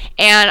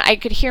 and I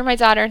could hear my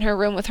daughter in her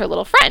room with her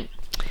little friend.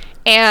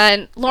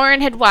 And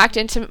Lauren had walked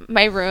into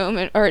my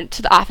room or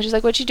to the office. She's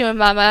like, "What you doing,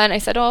 Mama?" And I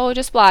said, "Oh,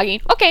 just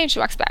blogging." Okay, and she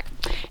walks back.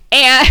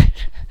 And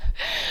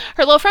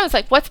her little friend was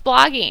like, "What's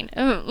blogging?"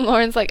 And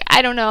Lauren's like,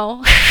 "I don't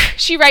know."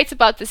 She writes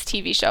about this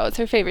TV show. It's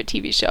her favorite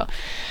TV show.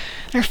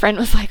 And her friend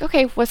was like,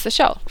 "Okay, what's the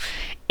show?"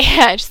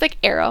 And she's like,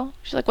 "Arrow."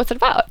 She's like, "What's it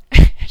about?"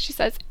 She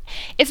says,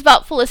 "It's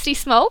about Felicity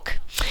Smoke,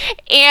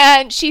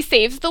 and she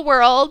saves the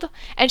world,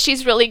 and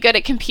she's really good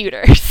at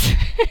computers."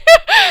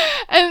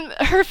 And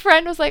her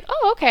friend was like,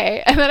 "Oh,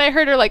 okay." And then I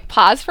heard her like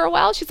pause for a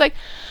while. She's like,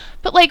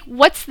 "But like,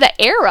 what's the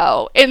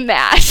arrow in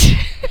that?"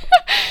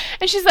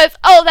 And she says,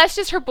 "Oh, that's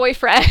just her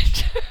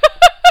boyfriend."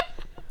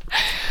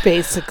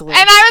 Basically.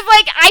 And I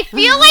was like, I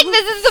feel like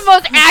this is the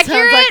most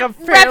accurate like a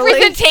fairly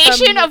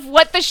representation of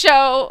what the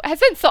show has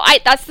been. So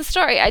that's the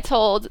story I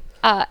told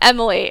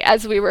Emily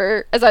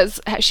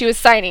she was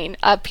signing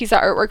a piece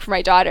of artwork for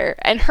my daughter,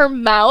 and her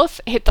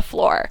mouth hit the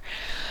floor.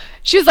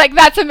 She was like,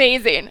 "That's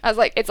amazing." I was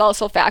like, "It's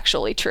also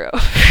factually true."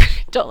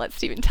 Don't let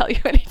Steven tell you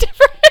any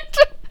different.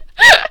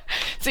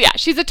 So yeah,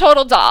 she's a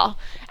total doll.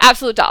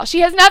 Absolute doll.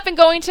 She has not been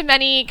going to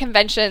many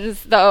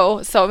conventions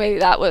though, so maybe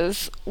that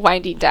was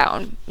winding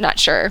down. Not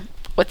sure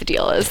what the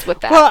deal is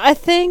with that. Well, I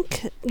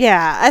think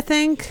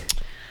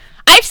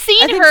I've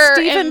seen her.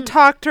 Steven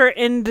talked her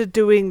into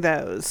doing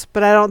those,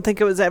 but I don't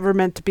think it was ever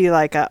meant to be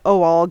like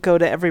I'll go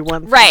to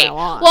everyone from right. now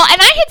on. Well, and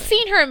I had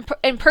seen her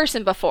in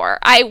person before.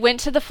 I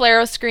went to the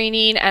Flaro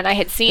screening, and I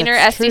had seen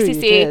That's her at true, you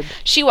SDCC. did.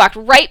 She walked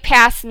right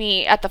past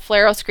me at the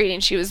Flaro screening.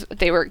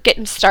 They were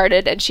getting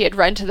started, and she had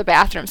run to the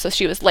bathroom, so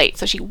she was late.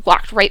 So she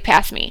walked right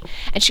past me,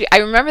 and I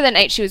remember the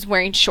night she was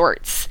wearing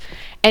shorts.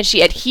 And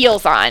she had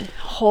heels on.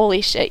 Holy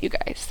shit, you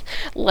guys.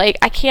 Like,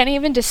 I can't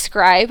even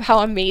describe how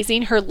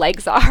amazing her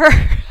legs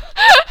are.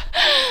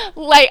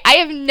 Like, I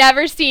have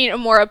never seen a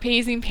more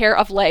amazing pair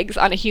of legs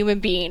on a human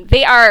being.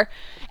 They are,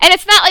 and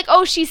it's not like,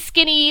 oh, she's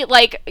skinny,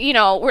 like, you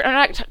know, we're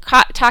not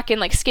talking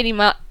like skinny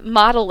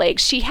model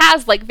legs. She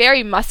has like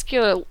very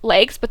muscular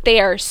legs, but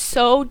they are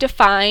so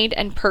defined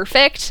and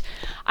perfect.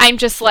 I'm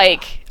just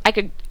like,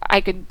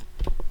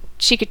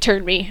 she could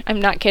turn me.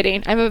 I'm not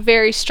kidding. I'm a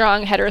very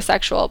strong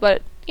heterosexual,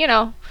 but you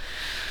know,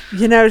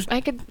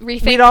 I could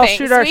rethink we'd all things.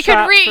 shoot our we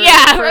shot could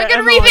for we could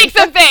Emily. rethink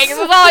some things. That's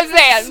all I'm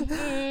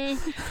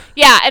saying.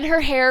 Yeah, and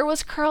her hair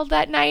was curled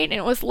that night, and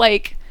it was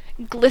like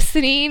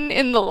glistening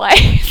in the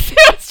lights.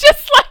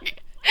 It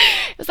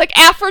was like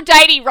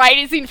Aphrodite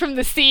rising from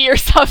the sea or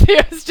something.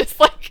 It was just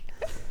like,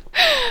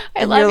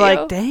 I love you. And you're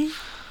like, dang,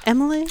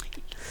 Emily.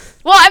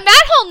 Well, and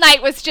that whole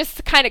night was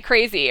just kind of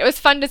crazy. It was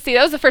fun to see.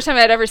 That was the first time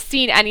I'd ever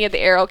seen any of the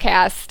Arrow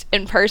cast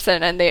in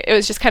person, and it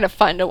was just kind of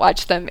fun to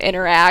watch them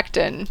interact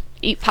and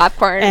eat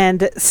popcorn.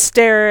 And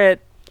stare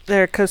at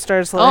their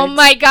co-stars' legs. Oh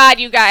my god,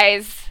 you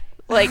guys.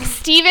 Like,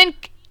 Steven,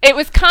 it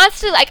was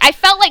constantly, like, I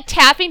felt like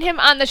tapping him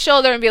on the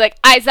shoulder and be like,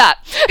 eyes up.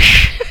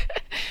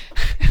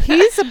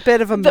 He's a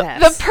bit of a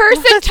mess. The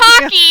person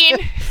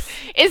talking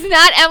is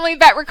not Emily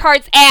Bett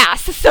Ricard's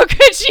ass, so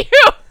could you?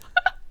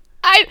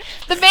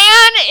 The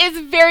man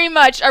is very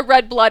much a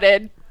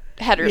red-blooded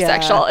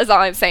heterosexual, is all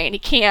I'm saying. He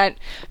can't.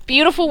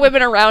 Beautiful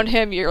women around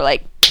him, you're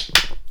like,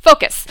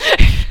 focus.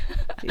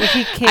 He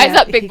can't. Eyes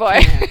up, big boy.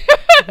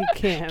 He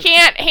can't.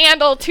 Can't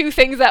handle two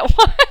things at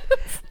once.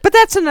 But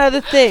that's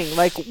another thing.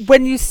 Like,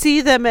 when you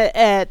see them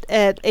at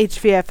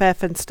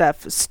HVFF and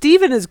stuff,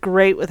 Steven is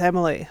great with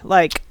Emily.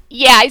 Like,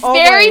 yeah, he's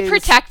very always.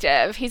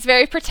 protective. He's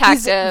very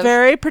protective. He's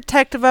very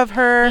protective of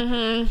her.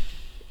 Mm-hmm.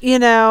 You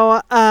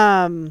know,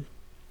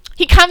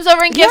 he comes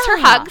over and gives her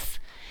hugs.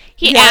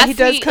 He asks he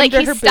does me, come like,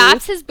 to he her stops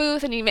booth. his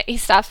booth and he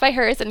stops by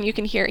hers, and you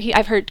can hear.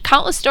 I've heard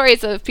countless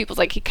stories of people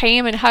like he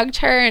came and hugged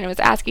her and was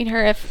asking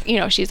her if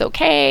she's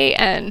okay,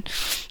 and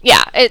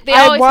yeah, they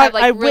always have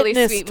like really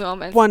sweet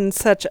moments. One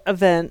such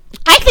event.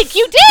 I think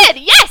you did.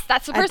 Yes,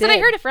 that's the person I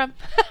heard it from.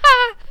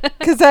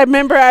 Because I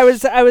remember I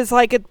was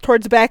like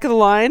towards the back of the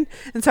line,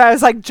 and so I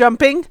was like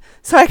jumping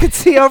so I could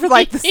see over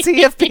like the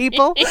sea of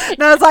people,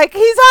 and I was like,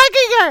 he's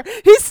hugging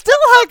her. He's still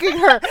hugging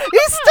her.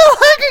 He's still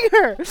hugging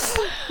her.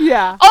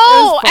 Yeah.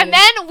 Oh, and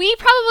then we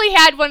probably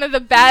had one of the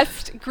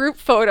best group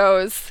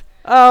photos.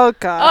 Oh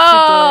gosh.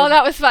 Oh,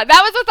 that was fun.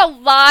 That was with a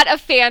lot of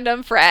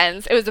fandom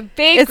friends. It was a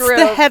big group.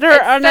 It's the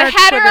header on our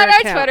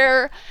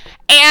Twitter.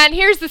 And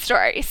here's the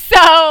story.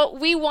 So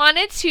we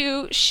wanted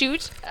to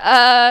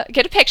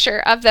get a picture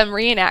of them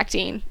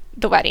reenacting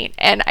the wedding.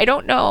 And I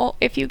don't know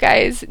if you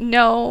guys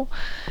know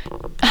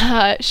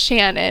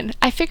Shannon.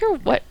 I figure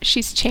what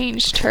she's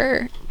changed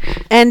her.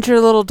 And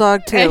your little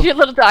dog, too. And your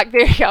little dog.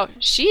 There you go.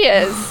 She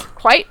is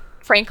quite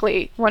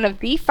frankly one of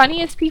the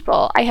funniest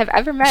people I have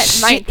ever met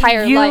in my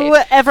entire life. You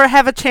ever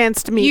have a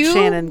chance to meet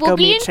Shannon, go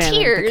meet Shannon. You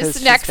will be in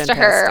tears next to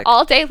her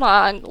all day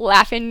long,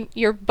 laughing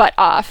your butt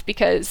off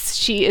because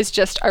she is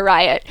just a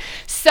riot.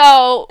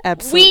 So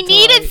we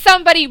needed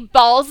somebody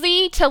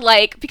ballsy to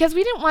like, because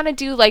we didn't want to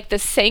do like the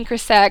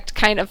sacrosanct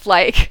kind of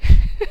like,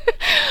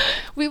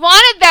 we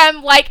wanted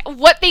them like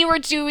what they were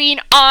doing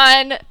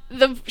on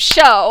the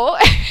show.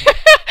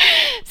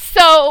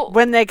 So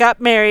when they got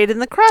married in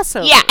the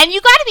crossover. Yeah, and you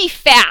got to be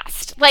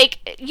fast.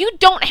 Like, you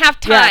don't have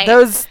time.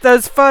 Yeah,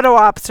 those photo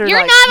ops are you're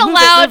like, not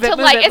allowed to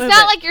like. It's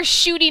not it. like you're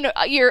shooting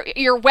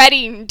your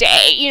wedding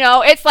day. You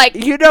know, it's like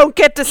you don't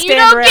get to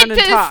stand around and talk.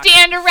 You don't get to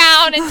stand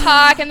around and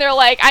talk. And they're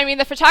like, I mean,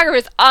 the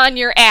photographer's on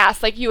your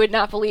ass like you would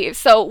not believe.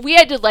 So we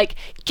had to like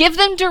give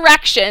them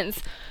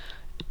directions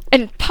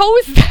and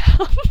pose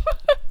them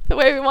the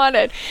way we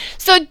wanted.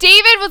 So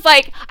David was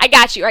like, I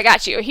got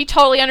you. He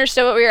totally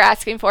understood what we were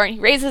asking for, and he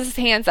raises his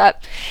hands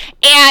up.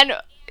 And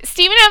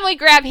Steve and Emily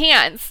grab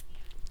hands,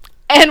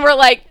 and we're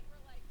like,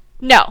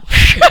 no.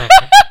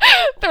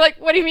 They're like,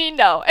 what do you mean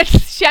no? And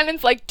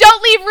Shannon's like,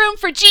 don't leave room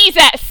for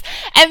Jesus.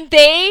 And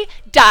they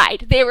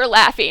died. They were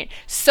laughing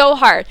so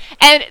hard.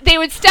 And they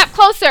would step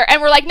closer,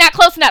 and we're like, not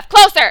close enough,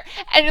 closer.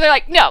 And they're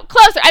like, no,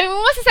 closer. I mean, we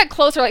must have said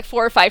closer like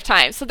 4 or 5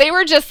 times. So they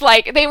were just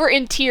like, they were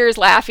in tears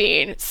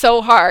laughing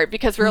so hard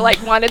because we were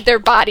like, wanted their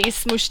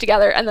bodies smooshed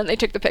together, and then they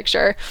took the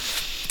picture.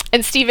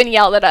 And Steven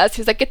yelled at us.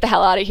 He was like, get the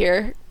hell out of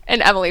here.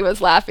 And Emily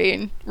was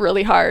laughing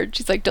really hard.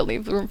 She's like, don't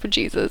leave room for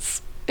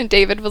Jesus. And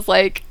David was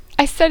like,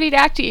 I studied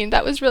acting.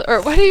 That was really,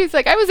 or what he was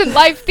like, I was in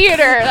live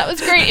theater. That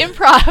was great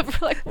improv.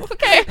 We're like,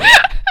 okay.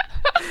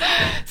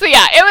 So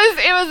yeah,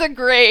 it was a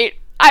great,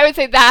 I would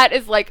say that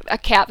is like a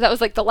cap. That was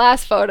like the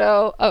last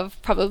photo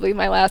of probably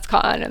my last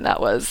con, and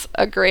that was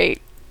a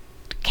great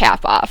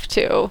cap off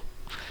to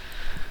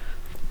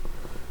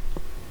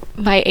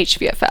my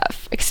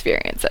HBFF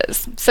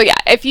experiences. So yeah,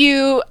 if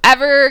you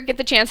ever get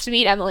the chance to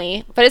meet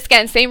Emily, but it's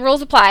again, same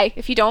rules apply.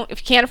 If you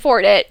can't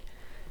afford it,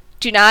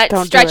 do not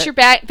stretch your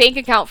bank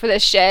account for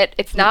this shit.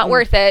 It's not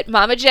worth it.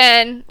 Mama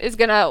Jen is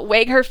going to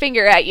wag her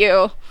finger at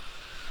you.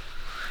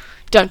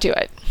 Don't do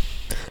it.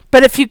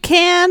 But if you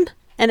can,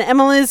 and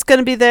Emily's going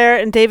to be there,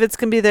 and David's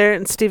going to be there,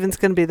 and Steven's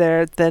going to be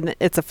there, then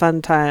it's a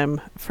fun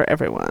time for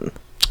everyone.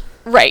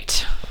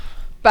 Right.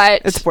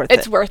 But it's worth it.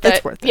 It's worth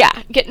it.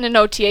 Yeah. Getting an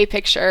OTA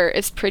picture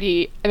is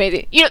pretty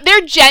amazing. You know, they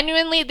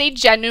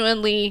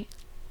genuinely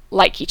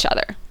like each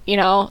other. You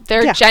know,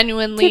 they're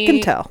genuinely, you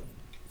can tell,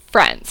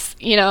 friends,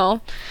 you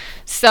know.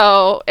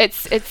 So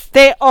it's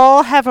they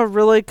all have a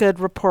really good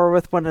rapport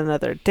with one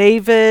another.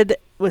 David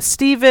with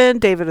Steven,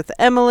 David with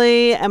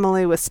Emily,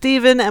 Emily with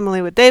Steven,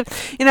 Emily with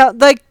Dave. You know,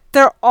 like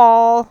they're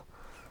all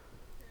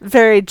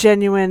very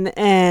genuine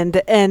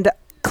and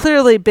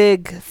clearly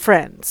big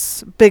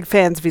friends, big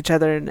fans of each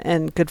other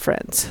and good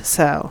friends.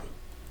 So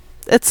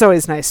it's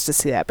always nice to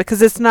see that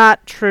because it's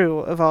not true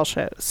of all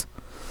shows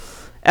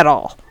at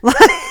all.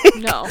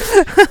 No.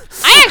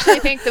 I actually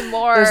think the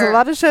more there's a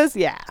lot of shows,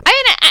 yeah.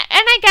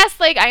 And I guess,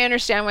 like, I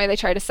understand why they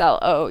try to sell,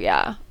 oh,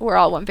 yeah, we're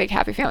all one big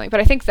happy family. But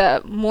I think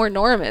the more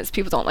norm is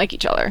people don't like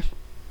each other.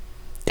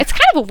 It's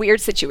kind of a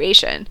weird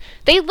situation.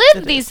 They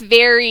live these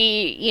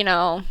very, you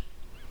know,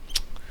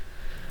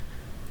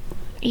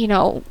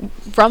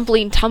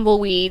 rumbling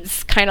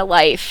tumbleweeds kind of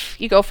life.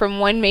 You go from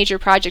one major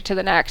project to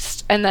the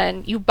next, and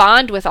then you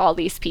bond with all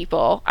these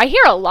people. I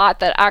hear a lot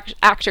that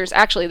actors,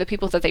 actually, the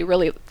people that they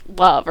really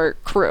love are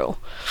crew.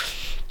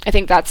 I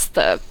think that's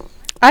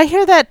I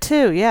hear that,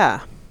 too,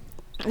 yeah.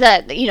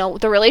 That, you know,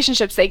 the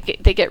relationships they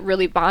get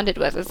really bonded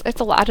with, it's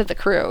a lot of the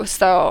crew.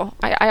 So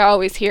I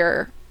always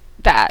hear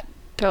that.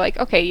 They're like,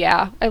 okay,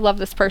 yeah, I love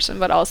this person,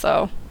 but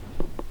also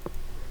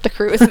the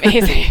crew is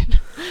amazing.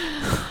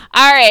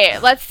 All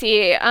right, let's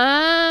see.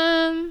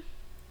 Oh,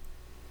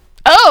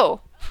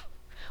 well,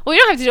 we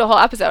don't have to do a whole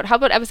episode. How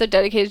about an episode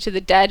dedicated to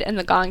the dead and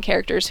the gone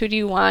characters? Who do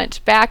you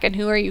want back, and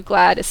who are you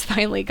glad is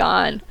finally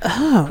gone?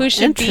 Oh, who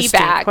should be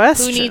back?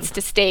 Question. Who needs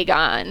to stay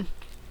gone?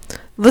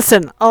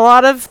 Listen, a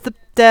lot of the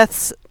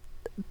deaths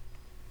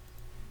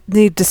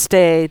need to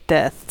stay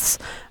deaths.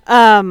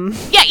 Yeah, even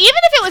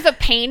if it was a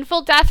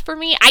painful death for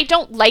me, I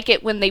don't like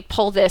it when they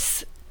pull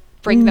this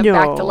bring them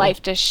back to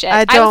life to shit.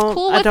 I was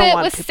cool with it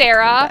with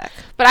Sarah,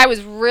 but I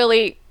was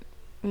really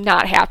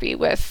not happy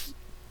with,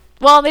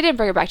 well, they didn't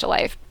bring her back to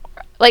life.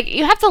 Like,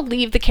 you have to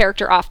leave the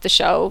character off the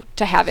show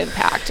to have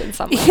impact in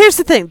some way. Here's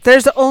the thing.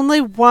 There's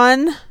only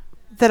one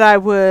that I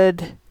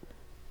would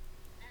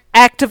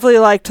actively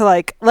like to,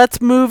 like, let's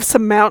move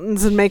some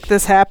mountains and make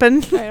this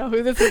happen. I know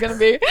who this is going to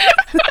be.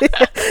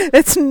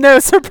 It's no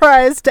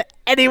surprise to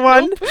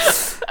anyone. Nope.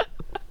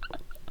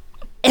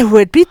 It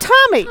would be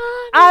Tommy.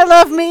 I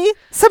love me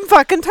some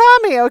fucking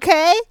Tommy,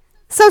 okay?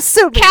 So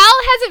sue me. Cal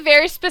has a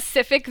very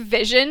specific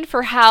vision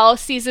for how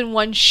season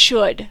 1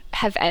 should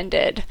have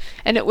ended,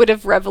 and it would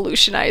have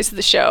revolutionized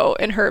the show,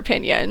 in her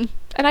opinion.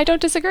 And I don't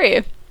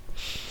disagree.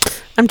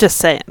 I'm just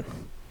saying.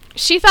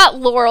 She thought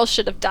Laurel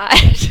should have died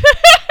at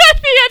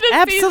the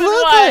end of season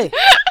 1.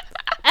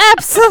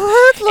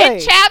 Absolutely.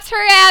 It chaps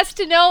her ass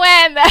to no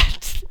end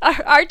that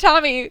our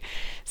Tommy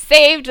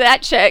saved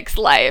that chick's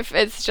life.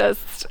 It's a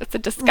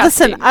disgusting.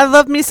 Listen, I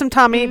love me some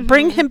Tommy.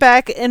 Bring him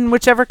back in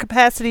whichever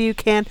capacity you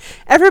can.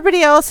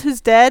 Everybody else who's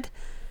dead,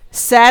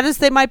 sad as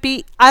they might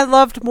be, I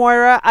loved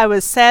Moira. I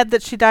was sad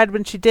that she died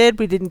when she did.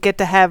 We didn't get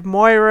to have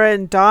Moira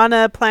and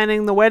Donna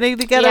planning the wedding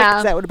together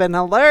because that would have been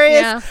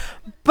hilarious. Yeah.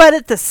 But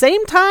at the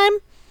same time,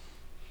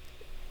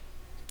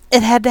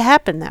 it had to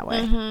happen that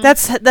way.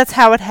 That's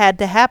how it had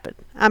to happen.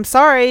 I'm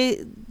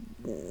sorry.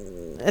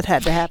 It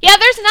had to happen. Yeah,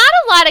 there's not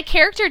a lot of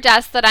character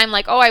deaths that I'm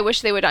like, oh, I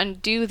wish they would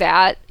undo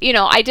that.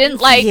 I didn't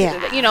like,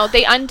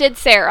 they undid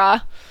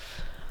Sarah,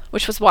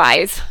 which was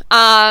wise.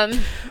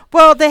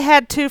 Well, they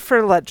had to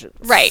for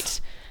Legends.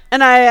 Right.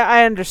 And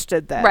I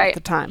understood that right. at the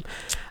time.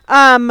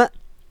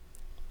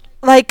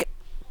 Like,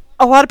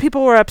 a lot of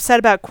people were upset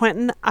about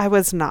Quentin. I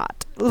was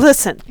not.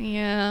 Listen.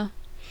 Yeah.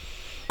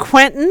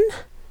 Quentin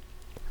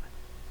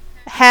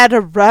had a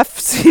rough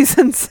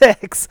season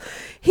 6.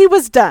 He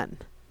was done.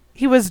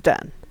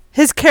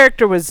 His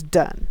character was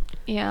done.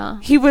 Yeah.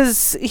 He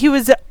was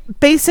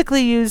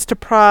basically used to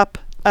prop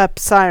up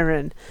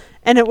Siren,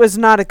 and it was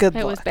not a good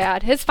look. It was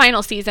bad. His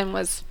final season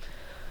was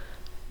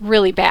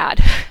really bad.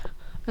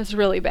 It was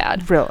really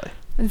bad. Really.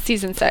 In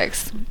season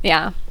 6.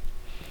 Yeah.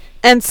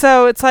 And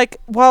so it's like,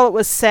 while it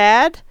was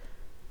sad,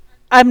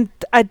 I'm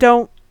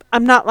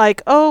not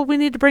like, oh, we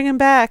need to bring him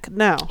back.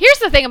 No. Here's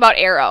the thing about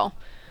Arrow.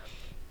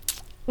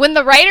 When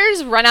the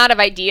writers run out of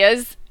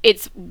ideas,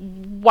 it's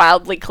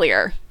wildly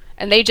clear.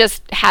 And they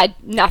just had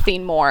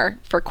nothing more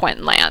for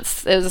Quentin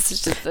Lance. It was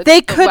just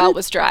the well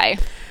was dry.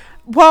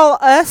 While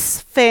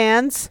us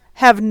fans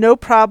have no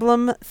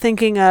problem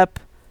thinking up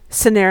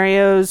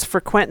scenarios for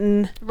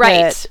Quentin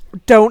that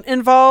don't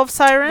involve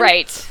Siren.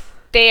 Right.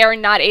 They are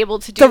not able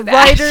to do that. The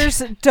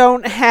writers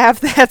don't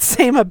have that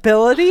same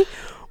ability.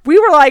 We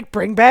were like,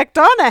 bring back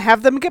Donna,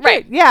 have them get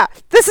married. Yeah,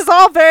 this is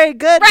all very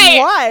good and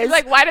wise.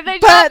 Like, why did they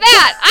drop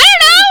that?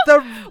 I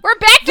don't know. We're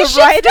back to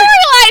shit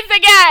storylines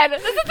again.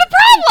 This is the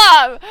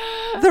problem.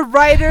 The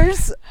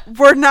writers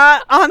were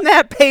not on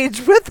that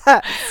page with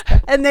us,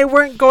 and they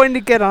weren't going to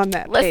get on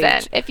that page.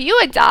 Listen, if you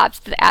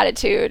adopt the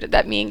attitude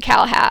that me and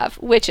Cal have,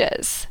 which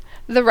is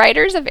the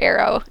writers of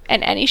Arrow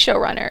and any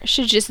showrunner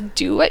should just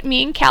do what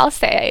me and Cal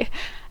say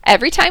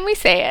every time we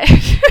say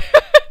it.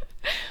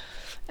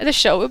 The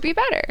show would be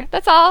better.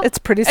 That's all. It's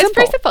pretty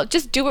simple.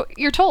 Just do what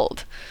you're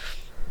told.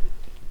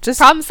 Just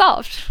problem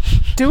solved.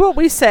 Do what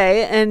we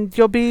say, and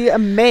you'll be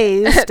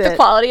amazed at the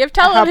quality of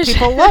television.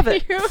 How people love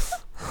it.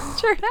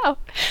 Sure know.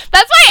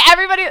 That's why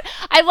everybody.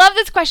 I love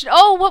this question.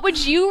 Oh, what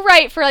would you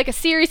write for like a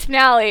series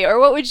finale, or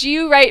what would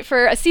you write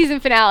for a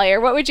season finale,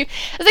 or what would you?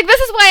 I was like, this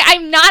is why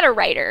I'm not a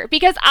writer,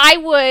 because I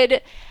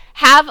would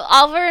have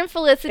Oliver and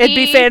Felicity. It'd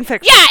be fan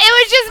fiction. Yeah, it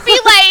would just be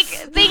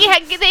like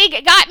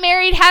they got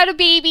married, had a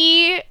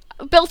baby,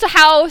 built a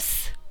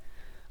house,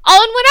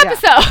 all in one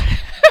episode.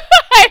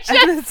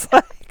 And it's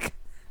like,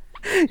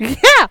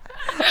 yeah,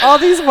 all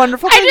these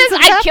wonderful things.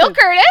 I'd kill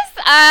Curtis.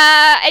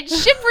 I'd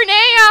ship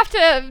Renee off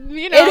to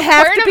It'd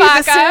have to be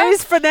the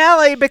series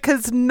finale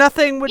because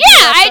nothing would. Yeah,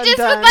 I just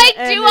would like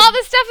do all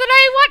the stuff that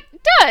I want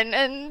done,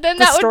 and then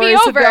that would be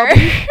over.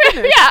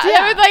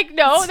 It would like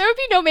there would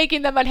be no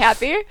making them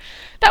unhappy.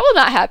 That will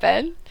not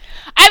happen.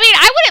 I mean,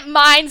 I wouldn't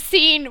mind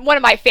seeing one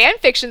of my fan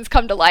fictions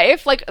come to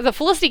life. Like, the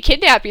Felicity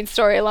kidnapping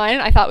storyline,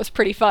 I thought was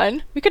pretty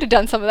fun. We could have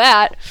done some of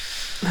that.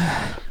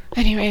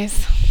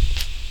 Anyways.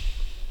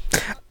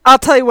 I'll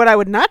tell you what I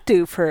would not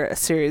do for a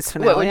series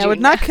finale. I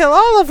would not kill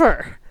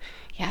Oliver.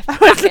 Yeah, I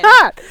would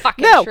not.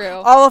 Fucking true.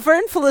 Oliver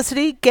and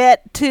Felicity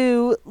get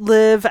to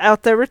live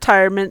out their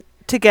retirement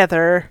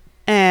together,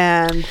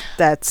 and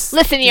that's...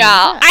 Listen,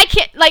 y'all, I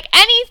can't... Like,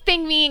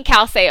 anything me and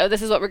Cal say,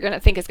 this is what we're going to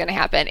think is going to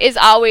happen, is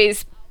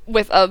always...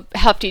 with a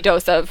hefty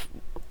dose of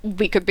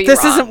we could be wrong.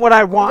 This isn't what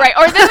I want. Right,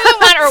 or this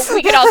isn't one, or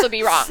we could also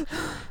be wrong.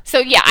 So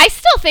yeah, I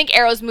still think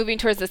Arrow's moving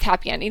towards this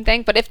happy ending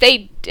thing, but if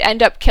they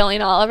end up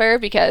killing Oliver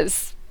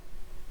because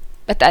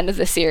at the end of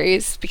the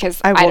series, because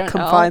I don't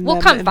know,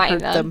 we'll confine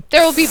them.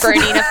 There will be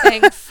burning of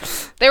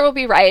things. There will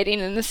be rioting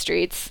in the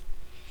streets.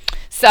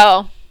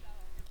 So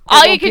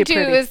all you can do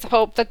is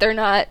hope that they're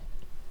not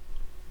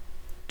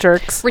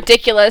jerks,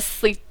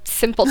 ridiculously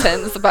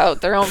simpletons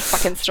about their own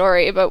fucking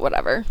story, but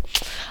whatever.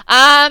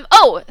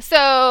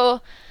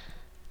 So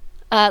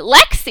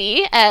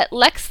Lexi at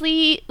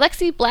Lexi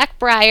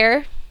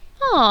Blackbriar.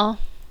 Oh,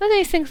 that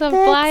makes things of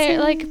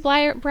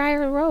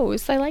Briar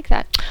Rose. I like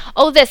that.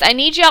 Oh, I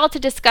need y'all to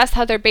discuss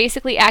how they're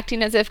basically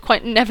acting as if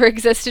Quentin never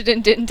existed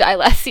and didn't die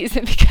last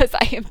season because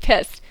I am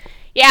pissed.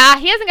 Yeah,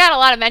 he hasn't got a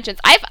lot of mentions.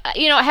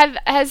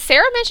 Has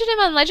Sarah mentioned him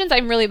on Legends?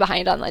 I'm really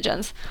behind on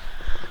Legends.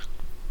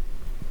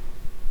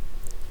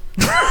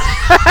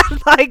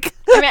 Like,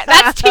 I mean,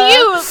 that's to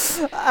you.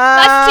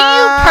 That's to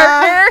you,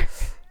 partner.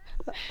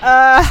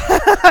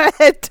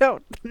 I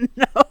don't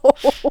know.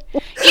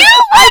 You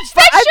watch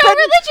that show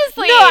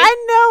religiously. No,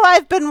 I know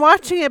I've been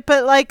watching it,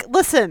 but like,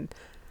 listen,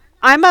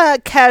 I'm a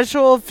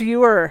casual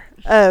viewer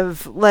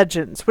of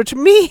Legends, which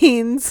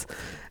means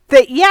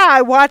that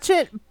I watch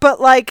it, but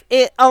like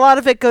a lot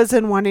of it goes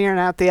in one ear and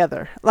out the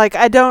other. Like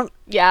I don't.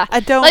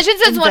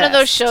 Legends is one of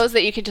those shows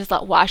that you can just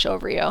let wash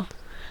over you.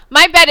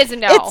 My bet is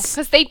no,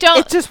 because they don't.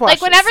 It just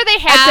like whenever they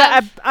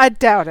have. I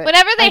doubt it.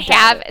 Whenever they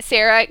have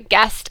Sarah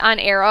guest on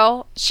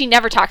Arrow, she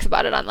never talks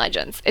about it on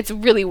Legends. It's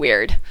really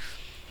weird.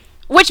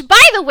 Which,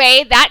 by the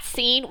way, that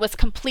scene was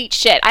complete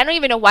shit. I don't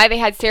even know why they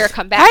had Sarah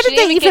come back. Why did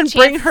they even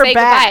bring her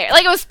back? Goodbye.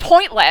 Like, it was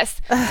pointless.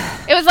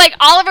 It was like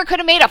Oliver could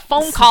have made a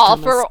phone call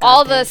for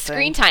all the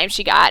screen time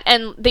she got,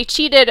 and they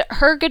cheated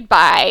her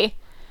goodbye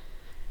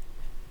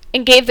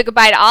and gave the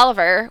goodbye to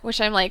Oliver,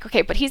 which I'm like,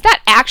 okay, but he's not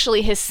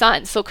actually his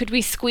son, so could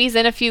we squeeze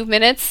in a few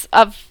minutes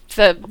of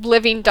the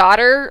living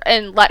daughter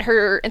and let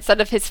her instead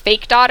of his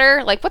fake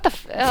daughter? Like, what the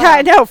yeah,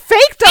 I know.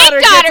 Fake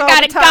daughter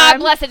got a God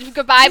blessed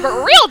goodbye, but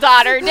real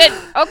daughter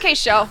didn't. Okay,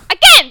 show.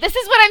 Again, this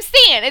is what I'm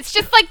seeing. It's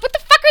just like, what the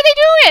fuck are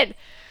they doing?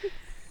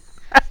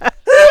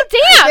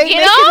 Damn, ain't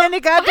making any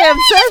goddamn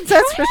sense,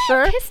 that's for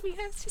sure.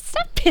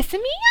 Stop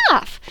pissing me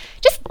off.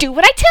 Just do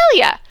what I tell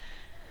ya.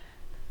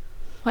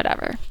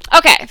 Whatever.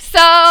 Okay, so,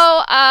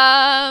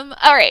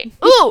 all right.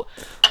 Ooh,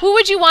 who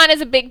would you want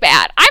as a big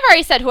bad? I've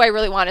already said who I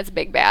really want as a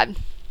big bad.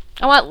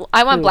 I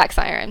want Black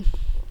Siren.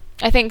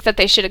 I think that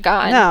they should have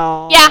gone.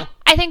 No. Yeah,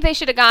 I think they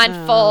should have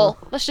gone full.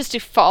 Let's just do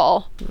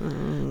full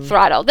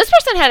throttle. This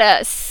person had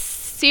a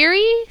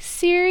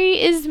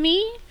Siri is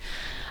me.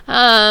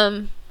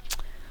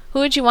 Who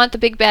would you want the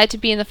big bad to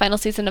be in the final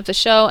season of the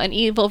show? An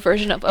evil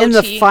version of OTA. In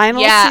the final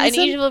season? Yeah, an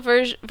evil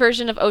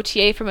version of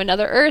OTA from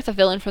another Earth, a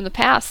villain from the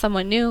past,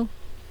 someone new.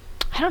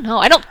 I don't know.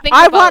 I don't think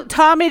I want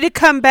Tommy to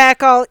come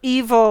back all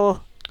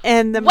evil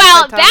and the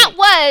that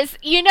was,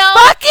 Fuck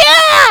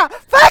yeah!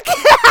 Fuck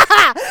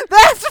yeah!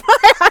 That's my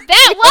idea.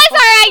 That was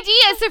our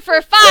idea, so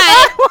for fun.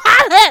 I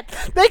want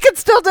it! They could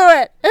still do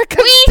it. We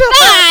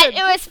thought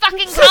it was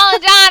fucking Colin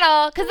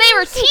O'Donnell because they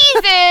were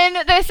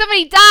teasing that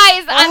somebody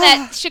dies on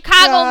that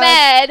Chicago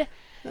Med.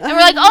 And we're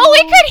like,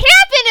 it could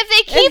happen if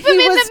they keep him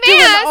in the mask.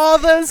 Doing all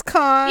those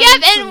cons.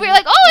 Yep, and we're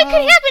like, it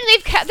could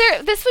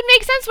happen. This would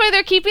make sense why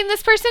they're keeping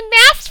this person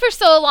masked for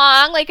so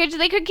long. Like,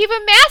 they could keep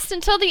him masked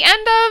until the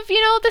end of,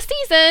 the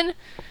season.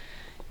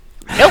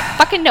 Nope,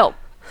 fucking nope.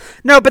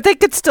 No, but they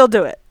could still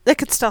do it. They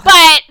could still.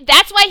 But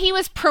that's why he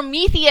was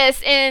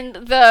Prometheus in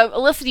the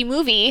Felicity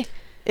movie.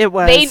 It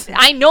was.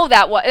 I know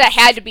that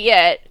had to be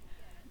it.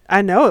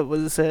 I know it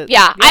was it.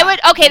 Yeah, I would.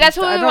 Okay, that's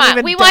what we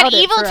want. We want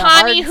evil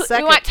Tommy.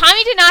 We want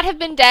Tommy to not have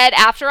been dead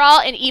after all,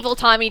 and evil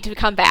Tommy to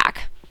come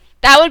back.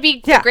 That would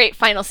be the great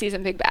final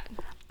season big bad.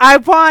 I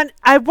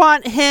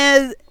want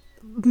his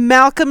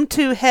Malcolm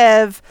to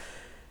have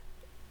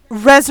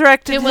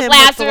resurrected him with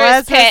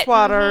Lazarus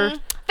water. Mm-hmm.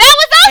 That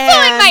was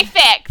also in my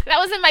fic. That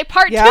was in my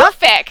part 2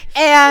 fic.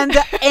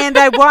 And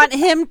I want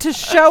him to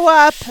show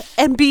up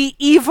and be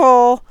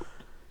evil,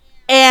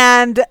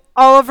 and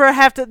Oliver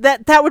have to.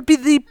 That would be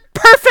the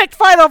perfect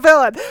final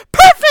villain.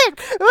 Perfect.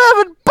 That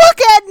would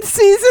bookend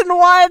season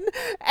 1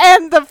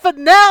 and the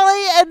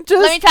finale, and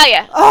just. Let me tell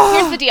you.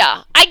 Here's the deal.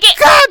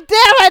 God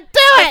damn it!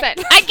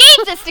 Listen, I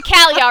gave this to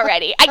Callie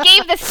already. I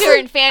gave this to her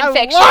in fan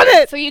fiction. Want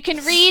it. So you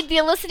can read the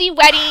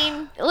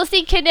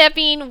Felicity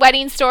kidnapping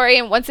wedding story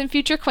in Once and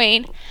Future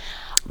Queen.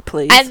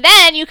 Please. And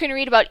then you can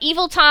read about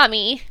evil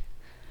Tommy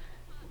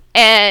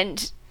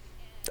and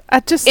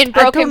in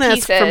broken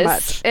pieces.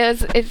 Ask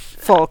for much.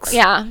 Folks.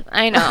 Yeah,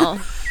 I know.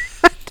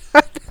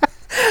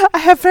 I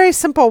have very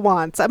simple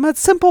wants. I'm a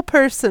simple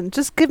person.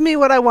 Just give me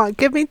what I want.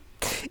 Give me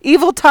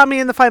evil Tommy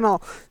in the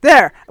final.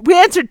 There. We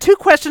answered 2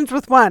 questions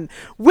with 1.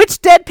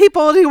 Which dead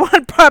people do you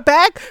want brought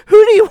back?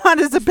 Who do you want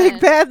as a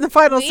big bad in the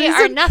final season?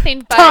 We are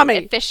nothing but Tommy.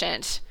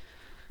 Efficient.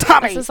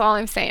 Tommy. This is all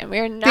I'm saying. We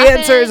are nothing the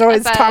answer is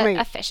always but Tommy.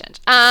 Efficient.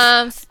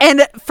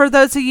 And for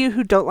those of you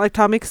who don't like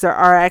Tommy, because there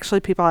are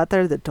actually people out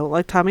there that don't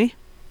like Tommy,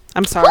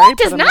 I'm sorry. Who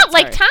does not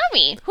like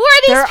Tommy? Who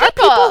are these there people?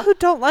 There are people who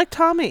don't like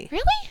Tommy.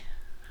 Really?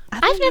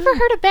 I've never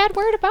heard a bad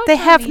word about They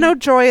Tommy. have no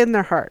joy in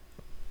their heart.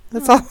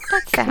 That's all.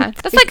 That's sad.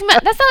 That's not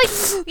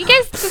like you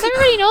guys. Does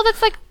everybody know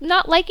that's like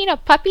not liking a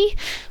puppy,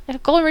 like a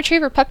golden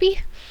retriever puppy?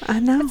 I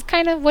know. That's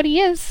kind of what he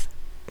is.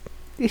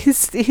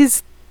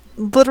 He's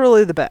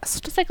literally the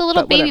best. Just like a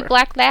little baby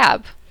black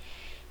lab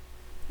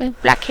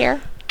with black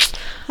hair.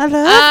 I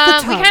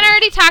love the we kind of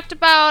already talked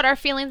about our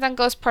feelings on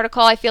Ghost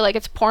Protocol. I feel like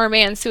it's poor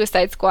man's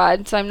Suicide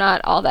Squad, so I'm not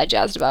all that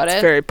jazzed about it.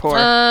 It's very poor.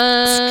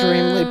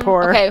 Extremely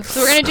poor. Okay, so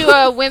we're going to do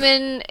a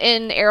Women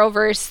in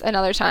Arrowverse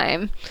another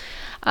time.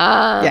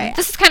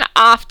 This is kind of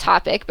off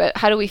topic, but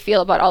how do we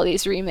feel about all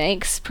these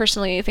remakes?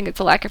 Personally, I think it's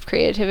a lack of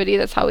creativity.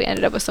 That's how we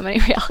ended up with so many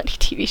reality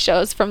TV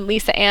shows, from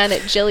Lisa Ann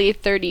at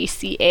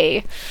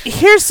Jilly30CA.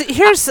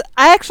 Here's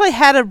I actually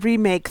had a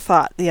remake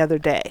thought the other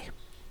day.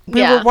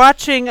 We were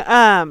watching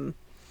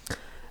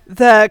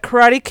the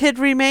Karate Kid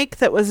remake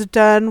that was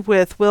done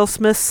with Will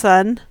Smith's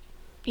son.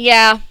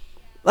 Yeah.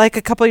 Like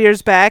a couple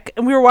years back,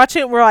 and we were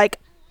watching it and we're like,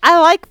 I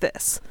like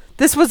this.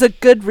 This was a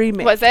good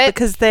remake. Was it?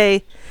 Because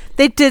they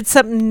did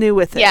something new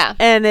with it. Yeah.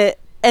 And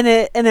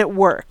it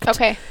worked.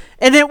 Okay.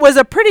 And it was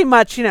a pretty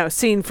much,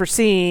 scene for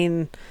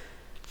scene,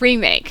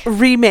 remake,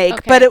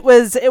 okay. But it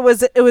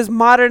was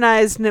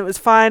modernized and it was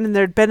fine, and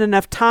there'd been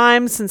enough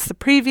time since the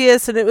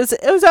previous, and it was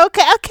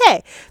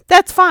okay,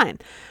 that's fine.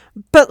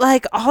 But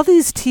like all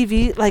these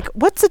TV, like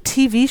what's a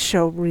TV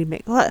show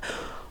remake?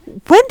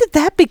 When did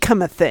that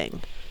become a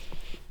thing?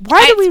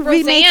 Why do we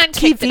remake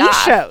TV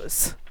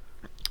shows?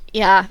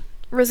 Yeah,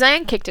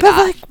 Roseanne kicked it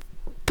off.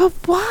 But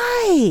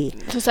why?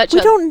 We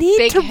don't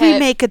need to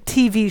remake a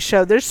TV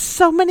show. There's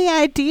so many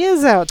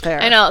ideas out there.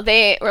 I know.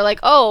 They were like,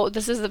 oh,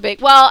 this is the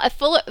big... Well,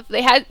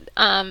 they had...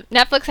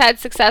 Netflix had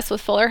success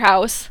with Fuller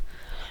House.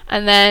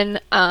 And then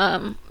it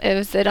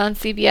was on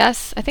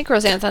CBS. I think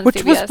Roseanne's on CBS.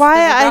 Which was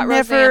why I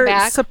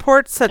never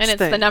support such things.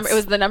 It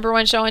was the number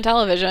one show on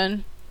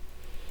television.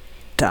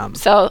 Dumb.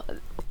 So...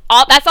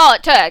 that's all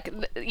it took.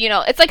 You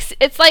know, it's like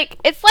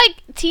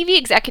TV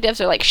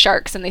executives are like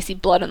sharks and they see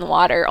blood in the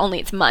water, only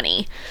it's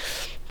money.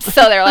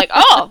 So they're like,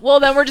 oh, well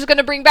then we're just going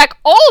to bring back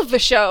all of the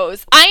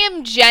shows. I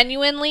am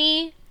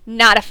genuinely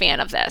not a fan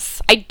of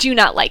this. I do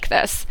not like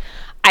this.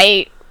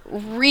 I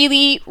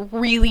really,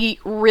 really,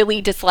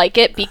 really dislike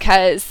it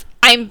because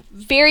I'm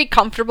very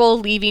comfortable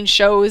leaving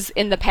shows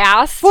in the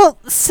past. Well,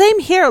 same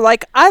here.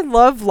 Like, I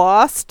love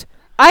Lost.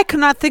 I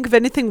could not think of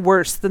anything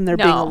worse than there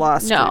being a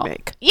Lost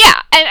remake.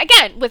 Yeah, and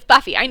again, with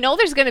Buffy, I know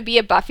there's going to be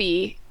a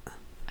Buffy.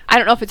 I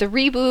don't know if it's a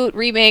reboot,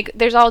 remake.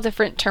 There's all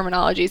different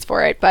terminologies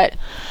for it, but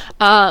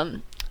I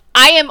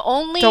am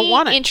only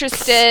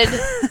interested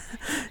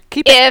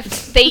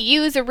if they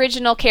use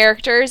original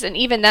characters, and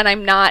even then,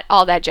 I'm not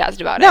all that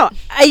jazzed about it. No,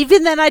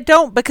 even then, I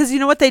don't, because you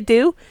know what they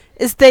do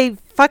is they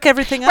fuck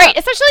everything up. Right,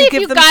 especially if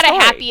you've got a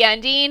happy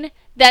ending,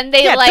 then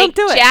they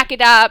jack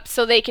it up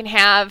so they can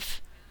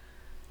have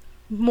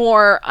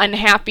more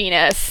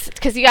unhappiness,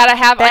 because you gotta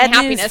have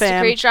unhappiness to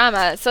create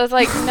drama. So it's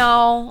like,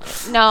 no.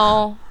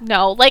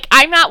 Like,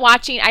 I'm not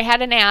watching. I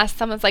had an ask.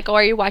 Someone's like, oh,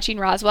 are you watching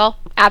Roswell?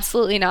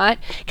 Absolutely not.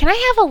 Can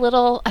I have a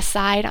little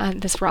aside on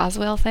this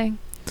Roswell thing?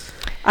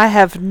 I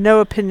have no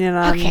opinion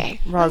on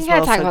Roswell. I'm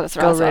gonna talk about this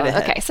Roswell.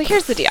 Okay, so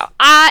here's the deal.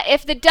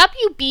 If the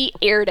WB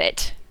aired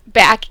it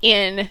back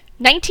in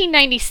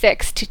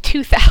 1996 to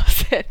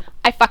 2000,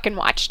 I fucking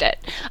watched it.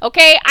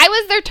 Okay? I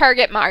was their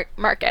target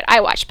market.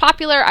 I watched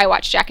Popular, I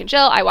watched Jack and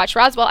Jill, I watched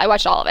Roswell, I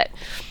watched all of it.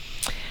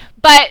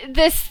 But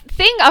this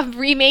thing of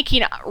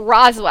remaking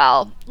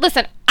Roswell,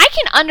 listen, I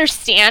can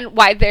understand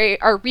why they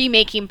are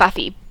remaking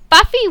Buffy.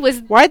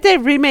 Why'd they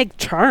remake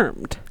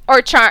Charmed?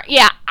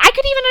 Yeah, I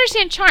could even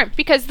understand Charmed,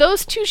 because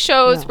those two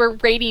shows were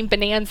rating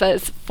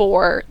bonanzas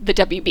for the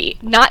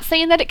WB. Not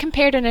saying that it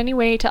compared in any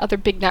way to other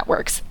big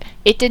networks.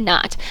 It did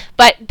not.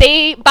 But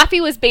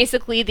Buffy was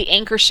basically the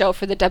anchor show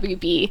for the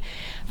WB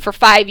for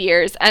 5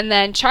 years, and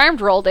then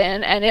Charmed rolled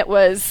in, and it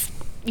was,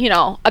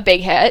 a big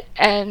hit,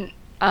 and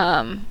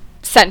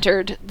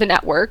centered the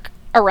network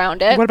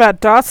around it. What about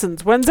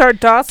Dawson's? When's our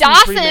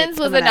Dawson's remake? Dawson's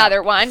was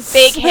another one.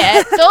 Big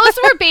hit. Those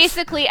were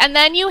basically, and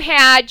then you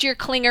had your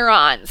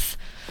clinger-ons.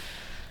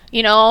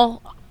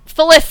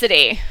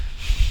 Felicity,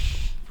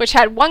 which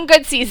had one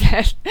good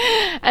season.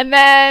 And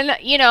then,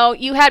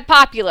 you had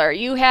Popular,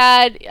 you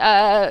had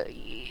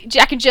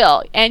Jack and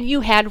Jill, and you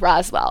had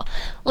Roswell.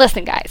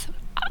 Listen, guys,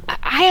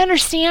 I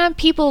understand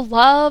people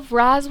love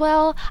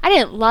Roswell. I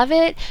didn't love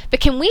it, but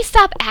can we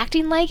stop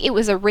acting like it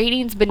was a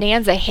ratings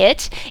bonanza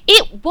hit?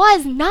 It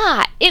was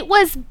not. It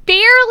was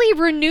barely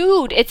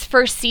renewed its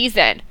first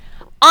season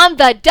on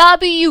the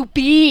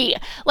WB.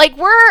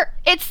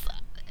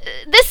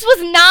 This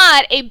was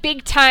not a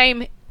big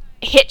time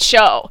hit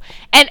show.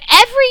 And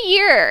every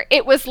year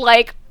it was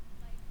like,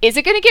 is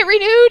it going to get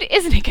renewed?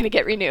 Isn't it going to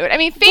get renewed? I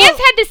mean, fans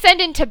had to send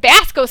in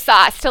Tabasco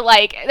sauce to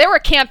there were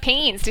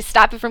campaigns to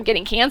stop it from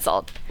getting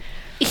canceled.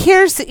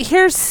 Here's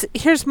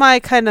my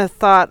kind of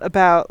thought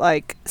about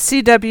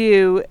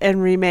CW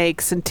and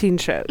remakes and teen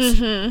shows.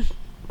 Mm-hmm.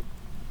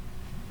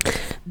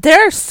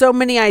 There are so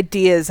many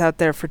ideas out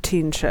there for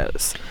teen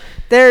shows.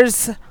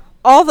 There's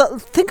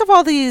think of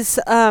all these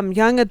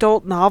young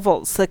adult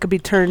novels that could be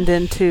turned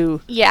into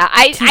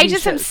I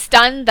just am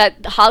stunned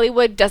that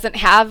Hollywood doesn't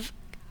have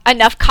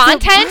enough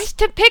content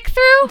to pick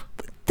through.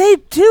 They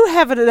do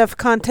have enough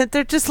content.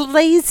 They're just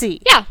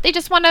lazy. Yeah, they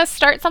just want to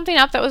start something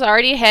up that was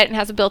already a hit and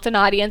has a built-in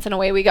audience, and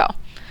away we go.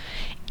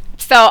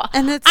 So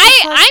I'm fine.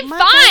 I'm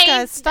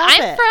fine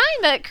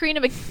that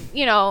Karina,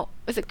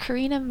 was it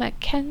Karina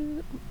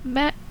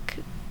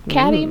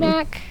Caddy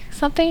Mac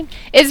something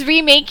is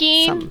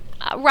remaking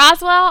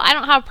Roswell. I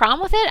don't have a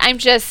problem with it.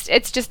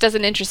 It just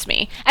doesn't interest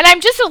me, and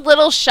I'm just a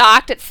little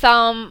shocked at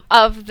some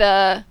of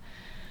the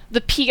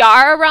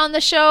PR around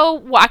the show,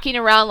 walking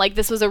around like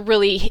this was a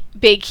really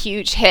big,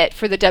 huge hit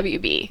for the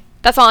WB.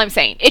 That's all I'm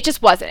saying. It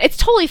just wasn't. It's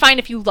totally fine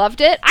if you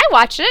loved it. I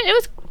watched it.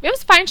 It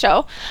was a fine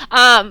show.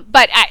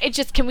 But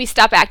can we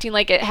stop acting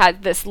like it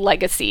had this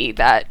legacy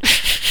that,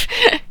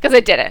 because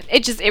it didn't.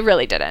 It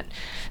really didn't.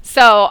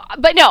 So,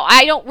 but no,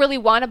 I don't really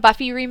want a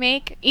Buffy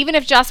remake, even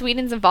if Joss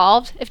Whedon's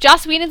involved. If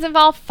Joss Whedon's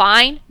involved,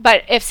 fine.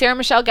 But if Sarah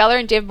Michelle Gellar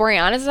and Dave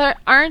Boreanaz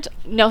aren't,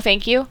 no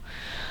thank you.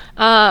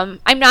 I'm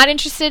not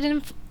interested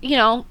in,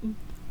 I'm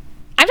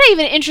not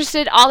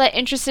even all that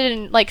interested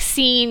in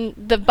seeing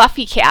the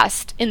Buffy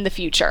cast in the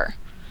future.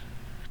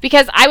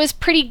 because I was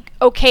pretty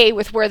okay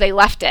with where they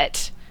left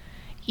it,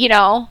 you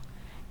know,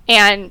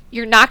 and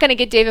you're not going to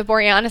get David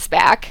Boreanaz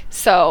back,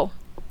 so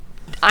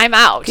I'm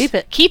out. Keep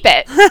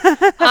it.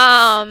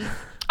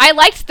 I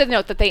liked the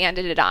note that they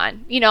ended it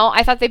on. You know,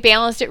 I thought they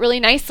balanced it really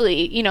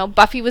nicely. You know,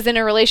 Buffy was in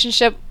a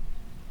relationship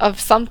of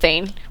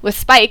something with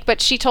Spike, but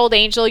she told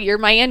Angel, "You're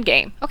my end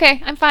game."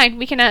 Okay, I'm fine.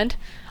 We can end.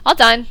 All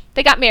done.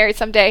 They got married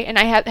someday, and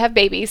I have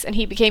babies, and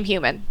he became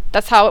human.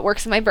 That's how it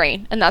works in my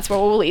brain, and that's where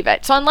we'll leave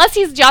it. So unless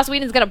Joss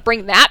Whedon's going to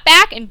bring that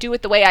back and do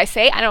it the way I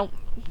say, I don't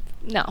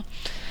know.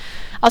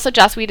 Also,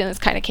 Joss Whedon is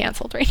kind of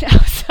canceled right now,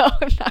 so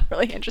I'm not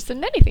really interested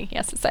in anything he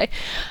has to say.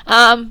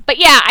 But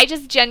yeah, I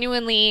just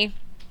genuinely...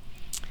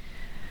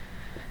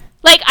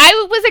 Like,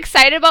 I was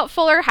excited about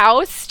Fuller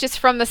House just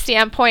from the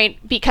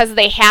standpoint because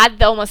they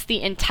had almost the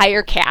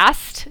entire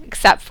cast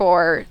except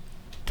for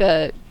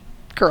the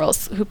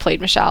girls who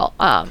played Michelle.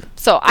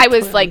 So I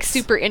was like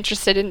super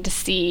interested in to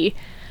see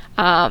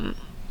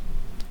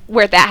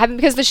where that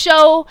happened because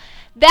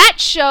that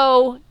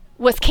show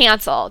was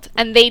canceled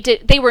and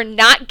they were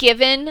not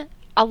given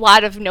a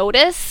lot of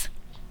notice.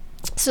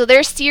 So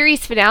their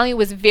series finale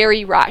was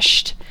very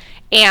rushed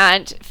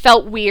and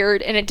felt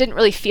weird, and it didn't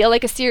really feel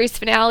like a series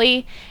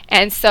finale.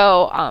 And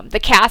so the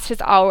cast has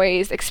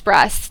always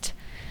expressed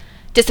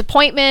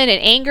disappointment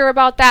and anger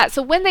about that.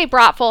 So when they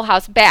brought Full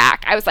House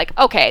back, I was like,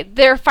 okay,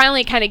 they're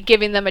finally kind of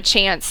giving them a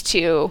chance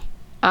to,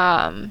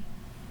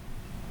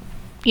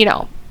 you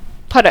know,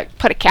 put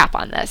a cap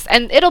on this.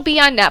 And it'll be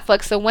on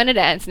Netflix, so when it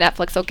ends,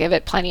 Netflix will give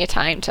it plenty of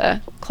time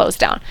to close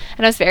down.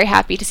 And I was very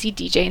happy to see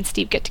DJ and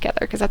Steve get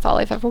together because that's all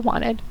I've ever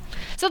wanted.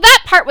 So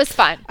that part was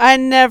fun. I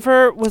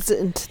never was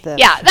into that.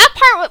 Yeah, that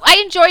part, I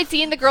enjoyed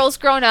seeing the girls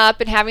grown up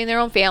and having their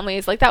own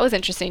families. Like, that was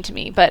interesting to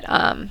me. But,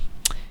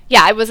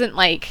 yeah, I wasn't,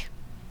 like...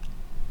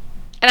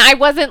 And I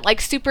wasn't,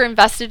 like, super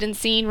invested in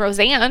seeing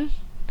Roseanne.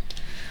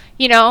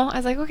 You know? I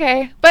was like,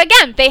 okay. But,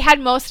 again, they had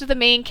most of the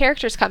main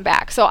characters come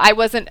back. So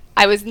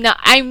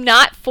I'm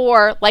not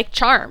for, like,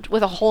 Charmed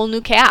with a whole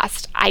new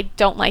cast. I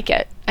don't like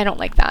it. I don't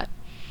like that.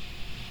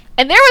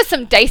 And there was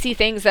some dicey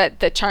things that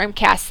the Charm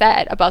cast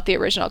said about the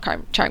original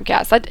Charm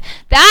cast.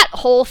 That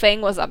whole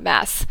thing was a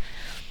mess.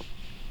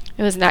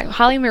 It was not...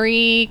 Holly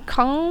Marie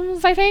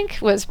Combs, I think,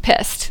 was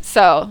pissed.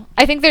 So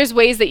I think there's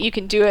ways that you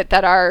can do it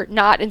that are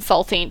not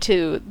insulting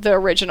to the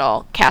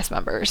original cast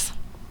members.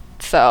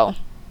 So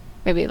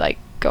maybe, like,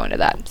 go into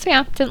that. So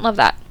yeah, didn't love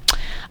that.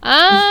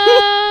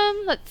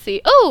 Let's see.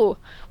 Oh,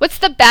 what's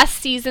the best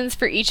seasons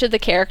for each of the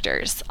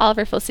characters?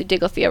 Oliver, Felicity,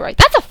 Diggle, Theo, Roy.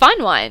 That's a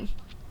fun one.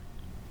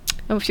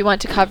 If you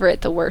want to cover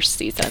it, the worst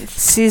seasons.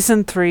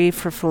 Season 3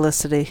 for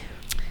Felicity.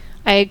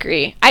 I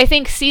agree. I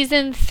think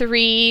season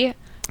 3...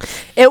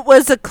 It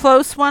was a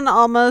close one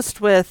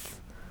almost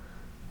with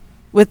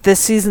this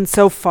season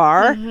so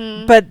far.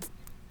 Mm-hmm. But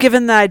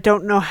given that I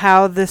don't know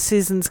how this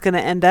season's going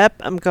to end up,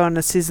 I'm going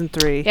to season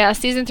 3. Yeah,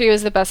 season 3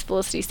 was the best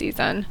Felicity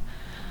season.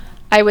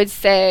 I would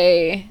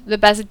say the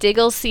best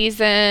Diggle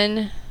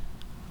season...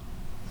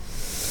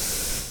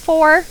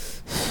 4.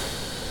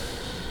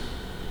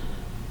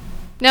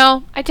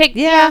 No, I take...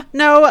 Yeah,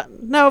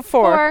 no,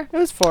 4. It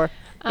was 4.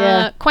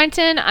 Yeah.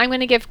 Quentin, I'm going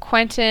to give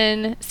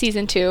Quentin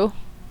season 2.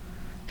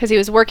 Because he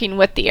was working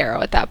with the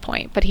Arrow at that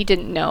point. But he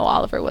didn't know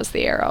Oliver was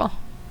the Arrow.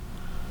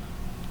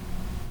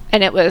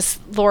 And it was...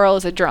 Laurel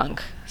is a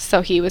drunk. So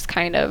he was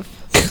kind of...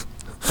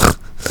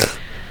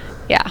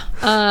 yeah.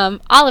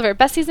 Oliver.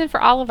 Best season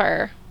for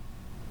Oliver.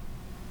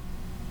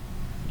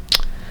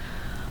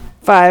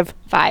 5.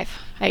 I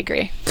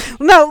agree.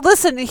 No,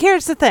 listen,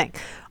 here's the thing.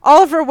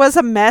 Oliver was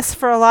a mess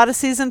for a lot of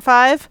season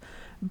 5,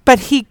 but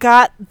he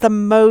got the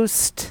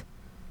most...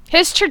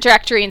 His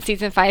trajectory in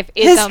season 5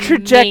 is amazing. His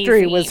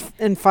trajectory was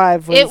in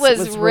 5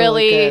 was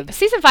really good.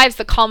 Season 5 is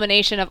the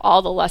culmination of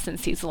all the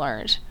lessons he's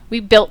learned. We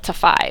built to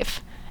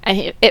 5,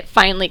 and it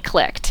finally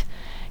clicked.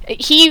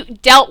 He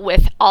dealt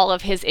with all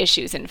of his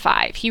issues in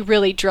 5. He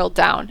really drilled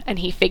down, and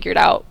he figured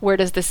out where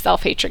does this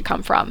self-hatred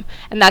come from.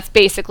 And that's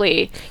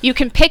basically... You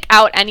can pick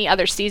out any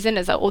other season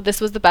as,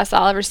 this was the best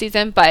Oliver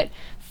season, but...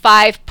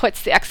 5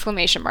 puts the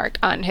exclamation mark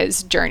on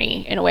his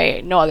journey in a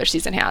way no other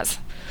season has.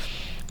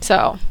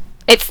 So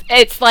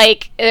it's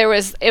like it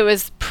was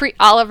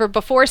Oliver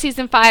before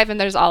season 5 and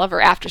there's Oliver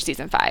after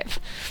season 5.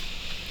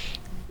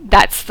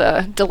 That's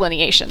the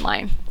delineation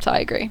line. So I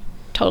agree.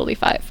 Totally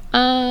 5.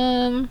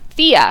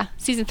 Thea,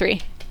 season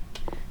 3.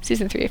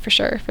 Season 3 for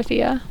sure for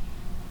Thea.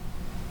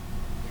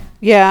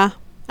 Yeah,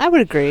 I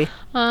would agree.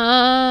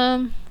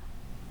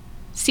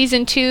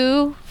 Season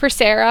 2 for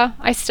Sarah.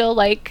 I still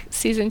like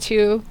season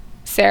 2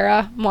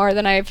 Sarah more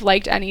than I've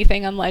liked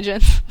anything on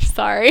Legends.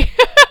 Sorry.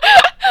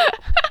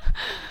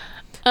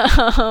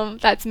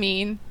 That's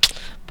mean,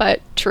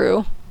 but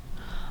true.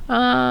 Who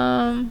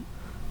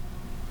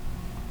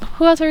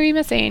else are we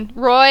missing?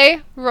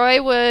 Roy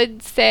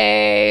would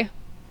say...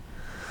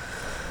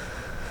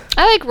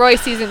 I like Roy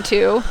season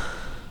 2.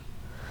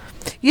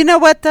 You know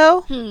what,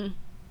 though?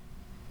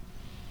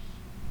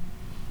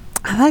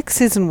 I like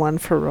season 1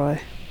 for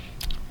Roy.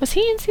 Was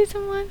he in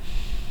season 1?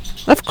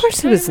 Of course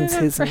he was in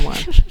season 1.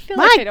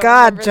 My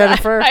God,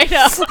 Jennifer. I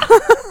know.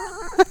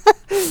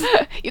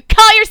 You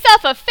call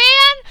yourself a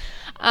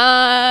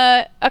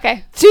fan?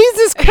 Okay.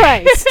 Jesus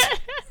Christ.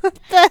 What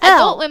the I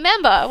hell? don't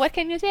remember. What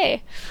can you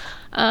say?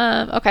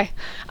 Okay.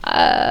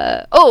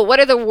 What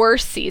are the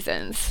worst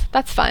seasons?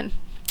 That's fun.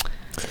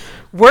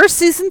 Worst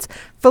seasons?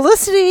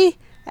 Felicity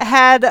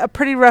had a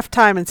pretty rough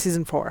time in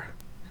season 4.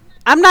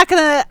 I'm not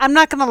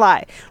gonna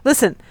lie.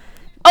 Listen.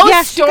 Oh,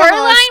 yeah, she got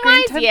a lot of storyline screen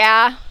wise? time.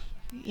 Yeah.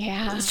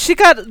 Yeah.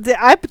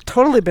 I've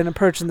totally been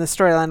approaching this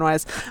storyline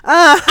wise.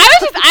 I'm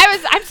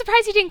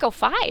surprised you didn't go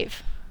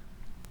 5.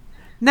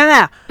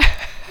 No.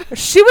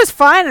 She was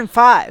fine in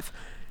 5.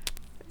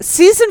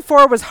 Season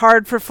 4 was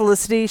hard for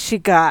Felicity. She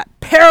got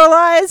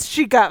paralyzed.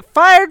 She got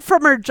fired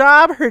from her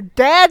job. Her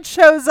dad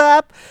shows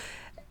up.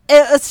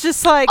 It's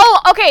just like, Oh,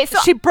 okay. So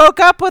she broke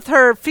up with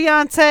her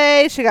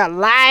fiance. She got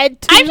lied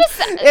to.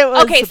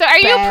 okay. So are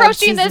you bad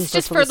approaching season this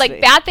just for like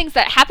Felicity. bad things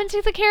that happened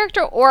to the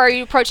character, or are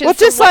you approaching Well, this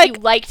just for what like-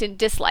 you liked and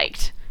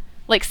disliked,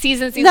 like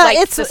seasons you No,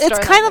 liked? it's the kind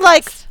storyline of the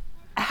like, best?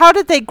 how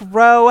did they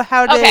grow?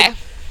 How did Okay.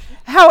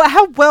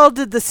 how well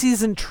did the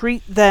season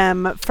treat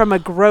them from a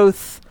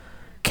growth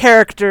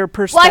character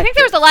perspective? Well, I think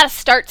there was a lot of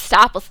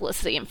start-stop with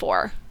Felicity in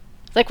 4.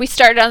 Like we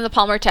started on the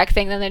Palmer Tech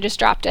thing, then they just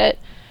dropped it.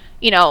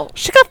 You know,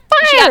 She got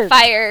fired. she got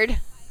fired.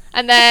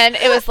 And then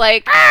it was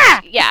like,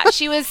 yeah,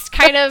 she was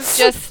kind of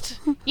just,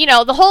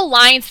 the whole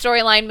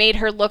storyline made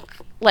her look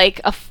like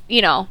a,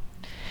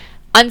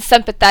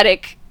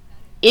 unsympathetic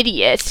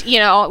idiot,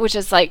 which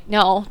is like,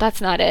 no, that's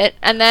not it.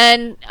 And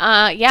then,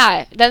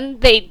 then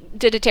they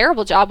did a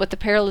terrible job with the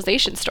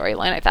paralyzation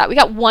storyline, I thought. We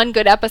got one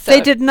good episode.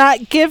 They did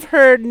not give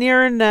her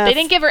near enough. They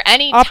didn't give her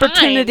any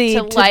opportunity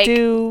time to like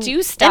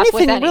do stuff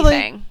with anything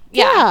anything. really-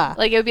 Yeah. yeah.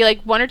 Like it would be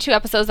like 1 or 2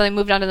 episodes and they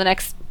moved on to the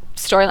next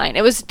storyline.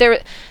 It was there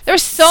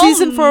was so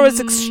Season 4 was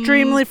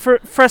extremely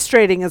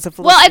frustrating as a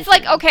Felicity well, it's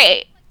like, fan.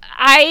 okay,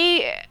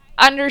 I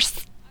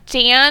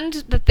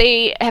understand that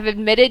they have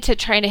admitted to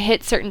trying to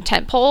hit certain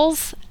tent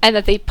poles and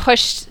that they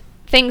pushed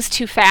things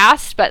too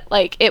fast, but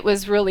like it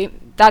was really,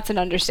 that's an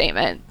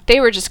understatement. They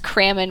were just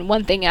cramming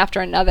one thing after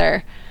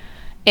another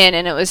in,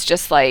 and it was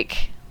just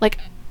like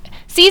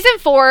season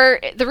 4,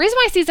 the reason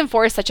why season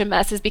 4 is such a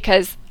mess is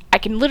because I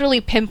can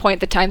literally pinpoint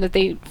the time that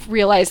they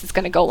realized it's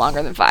going to go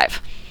longer than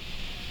 5.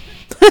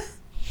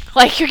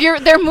 Like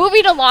they're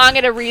moving along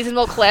at a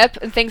reasonable clip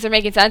and things are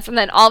making sense, and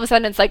then all of a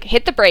sudden it's like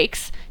hit the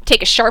brakes,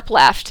 take a sharp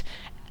left,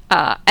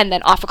 and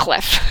then off a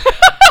cliff.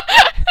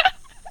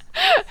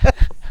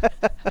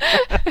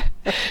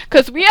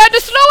 Because we had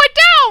to slow it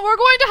down. We're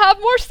going to have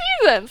more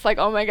seasons. Like,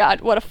 oh my god,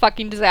 what a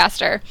fucking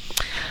disaster.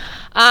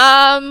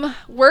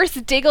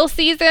 Worst Diggle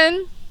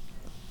season.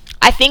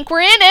 I think we're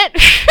in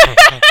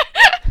it.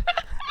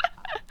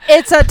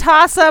 It's a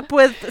toss-up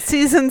with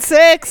season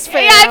 6,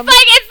 fam. Yeah, it's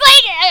like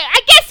I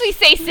guess we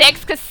say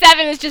 6 because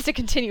 7 is just a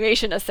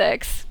continuation of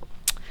 6.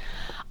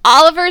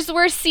 Oliver's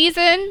worst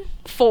season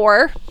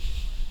 4.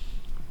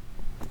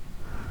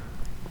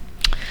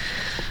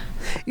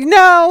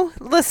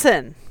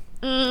 Listen.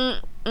 Oh,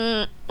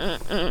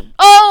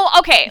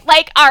 okay.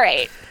 Like, all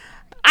right.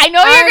 I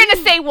know you're gonna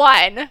say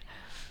 1.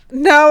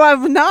 No,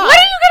 I'm not. What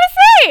are you gonna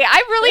say?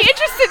 I'm really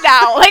interested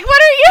now. Like,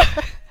 what are you?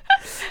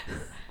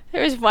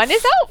 There's 1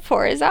 is out,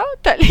 4 is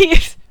out. That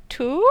leaves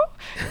 2,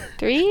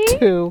 3,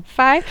 2.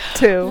 5.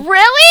 2.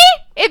 Really?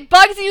 It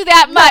bugs you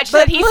that much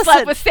but that he listen.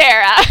 slept with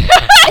Sarah.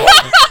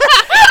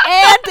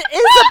 And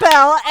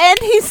Isabel, and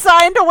he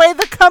signed away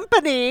the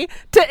company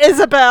to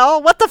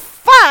Isabel. What the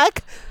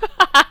fuck?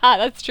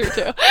 That's true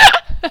too.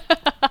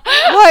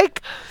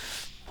 Like,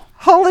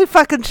 holy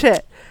fucking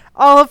shit.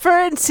 Oliver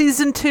in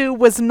season 2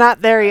 was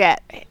not there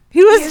yet.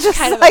 He was just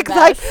kind of a like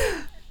mess.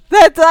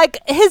 that's like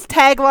his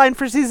tagline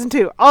for season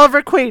 2.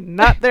 Oliver Queen,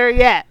 not there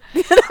yet.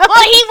 You know?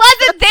 Well, he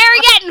wasn't there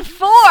yet in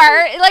 4.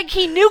 Like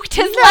he nuked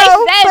his life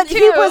then but too.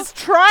 he was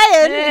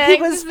trying. Yeah, He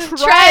was wasn't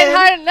trying.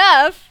 hard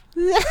enough.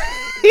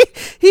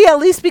 He at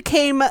least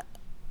became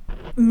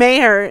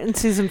mayor in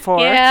season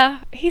 4. Yeah,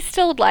 he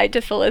still lied to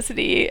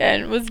Felicity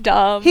and was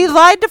dumb. He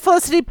lied to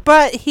Felicity,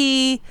 but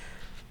he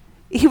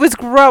was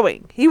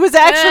growing. He was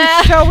actually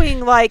showing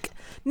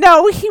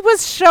he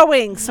was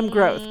showing some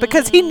growth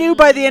because he knew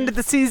by the end of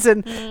the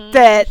season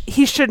that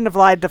he shouldn't have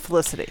lied to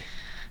Felicity.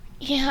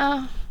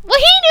 Yeah. Well,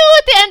 he knew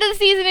at the end of the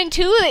season in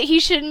 2 that he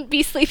shouldn't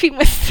be sleeping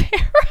with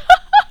Sarah.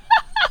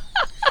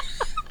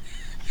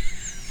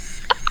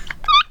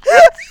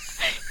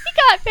 He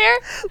got there.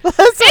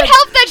 Listen, It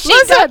helped that she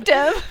cooked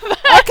him.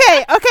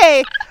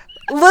 okay.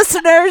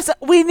 Listeners,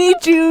 we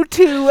need you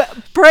to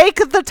break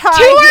the tie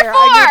 2 or here.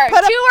 4.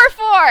 2 or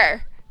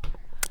 4.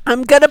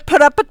 I'm gonna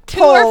put up a or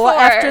poll 4.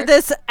 after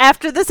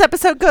this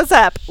episode goes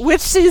up.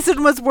 Which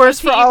season was worse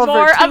for Be Oliver?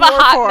 more 2 of a or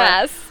hot 4?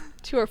 mess.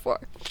 2 or 4.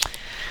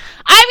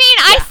 I mean,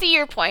 I see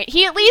your point.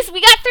 We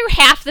got through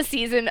half the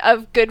season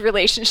of good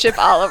relationship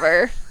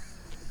Oliver.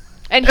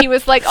 And he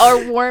was like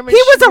all warm and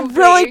He was a schmoopy.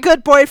 really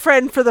good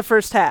boyfriend for the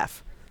first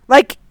half.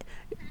 Like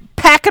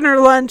packing her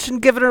lunch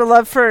and giving her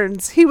love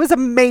ferns. He was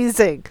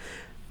amazing.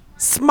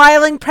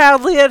 smiling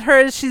proudly at her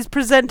as she's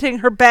presenting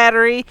her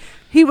battery.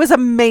 He was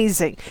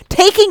amazing.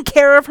 Taking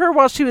care of her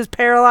while she was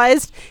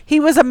paralyzed, he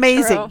was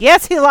amazing. True.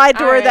 Yes, he lied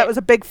to All her. right. That was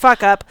a big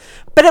fuck up.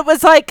 But it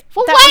was like,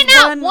 Well, that why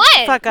was not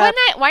one? fuck up.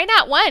 Why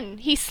not one?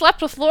 He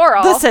slept with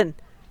Laurel. Listen,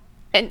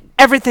 And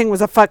everything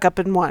was a fuck up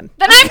in one.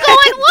 then I'm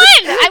going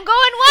one. I'm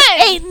going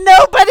one. Ain't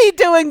nobody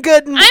doing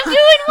good in I'm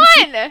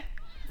doing one.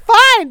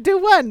 Fine, do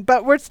one,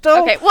 but we're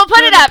still Okay, we'll put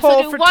doing it a up. poll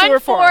So do for 1, 2 or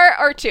 4,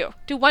 or 2.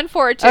 Do 1,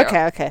 4, or 2.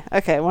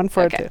 Okay. 1,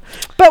 4, Okay. 2.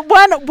 But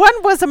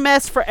one was a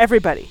mess for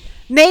everybody.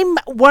 Name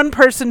one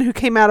person who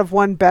came out of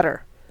one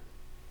better.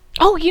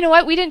 Oh, you know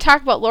what? We didn't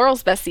talk about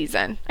Laurel's best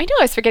season. I knew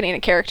I was forgetting a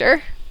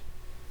character.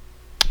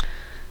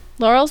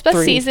 Laurel's best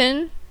 3.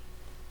 season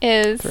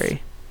is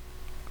 3.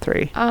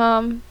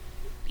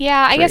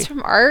 Yeah, I guess 3.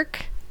 from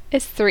Arc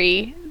is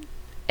 3.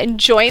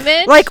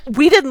 Enjoyment. Like,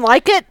 we didn't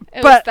like it,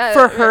 It but was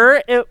for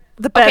her,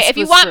 the best okay, if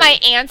you was want 3. my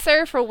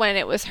answer for when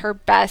it was her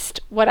best,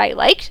 what I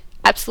liked,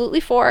 absolutely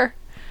 4,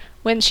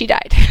 when she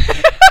died.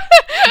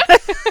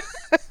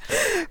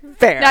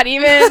 Fair. Not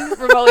even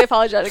remotely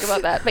apologetic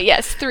about that. But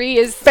yes, 3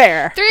 is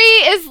Fair. 3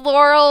 is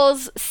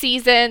Laurel's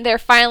season. They're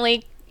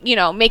finally,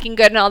 making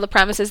good on all the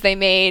promises they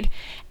made,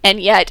 and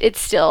yet it's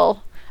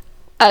still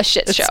a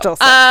shit It's show. still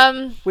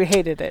sucks. We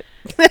hated it.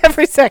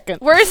 Every second.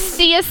 Worst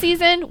Thea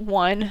season?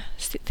 1.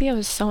 Thea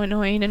was so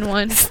annoying in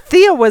 1.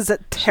 Thea was a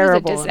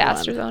terrible She was a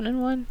disaster in one. zone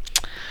in 1.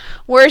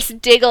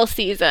 Worst Diggle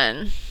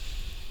season?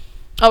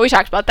 Oh, we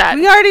talked about that.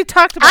 We already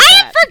talked about I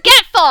am that.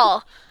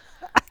 forgetful.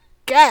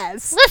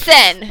 Guess.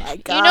 Listen, My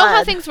you know how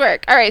God. things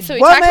work. All right, so we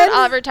talked about Woman.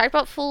 Oliver, talked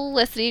about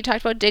Felicity,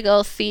 talked about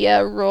Diggle,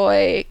 Thea,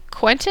 Roy.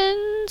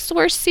 Quentin's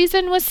worst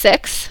season was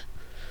 6.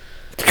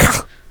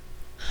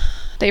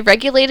 They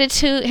regulated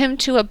him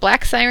to a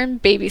black siren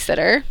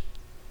babysitter.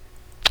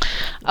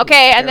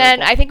 Okay, and then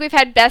Terrible. I think we've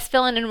had best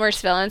villain and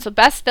worst villain. So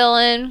best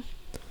villain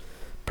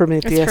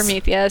Prometheus. is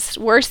Prometheus.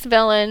 Worst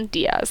villain,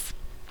 Diaz.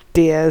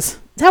 Diaz.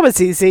 That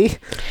was easy.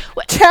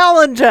 What-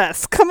 Challenge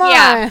us. Come on.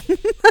 Yeah.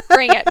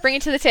 Bring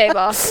it to the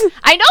table.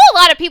 I know a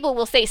lot of people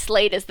will say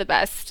Slade is the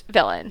best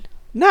villain.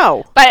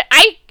 No. But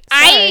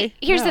Sorry,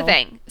 here's the no.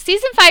 thing.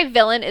 Season 5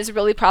 villain is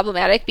really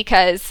problematic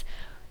because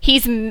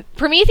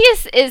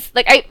Prometheus is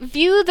like, I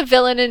view the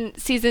villain in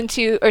season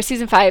 2 or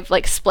season 5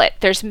 like split.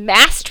 There's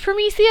masked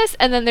Prometheus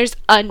and then there's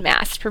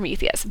unmasked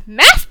Prometheus.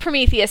 Masked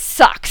Prometheus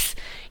sucks.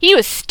 He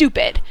was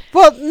stupid.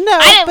 Well, no.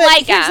 I didn't but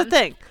like here's him. the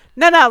thing.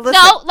 No, listen.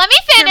 No, let me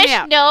Hear me finish.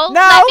 out. No, no,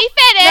 let me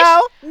finish.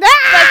 No.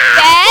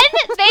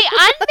 But then they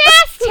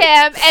unmasked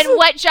him and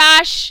what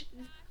Josh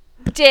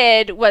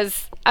did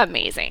was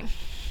amazing.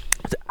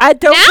 I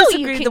don't Now you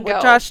disagree can that what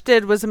go. Josh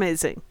did was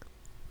amazing.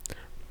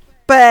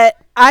 But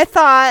I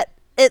thought,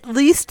 at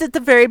least at the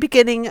very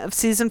beginning of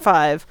season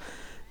 5,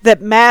 that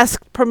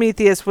masked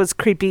Prometheus was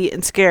creepy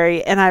and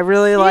scary, and I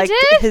really liked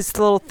did? his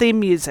little theme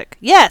music.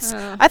 Yes,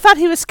 I thought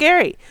he was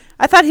scary.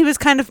 I thought he was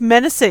kind of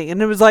menacing,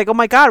 and it was like, oh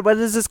my god, what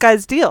is this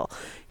guy's deal?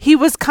 He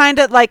was kind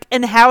of like,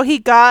 and how he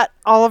got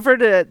Oliver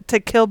to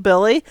kill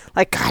Billy,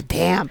 like,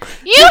 goddamn.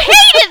 You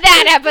hated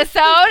that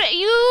episode.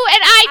 You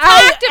and I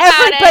talked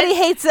about Everybody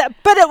it. hates that,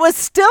 but it was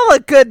still a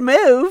good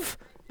move.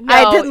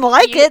 I No, didn't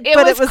like it,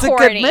 but it was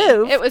corny. a good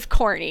move. It was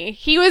corny.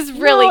 He was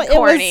really No, it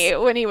corny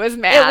when he was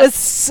mad. It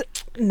was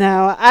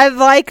no, I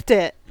liked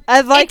it.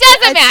 I liked It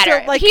doesn't I matter.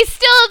 still like- He's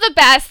still the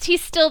best.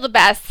 He's still the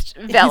best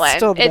villain.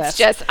 still the it's best.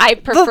 just I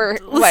prefer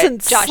Listen,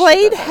 what Josh Slade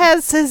did with him.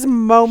 has his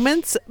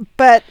moments,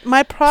 but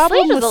my problem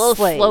Slade was with a little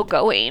Slade. slow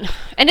going,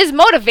 and his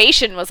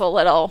motivation was a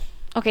little.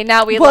 Okay,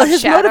 now we Well, love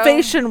his Shadow.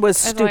 motivation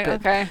was I was like, stupid.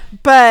 okay.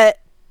 But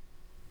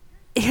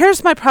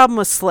here's my problem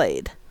with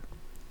Slade.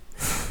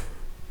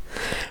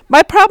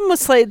 My problem with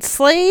Slade.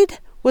 Slade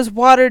was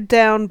watered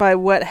down by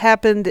what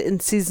happened in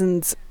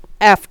seasons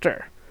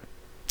after.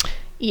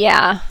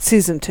 Yeah.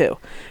 Season 2,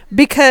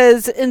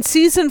 because in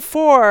season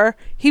 4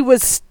 he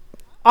was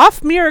off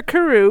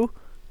Mirakuru.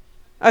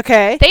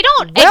 Okay, They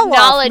don't Well off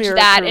acknowledge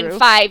that in Mirakuru.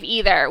 5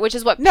 either, which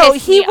is what No,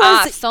 pissed he me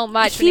was off so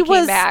much when he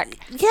came back.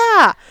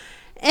 Yeah,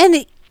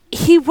 and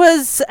he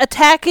was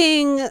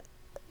attacking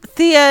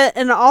Thea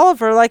and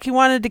Oliver like he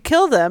wanted to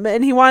kill them,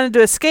 and he wanted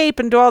to escape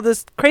and do all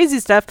this crazy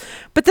stuff.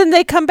 But then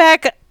they come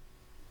back.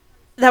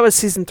 That was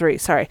season 3.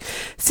 Sorry,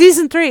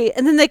 season 3,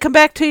 and then they come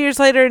back 2 years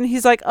later, and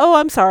he's like, "Oh,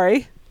 I'm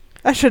sorry.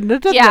 I shouldn't have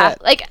done Yeah,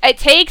 that." like it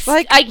takes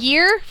Like- a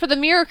year for the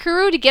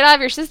Mirakuru to get out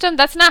of your system.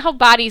 That's not how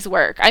bodies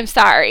work. I'm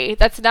sorry.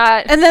 That's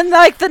not. And then,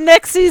 like, the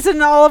next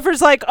season, Oliver's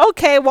like,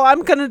 okay, well,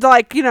 I'm going to,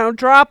 like,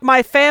 drop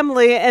my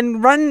family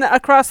and run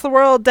across the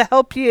world to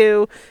help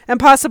you and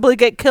possibly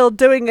get killed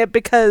doing it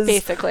because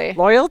Basically.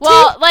 loyalty?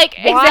 Well, like,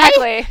 Why?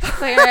 exactly.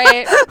 Like,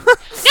 right.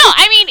 No,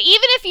 I mean,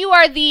 even if you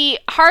are the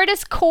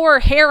hardest core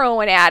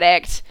heroin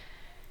addict,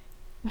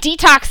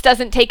 detox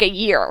doesn't take a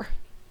year.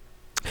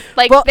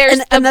 Like, Well, there's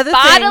and the another thing-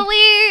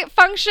 bodily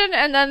function,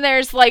 and then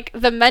there's, like,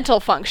 the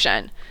mental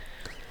function.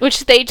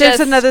 Which they There's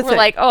just another were thing.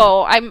 like,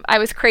 oh, I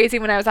was crazy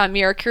when I was on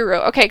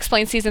Mirakuru. Okay,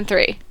 explain season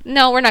 3.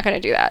 No, we're not going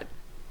to do that.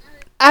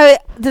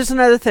 There's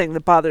another thing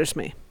that bothers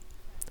me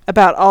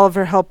about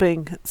Oliver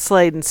helping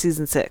Slade in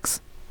season 6.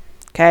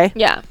 Okay?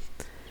 Yeah.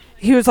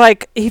 he was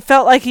like, he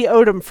felt like he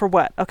owed him for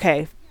what?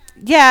 Okay.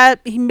 Yeah,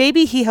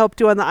 maybe he helped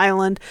you on the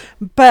island,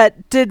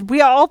 but did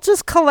we all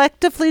just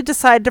collectively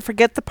decide to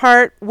forget the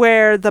part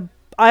where the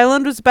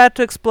island was about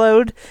to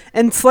explode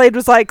and Slade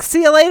was like,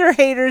 see you later,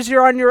 haters,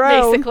 you're on your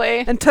own. Basically.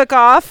 And took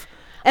off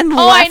and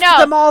I left know.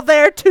 them all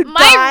there to die.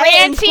 My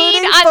ranting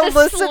on the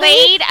Felicity.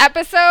 Slade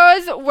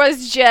episodes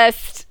was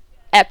just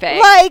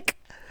epic.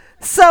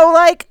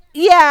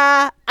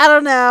 Yeah, I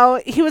don't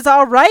know. He was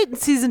all right in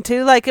season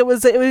 2. Like it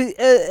was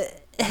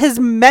his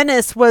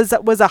menace was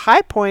a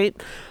high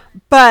point,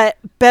 but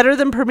better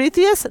than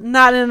Prometheus?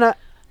 Not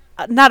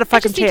a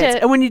fucking chance.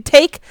 And when you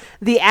take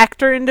the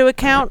actor into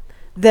account,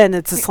 then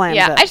it's a slam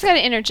dunk. I just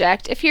gotta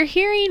interject. If you're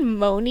hearing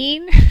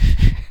moaning,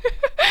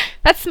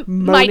 that's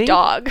my Moaning?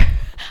 dog.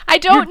 I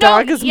don't Your know.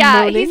 dog is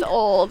moaning? He's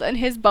old and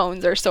his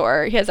bones are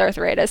sore. He has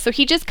arthritis, so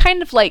he just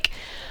kind of like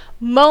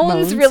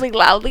moans really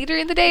loudly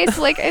during the day.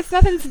 So like, it's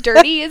nothing's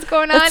dirty is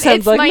going on. sounds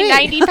It's like my me.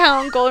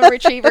 90-pound golden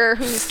retriever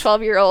who's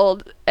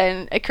 12-year-old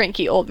and a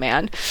cranky old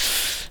man,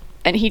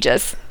 and he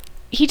just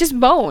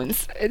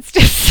moans. It's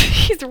just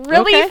he's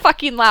really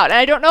fucking loud, and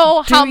I don't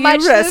know how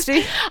much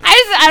Rusty?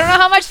 I don't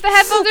know how much the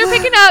headphones are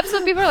picking up.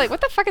 So people are like, "What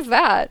the fuck is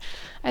that?"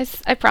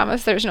 I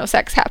promise there's no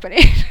sex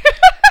happening.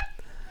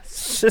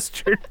 It's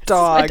just your It's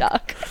my dog.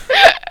 dog.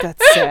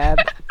 That's sad.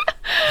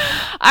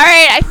 All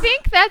right, I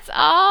think that's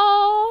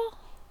all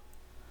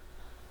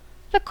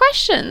the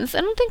questions.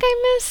 I don't think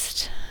I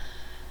missed.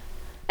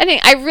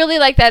 I really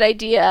like that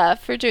idea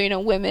for doing a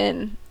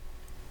women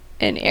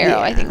in Arrow.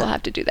 I think we'll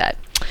have to do that.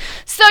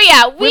 So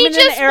yeah, we Women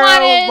just in Arrow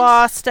wanted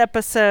lost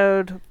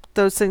episode.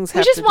 Those things.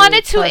 we just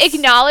wanted to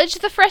acknowledge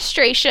the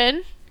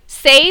frustration,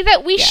 say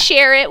that we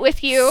share it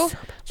with you,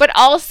 but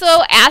also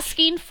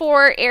asking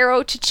for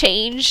Arrow to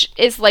change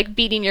is like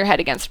beating your head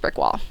against a brick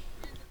wall.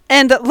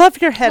 And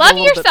love your head. Love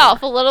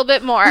yourself a little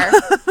bit more.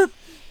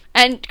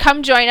 And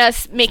come join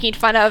us making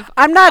fun of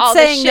I'm not all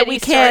saying the that we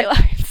shitty can't.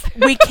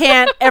 storylines. We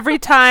can't every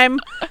time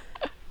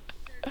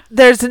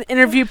there's an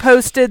interview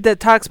posted that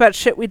talks about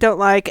shit we don't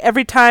like.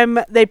 Every time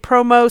they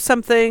promo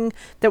something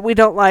that we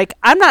don't like,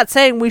 I'm not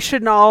saying we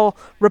shouldn't all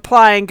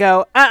reply and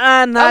go,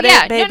 not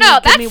it, baby. No,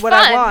 Give me that's what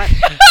fun. I want.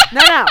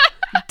 No,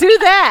 do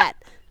that.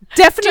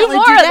 Definitely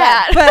more do of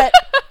that.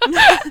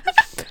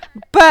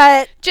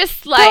 But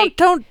just like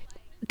don't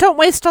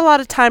waste a lot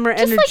of time or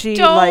just energy.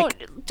 don't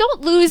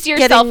lose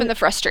yourself getting- in the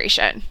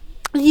frustration.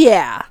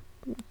 Yeah,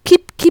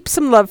 keep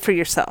some love for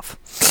yourself.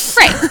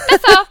 Right.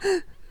 That's all.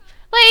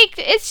 Like,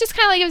 it's just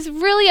kind of like it was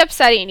really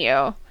upsetting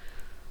you.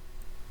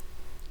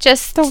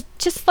 Just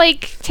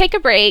like take a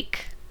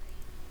break,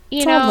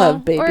 It's all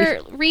love, baby. or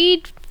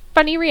read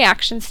funny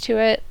reactions to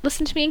it.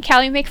 Listen to me and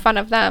Callie make fun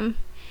of them.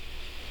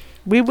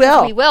 We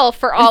will. We will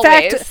for In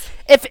always. fact,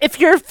 if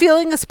you're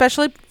feeling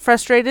especially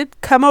frustrated,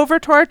 come over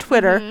to our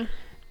Twitter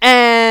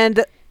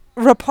and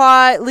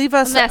leave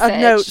us a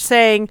message. note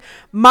saying,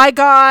 "My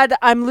God,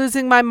 I'm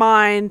losing my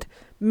mind.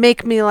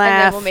 Make me laugh."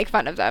 And then we'll make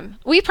fun of them.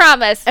 We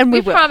promise. And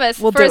we will. promise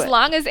We'll for do as it.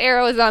 long as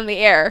Arrow is on the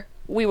air,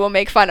 we will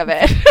make fun of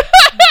it.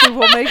 We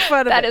will make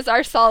fun of That it. is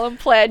our solemn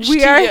pledge We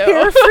to are you.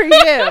 here for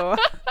you.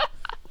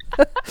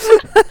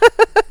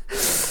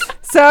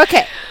 So,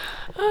 okay.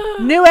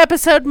 New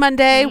episode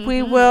Monday.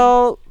 We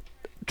will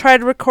try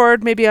to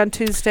record maybe on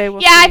Tuesday.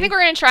 We'll Yeah, I see. think we're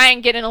going to try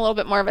and get in a little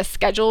bit more of a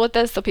schedule with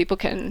this so people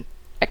can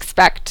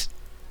expect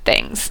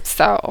things.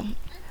 So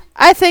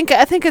I think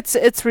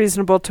it's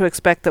reasonable to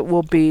expect that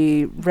we'll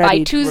be ready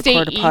by Tuesday to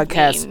record a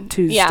podcast evening.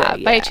 Tuesday. Yeah,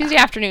 by Tuesday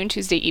afternoon,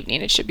 Tuesday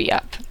evening, it should be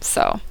up.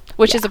 So,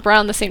 which is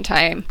around the same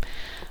time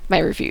my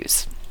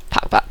reviews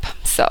pop up.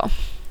 So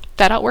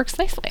that all works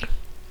nicely.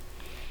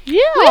 Yeah.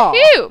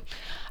 Woohoo!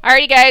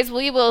 Alrighty, guys,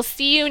 we will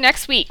see you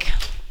next week.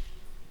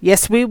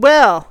 Yes, we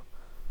will.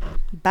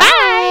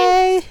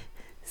 Bye.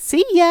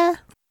 See ya.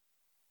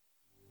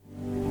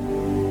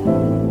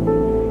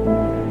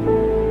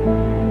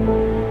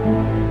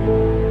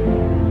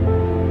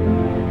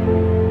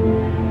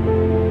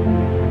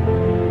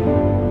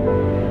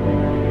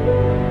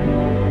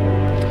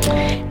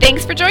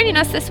 Thanks for joining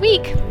us this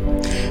week.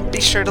 Be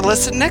sure to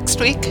listen next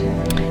week.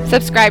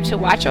 Subscribe to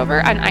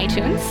Watchover on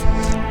iTunes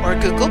Or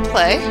Google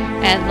Play.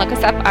 and look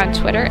us up on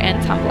Twitter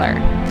and Tumblr.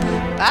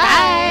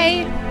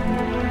 Bye. Bye.